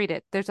have to read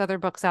it. There's other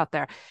books out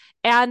there.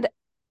 And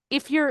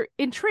if you're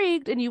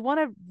intrigued and you want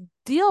to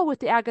deal with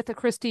the Agatha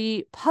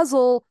Christie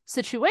puzzle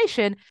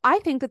situation, I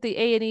think that the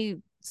A&E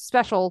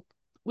special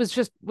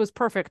was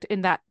perfect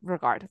in that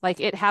regard.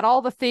 Like it had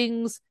all the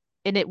things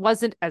and it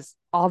wasn't as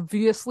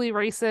obviously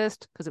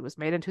racist because it was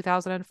made in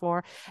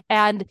 2004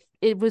 and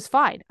it was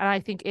fine. And I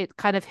think it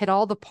kind of hit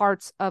all the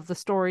parts of the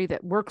story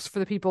that works for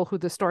the people who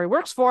the story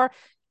works for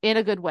in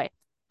a good way.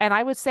 And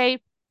I would say,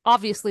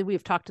 obviously,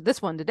 we've talked to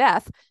this one to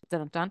death,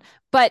 dun, dun,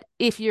 but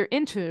if you're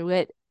into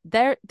it,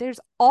 there's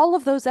all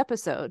of those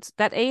episodes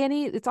that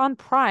A&E, it's on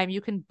Prime. You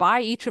can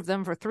buy each of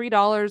them for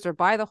 $3 or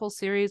buy the whole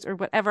series or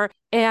whatever,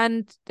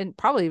 and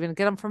probably even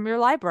get them from your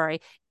library.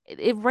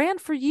 It ran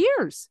for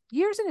years and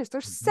years.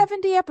 There's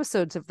 70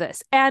 episodes of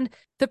this, and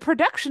the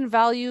production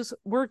values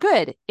were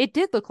good. It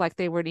did look like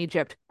they were in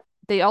Egypt.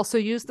 They also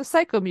used the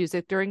psycho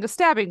music during the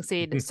stabbing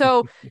scene.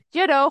 So,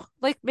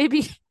 like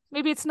maybe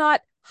it's not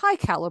high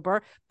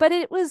caliber, but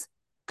it was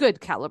good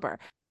caliber.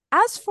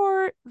 As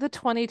for the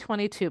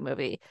 2022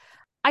 movie,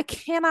 I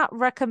cannot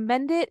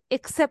recommend it,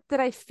 except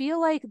that I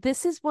feel like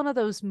this is one of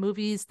those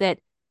movies that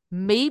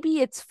maybe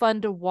it's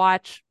fun to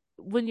watch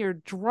when you're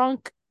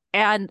drunk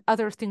and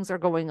other things are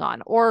going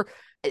on, or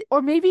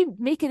maybe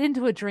make it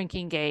into a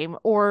drinking game,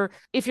 or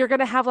if you're going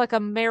to have like a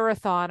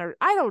marathon, or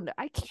I don't know.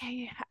 I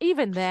can't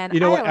even then. You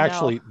know I what? don't know.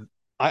 Actually,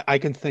 I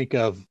can think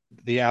of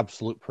the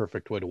absolute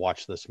perfect way to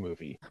watch this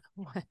movie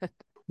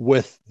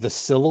with the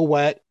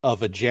silhouette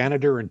of a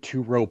janitor and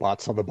two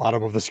robots on the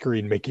bottom of the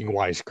screen making I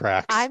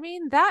wisecracks.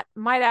 mean, that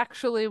might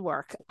actually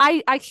work.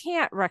 I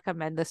can't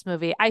recommend this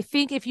movie. I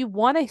think if you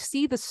want to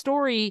see the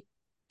story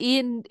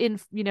in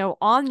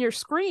on your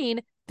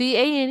screen, the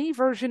A&E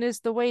version is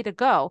the way to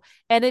go.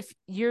 And if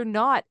you're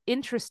not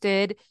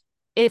interested,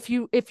 if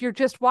you're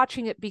just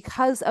watching it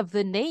because of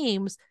the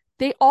names,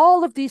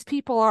 all of these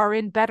people are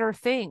in better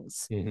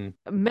things.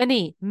 Mm-hmm.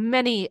 Many,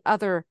 many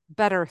other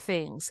better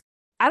things.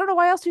 I don't know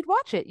why else you'd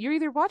watch it. You're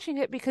either watching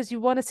it because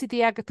you want to see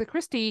the Agatha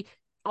Christie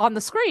on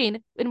the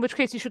screen, in which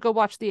case you should go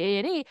watch the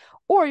A&E,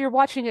 or you're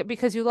watching it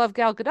because you love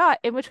Gal Gadot,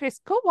 in which case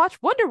go watch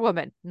Wonder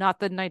Woman, not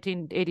the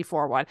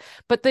 1984 one,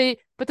 but the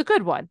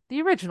good one,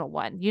 the original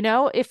one.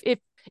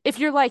 If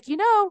you're like,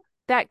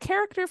 that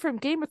character from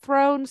Game of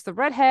Thrones, the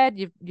redhead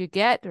you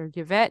get or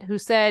Yvette, who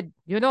said,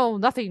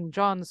 nothing,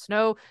 Jon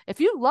Snow. If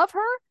you love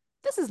her,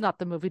 this is not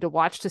the movie to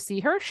watch to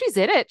see her. She's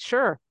in it,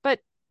 sure, but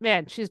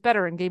man, she's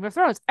better in Game of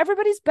Thrones.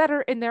 Everybody's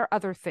better in their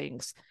other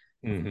things.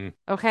 Mm-hmm.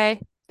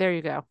 Okay, there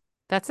you go.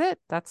 That's it.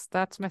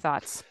 That's my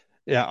thoughts.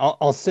 Yeah,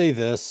 I'll say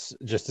this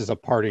just as a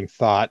parting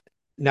thought.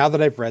 Now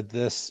that I've read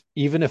this,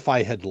 even if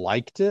I had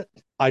liked it,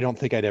 I don't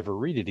think I'd ever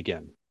read it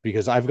again,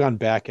 because I've gone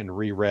back and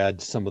reread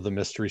some of the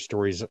mystery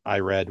stories I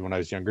read when I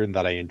was younger and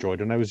that I enjoyed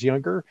when I was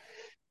younger.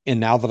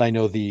 And now that I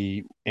know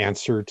the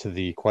answer to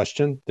the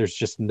question, there's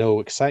just no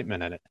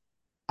excitement in it.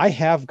 I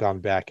have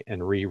gone back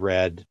and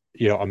reread,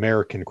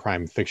 American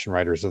crime fiction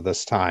writers of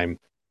this time,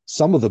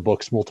 some of the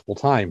books multiple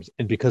times.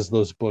 And because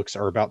those books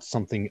are about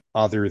something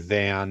other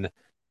than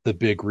the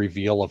big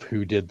reveal of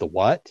who did the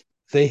what,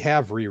 they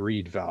have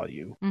reread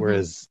value. Mm-hmm.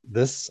 Whereas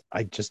this,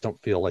 I just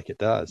don't feel like it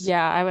does.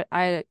 Yeah,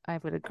 I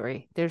would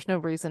agree. There's no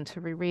reason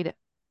to reread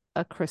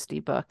a Christie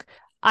book.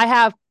 I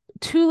have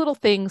two little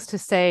things to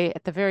say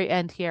at the very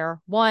end here.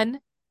 One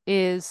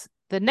is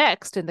the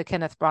next in the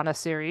Kenneth Branagh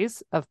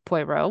series of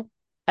Poirot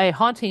A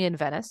Haunting in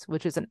Venice,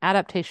 which is an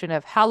adaptation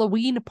of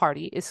Halloween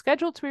Party, is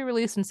scheduled to be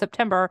released in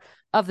September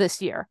of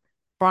this year.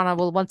 Brana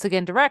will once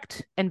again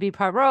direct and be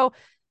Poirot,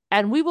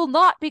 and we will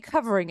not be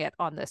covering it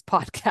on this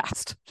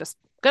podcast. Just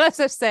gonna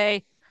just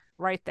say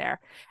right there.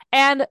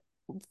 And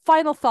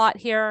final thought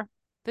here,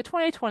 the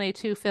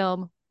 2022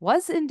 film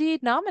was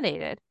indeed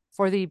nominated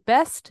for the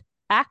Best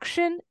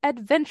Action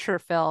Adventure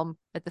Film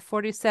at the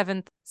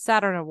 47th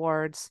Saturn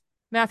Awards.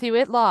 Matthew,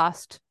 it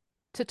lost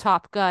to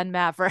Top Gun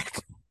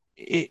Maverick.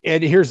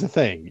 And here's the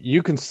thing: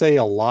 you can say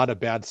a lot of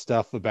bad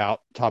stuff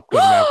about Top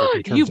Gun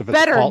Maverick in You terms of its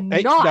better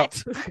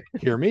not. no,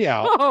 hear me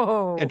out. In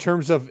Oh.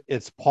 terms of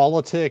its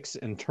politics,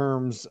 in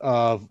terms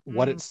of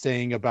what it's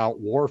saying about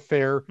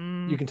warfare, you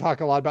Mm. can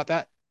talk a lot about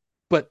that.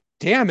 But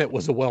damn, it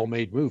was a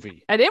well-made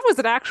movie. And it was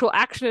an actual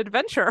action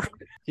adventure.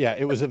 Yeah,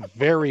 it was a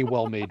very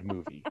well-made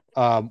movie.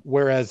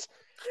 Whereas,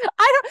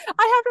 I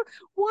have to,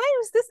 why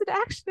was this an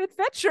action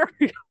adventure?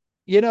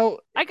 you know,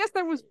 I guess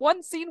there was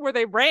one scene where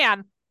they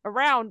ran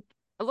around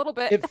a little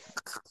bit. if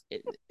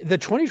the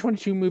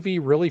 2022 movie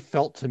really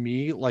felt to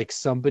me like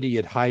somebody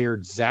had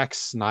hired Zack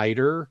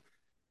Snyder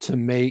to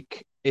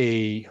make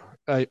a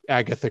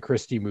Agatha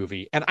Christie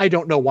movie, and I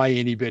don't know why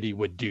anybody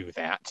would do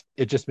that.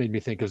 It just made me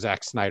think of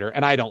Zack Snyder,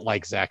 and I don't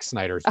like Zack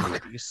Snyder's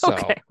movies. So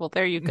Okay, well,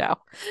 there you go.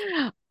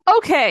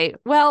 Okay,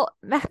 well,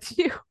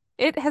 Matthew,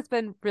 it has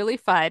been really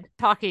fun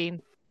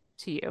talking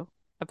to you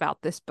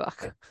about this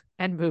book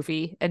and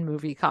movie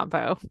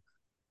combo.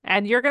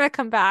 And you're going to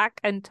come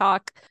back and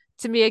talk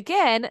to me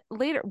again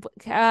later.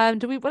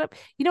 Do we want to,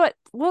 you know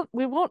what?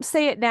 We won't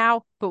say it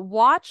now, but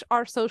watch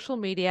our social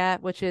media,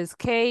 which is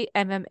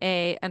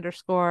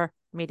KMMA_media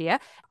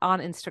on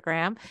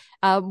Instagram.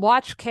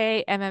 Watch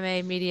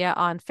KMMA media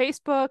on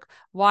Facebook.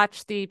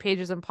 Watch the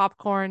Pages and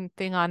Popcorn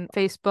thing on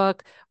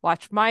Facebook.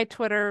 Watch my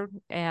Twitter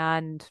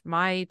and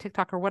my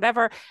TikTok or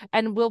whatever.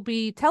 And we'll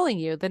be telling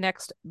you the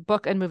next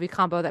book and movie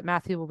combo that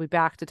Matthew will be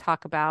back to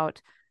talk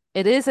about.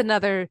 It is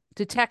another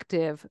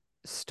detective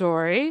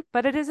story,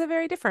 but it is a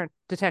very different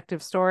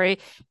detective story.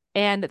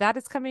 And that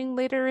is coming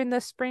later in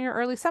the spring or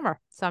early summer.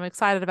 So I'm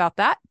excited about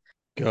that.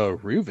 go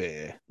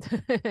Ruby.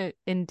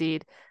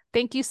 Indeed.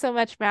 Thank you so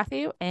much,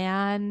 Matthew.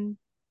 And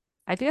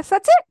I guess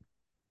that's it.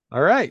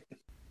 All right.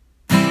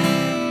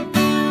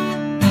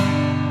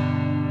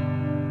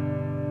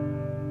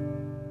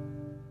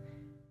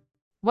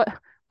 What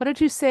what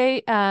did you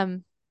say?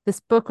 This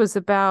book was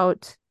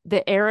about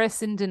the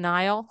heiress in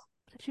denial.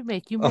 What did you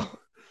make? You made Oh,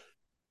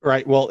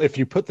 right. Well, if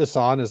you put this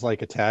on as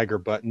like a tag or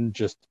button,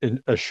 just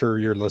assure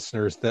your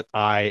listeners that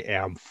I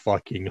am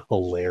fucking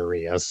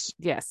hilarious.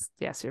 yes,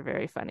 yes, you're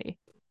very funny.